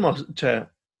kicked the cinema chair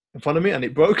in front of me and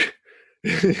it broke.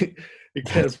 It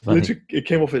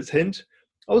came off its hinge.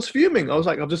 I was fuming. I was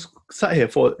like, I've just sat here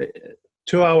for a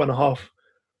 2 hour and a half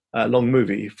long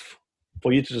movie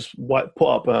for you to just put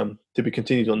up "to be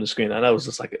continued" on the screen, and I was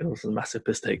just like, it was a massive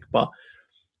piss take. But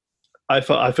I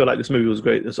feel like this movie was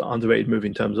great. It's an underrated movie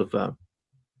in terms of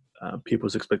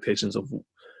people's expectations of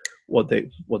what they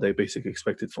basically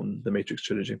expected from the Matrix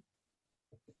trilogy.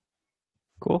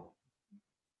 Cool.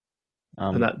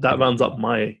 And that rounds up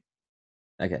my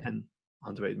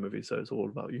underrated movie. So it's all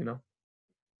about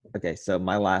Okay, so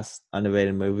my last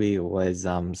underrated movie was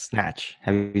Snatch.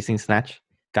 Have you seen Snatch?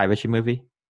 Guy Ritchie movie?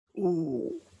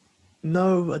 Ooh,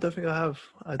 no, I don't think I have.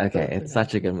 It's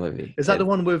such a good movie. Is that the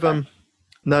one with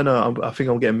No, I think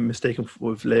I'm getting mistaken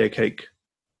with Layer Cake.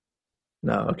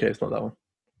 No, okay, it's not that one.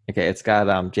 Okay, it's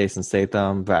got Jason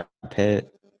Statham, Brad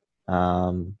Pitt.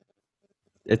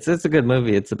 It's a good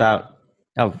movie. It's about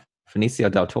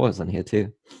Benicio del Toro's in here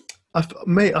too. I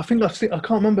think I've seen. I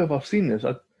can't remember if I've seen this.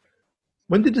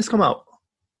 When did this come out?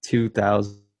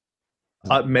 2000.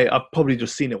 I've probably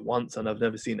just seen it once and I've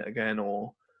never seen it again.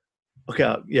 Or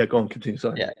okay, yeah, go on, continue.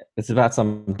 Sorry. Yeah, it's about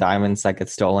some diamonds that get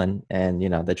stolen, and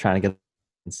they're trying to get.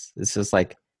 It's just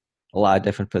like a lot of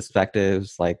different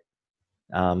perspectives. Like,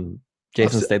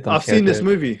 Jason Statham's I've seen this character.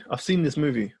 movie. I've seen this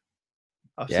movie.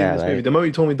 Yeah, right. The moment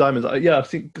you told me diamonds, yeah, I've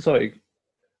seen. Sorry,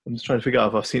 I'm just trying to figure out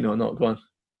if I've seen it or not. Go on.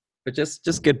 But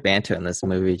just good banter in this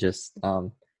movie. Just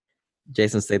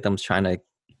Jason Statham's trying to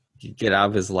get out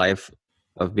of his life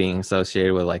of being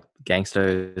associated with like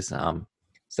gangsters.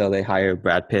 So they hire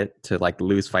Brad Pitt to like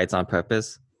lose fights on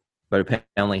purpose. But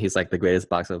apparently he's like the greatest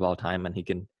boxer of all time,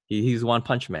 and he's one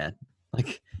punch man.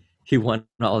 Like he won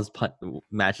all his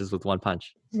matches with one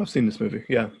punch. I've seen this movie.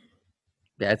 Yeah.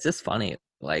 Yeah, it's just funny.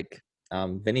 Like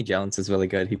Vinny Jones is really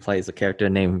good. He plays a character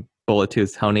named Bullet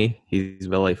Tooth Tony. He's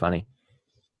really funny.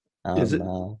 Is it?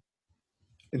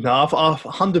 No, I've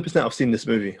 100% I've seen this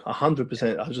movie.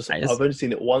 100%. I've only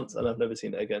seen it once and I've never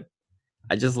seen it again.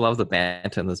 I just love the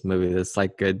banter in this movie. There's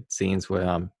like good scenes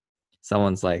where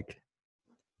someone's like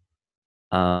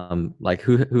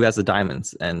who has the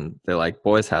diamonds, and they're like,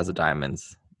 Boris has the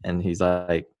diamonds, and he's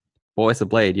like, Boris a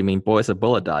blade, you mean Boris a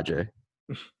bullet dodger?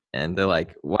 And they're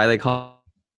like, why they call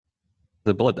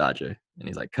the bullet dodger? And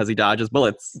he's like, because he dodges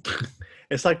bullets.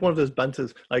 It's like one of those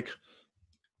banters, like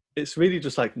it's really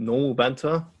just like normal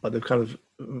banter, but they've kind of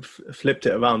flipped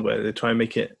it around where they try and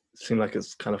make it seem like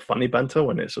it's kind of funny banter,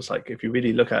 when it's just like, if you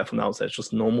really look at it from the outside, it's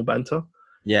just normal banter.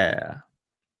 Yeah.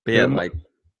 But yeah, like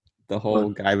the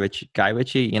whole Guy Ritchie,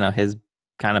 his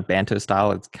kind of banter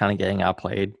style, it's kind of getting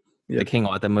outplayed. Yep. The King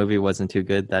Arthur movie wasn't too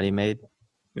good that he made.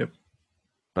 Yep.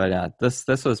 But this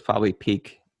was probably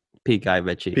peak Guy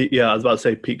Ritchie. Yeah, I was about to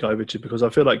say peak Guy Ritchie, because I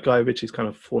feel like Guy Ritchie's kind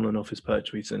of fallen off his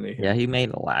perch recently. Yeah, he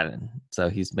made Aladdin, so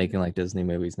he's making like Disney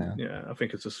movies now. Yeah, I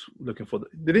think it's just looking for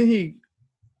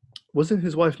wasn't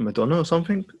his wife Madonna or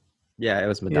something? Yeah, it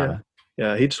was Madonna.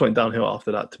 Yeah, he just went downhill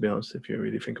after that, to be honest, if you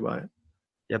really think about it.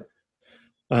 Yep.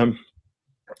 I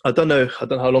don't know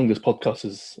how long this podcast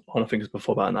is on. I think it's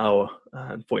before about an hour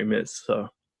and 40 minutes. So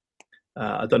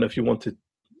I don't know if there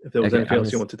was anything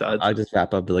else you wanted to add. I'll just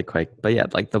wrap up really quick. But yeah,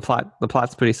 like the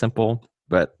plot's pretty simple,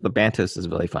 but the banter is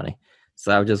really funny.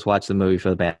 So I would just watch the movie for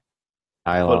the banter.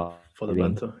 For the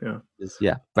banter, yeah.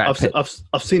 Yeah. I've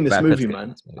seen this movie,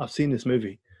 man. I've seen this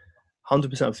movie.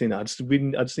 100% I've seen it. I just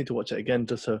need to watch it again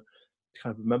just to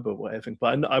kind of remember what everything.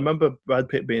 But I remember Brad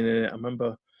Pitt being in it. I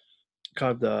remember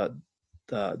kind of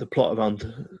the plot around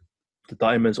the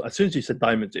diamonds. As soon as you said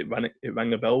diamonds, it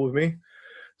rang a bell with me.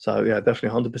 So yeah,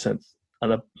 definitely 100%.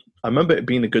 And I remember it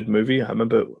being a good movie. I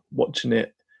remember watching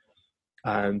it,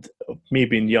 and me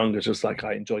being young, it's just like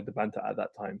I enjoyed the banter at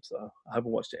that time. So I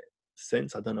haven't watched it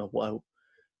since. I don't know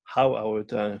how I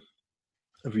would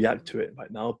react to it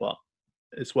right now, but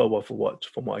it's well worth a watch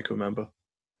from what I can remember.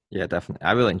 Yeah, definitely.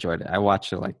 I really enjoyed it. I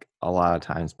watched it like a lot of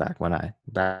times back when I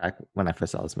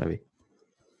first saw this movie.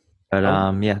 But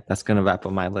yeah, that's gonna wrap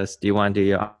up my list. Do you want to do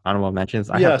your honorable mentions?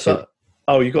 I have two.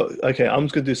 You got okay. I'm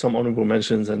just gonna do some honorable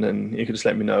mentions, and then you can just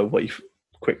let me know what you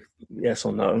quick yes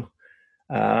or no.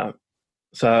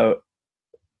 So,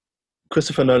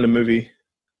 Christopher Nolan movie,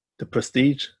 The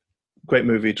Prestige, great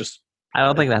movie. I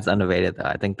don't think that's underrated though.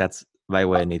 I think that's right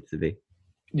where it needs to be.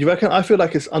 You reckon? I feel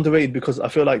like it's underrated because I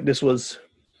feel like this was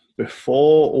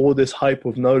before all this hype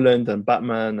of Nolan and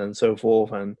Batman and so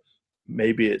forth, and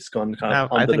maybe it's gone kind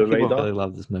of under the radar. I think people really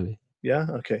love this movie. Yeah.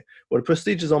 Okay. Well, The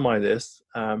Prestige is on my list.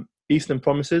 Eastern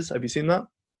Promises. Have you seen that?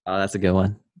 Oh, that's a good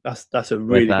one. That's a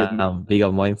really good movie.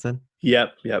 Viggo Mortensen.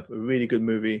 Yep. A really good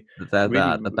movie.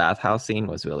 The bathhouse scene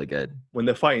was really good. When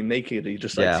they're fighting naked, you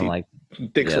just see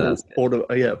dicks just all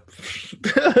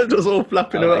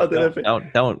flapping around.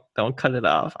 Don't cut it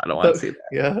off. I don't want to see that.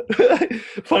 Yeah.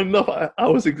 Fun enough, I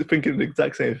was thinking the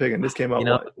exact same thing, and this came out. You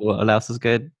know what else is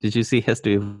good? Did you see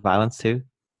History of Violence too?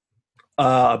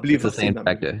 I believe it's the same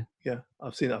factor. Yeah,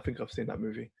 I've seen that. I think I've seen that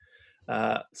movie.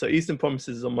 So Eastern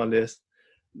Promises is on my list.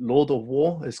 Lord of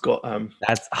War. It's got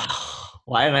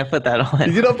why didn't I put that on?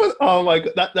 Did you not put? Oh my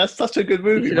god, that's such a good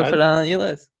movie. You should have put it on your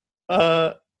list.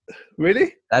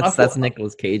 Really? That's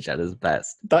Nicolas Cage at his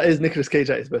best. That is Nicolas Cage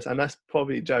at his best, and that's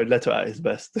probably Jared Leto at his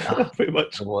best. Pretty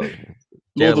much.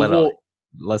 Jared Leto.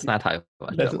 Let's not talk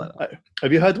about Jared Leto.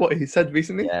 Have you heard what he said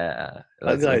recently? Yeah,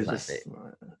 that guy is just.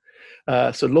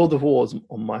 So Lord of War is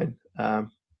on mine.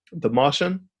 The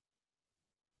Martian.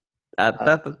 I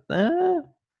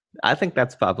think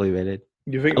that's probably rated.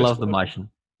 You think? I love The Martian.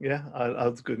 Yeah,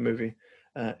 that's a good movie.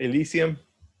 Elysium.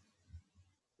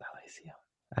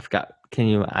 I forgot. Can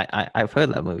you? I've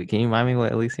heard that movie. Can you remind me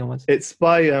what Elysium was? It's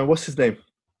by what's his name?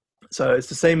 So it's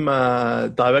the same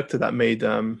director that made.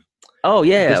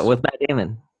 With Matt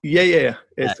Damon. Yeah.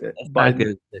 It's not By as good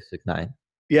as District 9.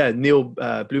 Neil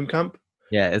Blomkamp.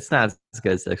 Yeah, it's not as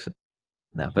good as District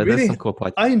 9. No, but there's Really, some cool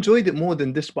parts. I enjoyed it more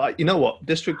than this. But you know what?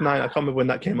 District 9. I can't remember when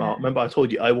that came out. Remember, I told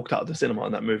you I walked out of the cinema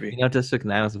on that movie. District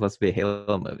 9 was supposed to be a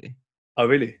Halo movie. Oh,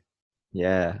 really?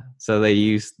 Yeah. So they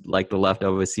used like the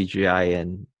leftover CGI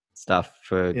and stuff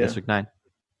for Yeah. District 9.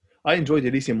 I enjoyed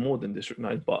Elysium more than District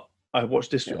 9, but I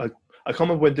watched District. Yeah. I can't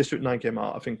remember when District 9 came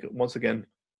out. I think once again,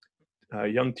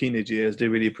 young teenage years, they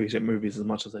really appreciate movies as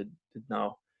much as I did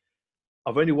now.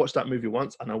 I've only watched that movie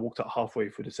once, and I walked out halfway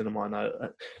through the cinema, and I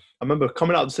remember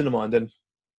coming out of the cinema, and then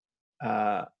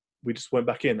we just went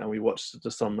back in and we watched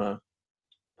just some.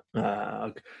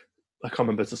 I can't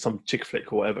remember, it's some chick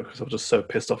flick or whatever, because I was just so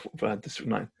pissed off with District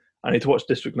 9. I need to watch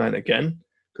District 9 again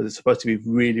because it's supposed to be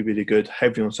really, really good,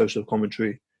 heavy on social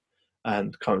commentary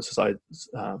and current society,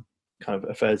 kind of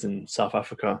affairs in South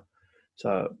Africa.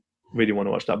 So really want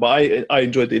to watch that. But I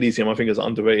enjoyed the Elysium. I think it's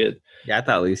underrated. Yeah, I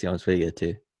thought Elysium was pretty good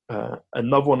too.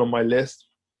 Another one on my list,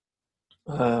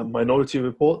 Minority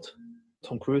Report,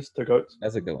 Tom Cruise, the GOAT.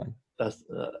 That's a good one. That's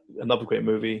another great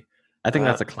movie. I think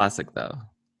that's a classic though.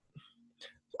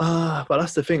 But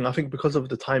that's the thing. I think because of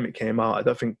the time it came out, I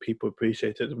don't think people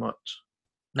appreciate it as much.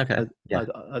 Okay.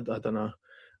 I don't know.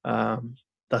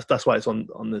 That's why it's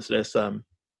on this list.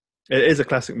 It is a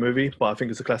classic movie, but I think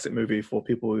it's a classic movie for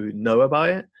people who know about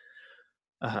it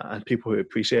and people who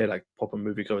appreciate it, like proper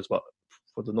moviegoers. But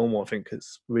for the normal, I think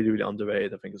it's really, really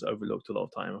underrated. I think it's overlooked a lot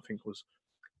of time. I think it was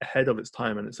ahead of its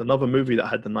time, and it's another movie that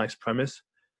had the nice premise.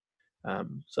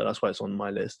 So that's why it's on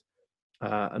my list.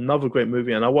 Another great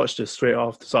movie, and I watched this straight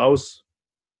after. So I was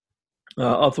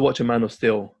after watching Man of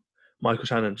Steel, Michael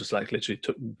Shannon just like literally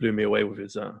blew me away with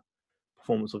his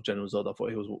performance of General Zod. I thought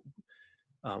he was.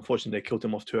 Unfortunately, they killed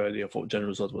him off too early. I thought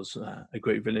General Zod was a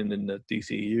great villain in the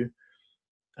DCEU.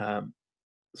 The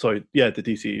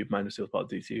DCEU, Man of Steel is part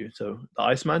of DCEU. So The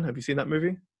Iceman, have you seen that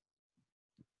movie?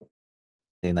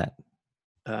 Seen that.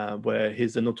 Where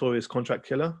he's the notorious contract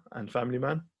killer and family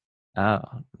man. Oh,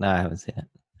 no, I haven't seen it.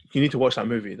 You need to watch that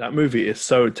movie. That movie is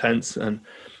so tense, and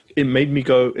it made me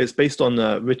go. It's based on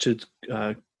Richard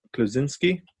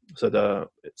Kluzinski, so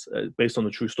it's based on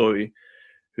a true story,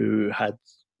 who had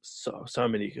so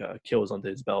many kills under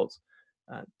his belt,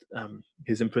 and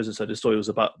he's in prison. So the story was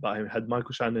about him. It had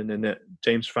Michael Shannon in it,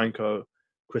 James Franco,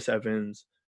 Chris Evans.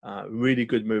 Really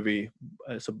good movie.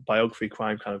 It's a biography,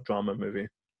 crime kind of drama movie.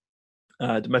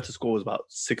 The Metascore was about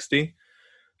 60.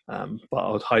 But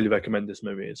I would highly recommend this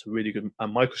movie. It's really good.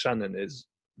 And Michael Shannon his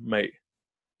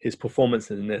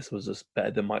performance in this was just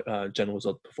better than my General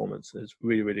Zod performance. It's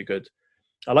really, really good.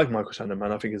 I like Michael Shannon,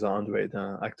 man. I think he's an underrated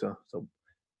actor. So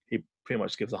he pretty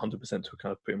much gives 100% to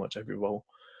kind of pretty much every role.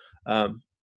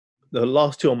 The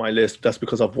last two on my list, that's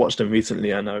because I've watched them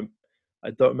recently, and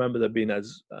I don't remember them being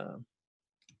as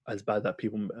bad that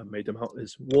people made them out.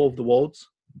 Is War of the Worlds,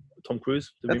 Tom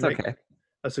Cruise, the That's remake. Okay.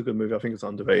 That's a good movie. I think it's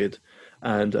underrated.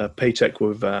 And Paycheck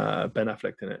with Ben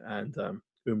Affleck in it and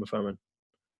Uma Thurman.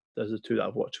 Those are two that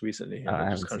I've watched recently.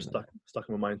 And just kind of stuck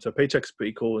in my mind. So Paycheck's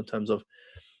pretty cool in terms of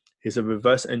he's a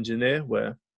reverse engineer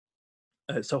where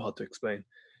it's so hard to explain.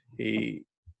 He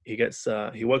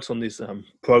works on these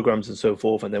programs and so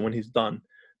forth, and then when he's done,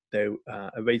 they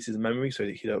erase his memory so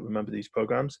that he don't remember these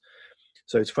programs.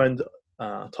 So his friend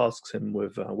tasks him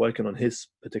with working on his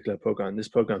particular program. This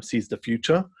program sees the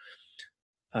future.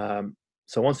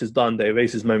 So once it's done, they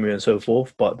erase his memory and so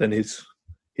forth. But then he's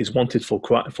wanted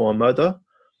for a murder.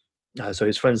 So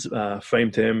his friends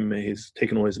framed him. He's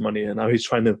taken all his money, and now he's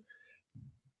trying to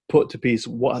put to piece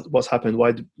what's happened.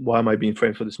 Why am I being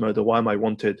framed for this murder? Why am I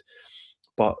wanted?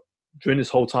 But during this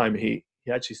whole time, he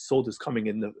actually saw this coming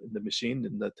in the machine,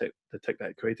 in the tech that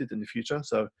it created in the future.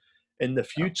 So in the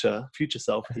future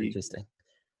self, he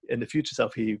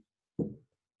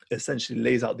essentially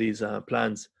lays out these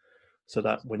plans so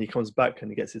that when he comes back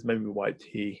and he gets his memory wiped,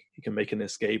 he can make an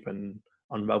escape and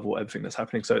unravel everything that's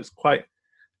happening. So it's quite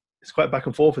back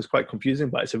and forth. It's quite confusing,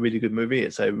 but it's a really good movie.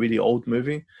 It's a really old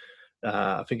movie.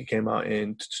 I think it came out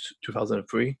in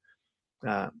 2003.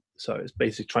 So it's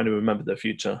basically trying to remember the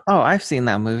future. Oh, I've seen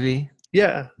that movie.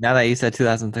 Yeah. Now that you said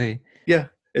 2003. Yeah,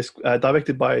 it's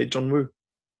directed by John Woo.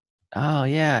 Oh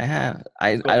yeah, I have.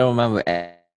 I don't remember.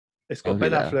 It's got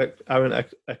Ben Affleck, Aaron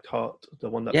Eckhart, the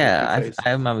one that. Yeah,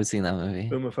 I remember seeing that movie.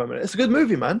 Uma Thurman. It's a good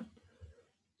movie, man.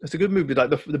 It's a good movie. Like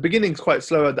the beginning's quite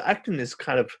slower. The acting is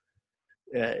kind of.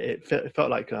 It felt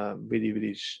like really,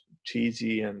 really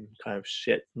cheesy and kind of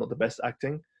shit. Not the best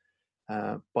acting,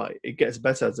 but it gets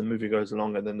better as the movie goes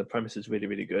along, and then the premise is really,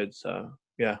 really good. So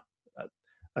yeah,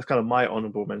 that's kind of my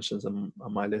honorable mentions on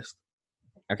my list.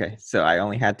 Okay, so I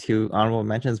only had 2 honorable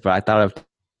mentions, but I thought of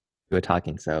you were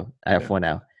talking, so I have 4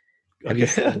 now. Have you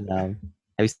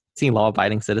Okay. seen Law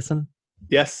Abiding Citizen?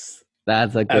 Yes.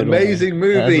 That's a good one. Amazing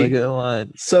That's a movie. good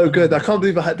one. So good. I can't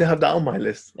believe they have that on my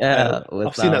list. Yeah, I've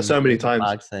with seen that so many Jamie times.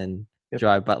 Foxx and Yep.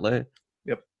 Gerard Butler.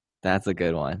 Yep. That's a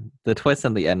good one. The twist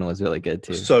in the end was really good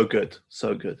too. So good.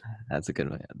 So good. That's a good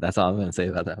movie. That's all I'm gonna say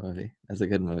about that movie. That's a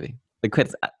good movie. The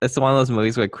critics. It's one of those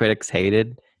movies where critics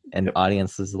hated and Yep.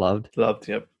 audiences loved. Loved.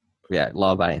 Yep. Yeah,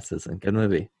 Law Abiding Citizen. Good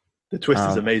movie. The twist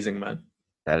is amazing, man.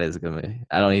 That is a good movie.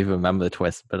 I don't even remember the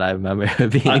twist, but I remember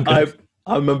it being good.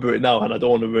 I remember it now, and I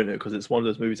don't want to ruin it because it's one of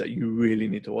those movies that you really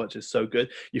need to watch. It's so good.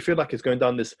 You feel like it's going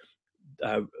down this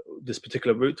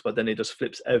particular route, but then it just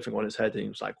flips everything on its head, and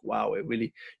it's like, wow, it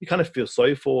really. You kind of feel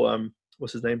sorry for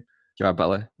what's his name? Gerard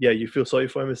Butler. Yeah, you feel sorry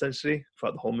for him essentially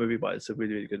throughout the whole movie, but it's a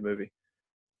really, really good movie.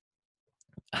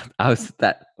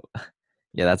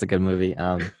 Yeah, that's a good movie.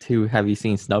 Have you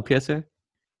seen Snowpiercer?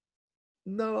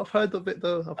 No, I've heard of it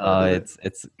though.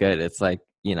 It's good. It's like,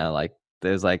 like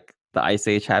there's like the ice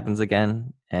age happens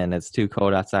again and it's too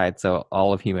cold outside, so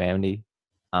all of humanity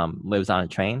lives on a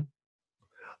train.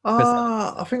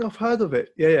 I think I've heard of it.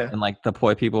 Yeah. And like the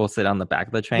poor people sit on the back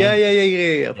of the train. Yeah.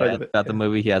 I've heard of it. Throughout the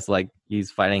movie,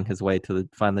 he's fighting his way to the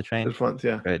front of the train. The front,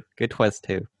 yeah. Good twist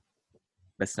too.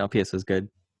 But Snowpiercer was good.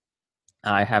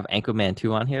 I have Anchorman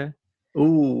 2 on here.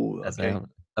 Ooh, okay.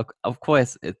 Of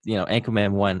course, it's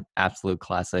Anchorman 1, absolute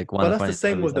classic. Well, that's the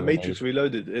same with The Matrix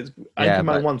Reloaded.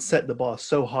 Anchorman 1 set the bar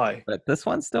so high. But this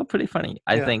one's still pretty funny.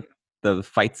 I think the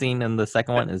fight scene in the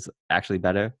second one is actually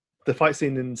better. The fight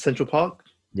scene in Central Park?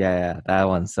 Yeah, that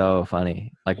one's so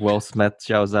funny. Like Will Smith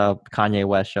shows up, Kanye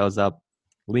West shows up,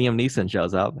 Liam Neeson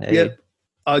shows up. Hey. Yeah.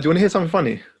 Do you want to hear something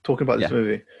funny talking about this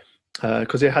movie?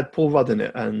 Because it had Paul Rudd in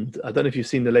it, and I don't know if you've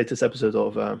seen the latest episode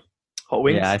of Hot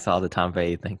Wings. Yeah, I saw the Tom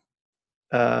Brady thing.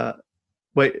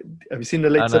 Wait, have you seen the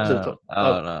latest episode?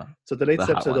 No. So the latest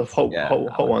episode of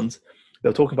Hot Ones, they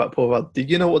were talking about Paul Rudd. Did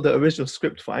you know what the original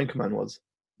script for Anchorman was?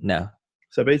 No.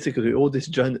 So basically, all these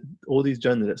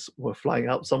journalists were flying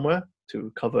out somewhere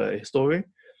to cover a story,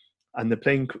 and the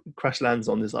plane crash lands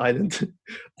on this island.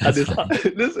 And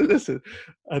listen,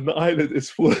 and the island is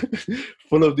full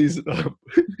of these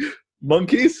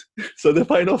monkeys. So they're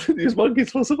fighting off these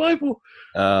monkeys for survival.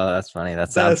 Oh, that's funny.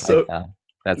 That sounds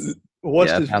that's watch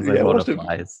the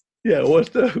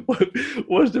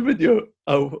video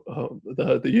of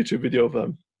the YouTube video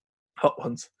of Hot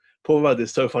Ones. Paul Rudd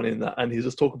is so funny in that, and he's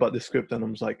just talking about this script, and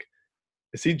I'm just like,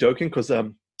 is he joking? Because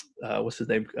what's his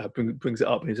name brings it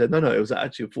up, and he said, no, it was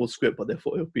actually a full script, but they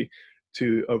thought it would be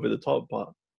too over the top.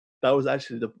 But that was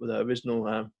actually the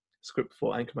original script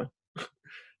for Anchorman. I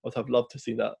would have loved to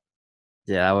see that.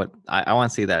 Yeah, I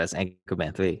want to see that as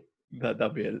Anchorman 3.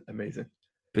 That'd be amazing.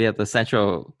 But yeah, the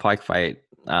Central Park fight,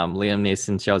 Liam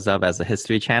Neeson shows up as a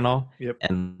History Channel,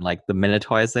 and like the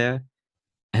Minotaur is there,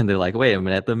 and they're like, wait a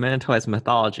minute, the Minotaur is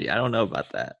mythology. I don't know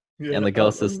about that. Yeah, and the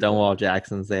ghost of Stonewall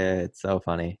Jackson's there. It's so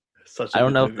funny. I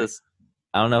don't know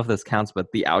if this counts, but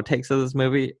the outtakes of this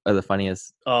movie are the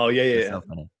funniest. Oh yeah. So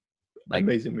funny. Like,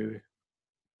 amazing movie.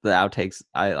 The outtakes,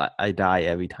 I die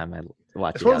every time I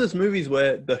watch it. It's one of those movies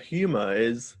where the humor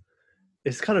is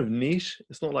kind of niche.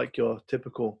 It's not like your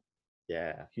typical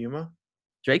humor.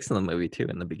 Drake's in the movie too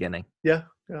in the beginning. Yeah,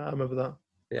 I remember that.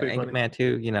 Yeah, Anchorman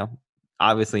 2,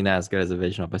 obviously not as good as the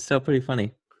original, but still pretty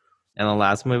funny. And the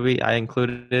last movie I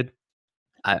included,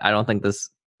 I don't think this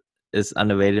is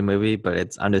underrated movie, but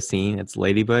it's underseen. It's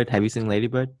Lady Bird. Have you seen Lady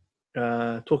Bird?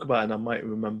 Talk about it and I might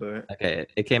remember it. Okay,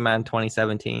 it came out in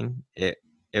 2017. It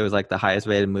was like the highest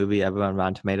rated movie ever on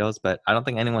Rotten Tomatoes, but I don't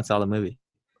think anyone saw the movie.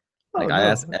 I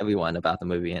asked everyone about the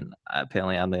movie, and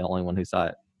apparently I'm the only one who saw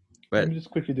it. But let me just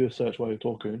quickly do a search while you're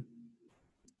talking.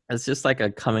 It's just like a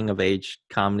coming-of-age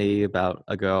comedy about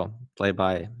a girl played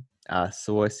by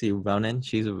Saoirse Ronan.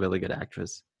 She's a really good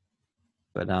actress.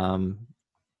 But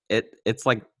it's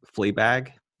like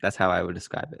Fleabag. That's how I would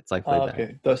describe it. It's like Fleabag.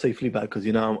 Okay, don't say Fleabag because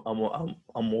I'm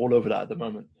all over that at the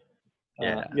moment.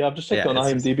 I've just checked on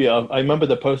IMDb. I remember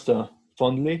the poster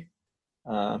fondly,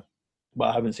 but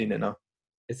I haven't seen it now.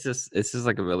 It's just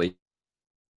like a really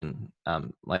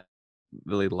like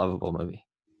really lovable movie.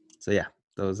 So yeah,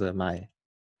 those are my.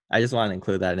 I just want to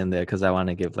include that in there because I want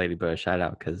to give Lady Bird a shout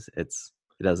out because it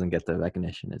doesn't get the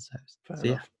recognition it deserves. Fair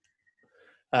enough.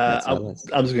 I'm just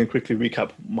going to quickly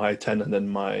recap my 10 and then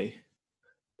my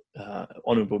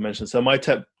honorable mention. So my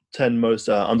 10 most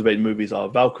underrated movies are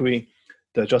Valkyrie,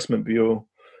 The Adjustment Bureau,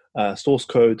 Source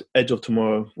Code, Edge of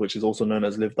Tomorrow, which is also known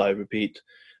as Live, Die, Repeat,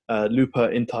 Looper,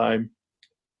 In Time,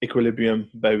 Equilibrium,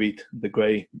 Buried, The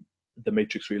Grey, The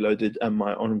Matrix Reloaded, and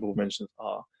my honorable mentions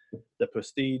are The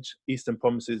Prestige, Eastern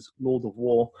Promises, Lord of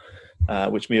War,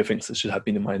 which Mia thinks should have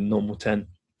been in my normal 10,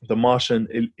 The Martian,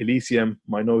 Elysium,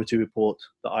 Minority Report,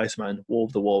 The Iceman, War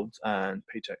of the Worlds, and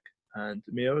Paycheck. And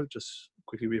Mio, just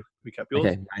quickly recap yours.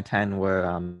 Okay, my 10 were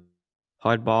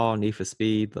Hardball, Need for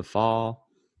Speed, The Fall,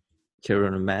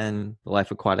 Children of Men, The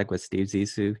Life Aquatic with Steve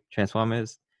Zissou,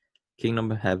 Transformers, Kingdom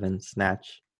of Heaven,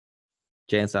 Snatch,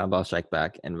 Jay and Silent Bob Strike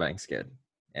Back, and Running Scared.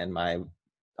 And my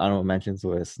honorable mentions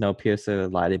were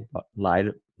Snowpiercer,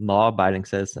 Law Abiding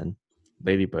Citizen,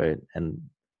 Lady Bird, and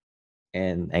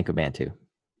Anchorman 2.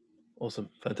 Awesome,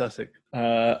 fantastic.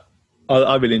 I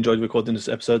really enjoyed recording this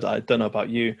episode. I don't know about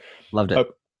you. Loved it.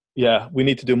 Yeah, we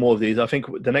need to do more of these. I think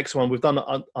the next one we've done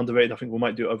underrated. I think we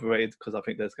might do overrated because I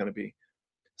think there's going to be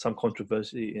some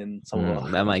controversy in some of our...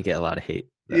 That might get a lot of hate.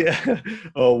 Though. Yeah.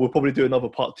 Oh, we'll probably do another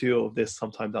part 2 of this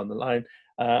sometime down the line.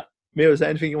 Mia, is there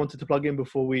anything you wanted to plug in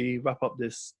before we wrap up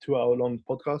this 2-hour-long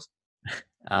podcast?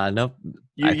 No.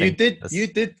 You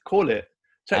did call it.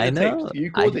 Check the tapes. You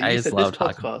called it. You said this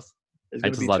podcast is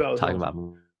going to be 2 hours talking long.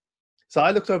 about. So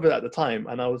I looked over it at the time,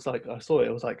 and I was like, I saw it.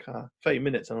 It was like 30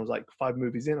 minutes, and I was like 5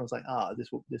 movies in. I was like,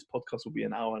 this podcast will be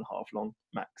an hour and a half long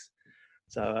max.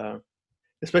 So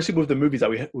especially with the movies that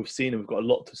we've seen, and we've got a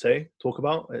lot to talk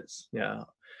about. It's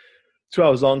 2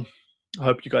 hours long. I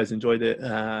hope you guys enjoyed it.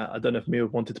 I don't know if Mia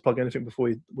wanted to plug anything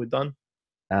before we're done.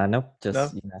 Nope.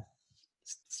 Just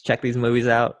check these movies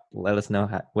out. Let us know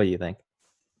what you think.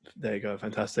 There you go.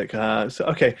 Fantastic.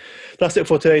 Okay, that's it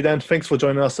for today then. Thanks for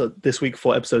joining us this week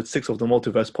for episode 6 of the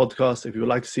Multiverse podcast. If you would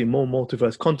like to see more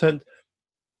Multiverse content,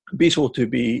 be sure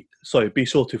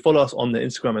to follow us on the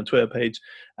Instagram and Twitter page.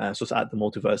 So it's at the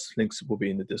Multiverse. Links will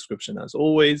be in the description as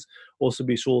always. Also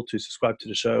be sure to subscribe to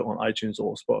the show on iTunes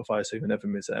or Spotify so you never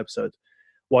miss an episode.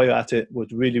 While you're at it,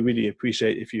 would really, really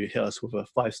appreciate if you hit us with a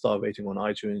 5-star rating on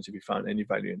iTunes if you found any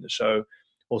value in the show.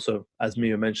 Also, as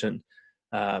Mia mentioned,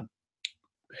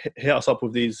 hit us up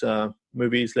with these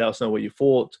movies. Let us know what you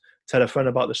thought. Tell a friend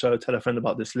about the show. Tell a friend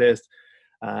about this list.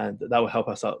 And that will help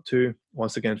us out too.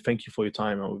 Once again, thank you for your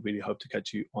time, and we really hope to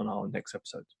catch you on our next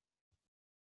episode.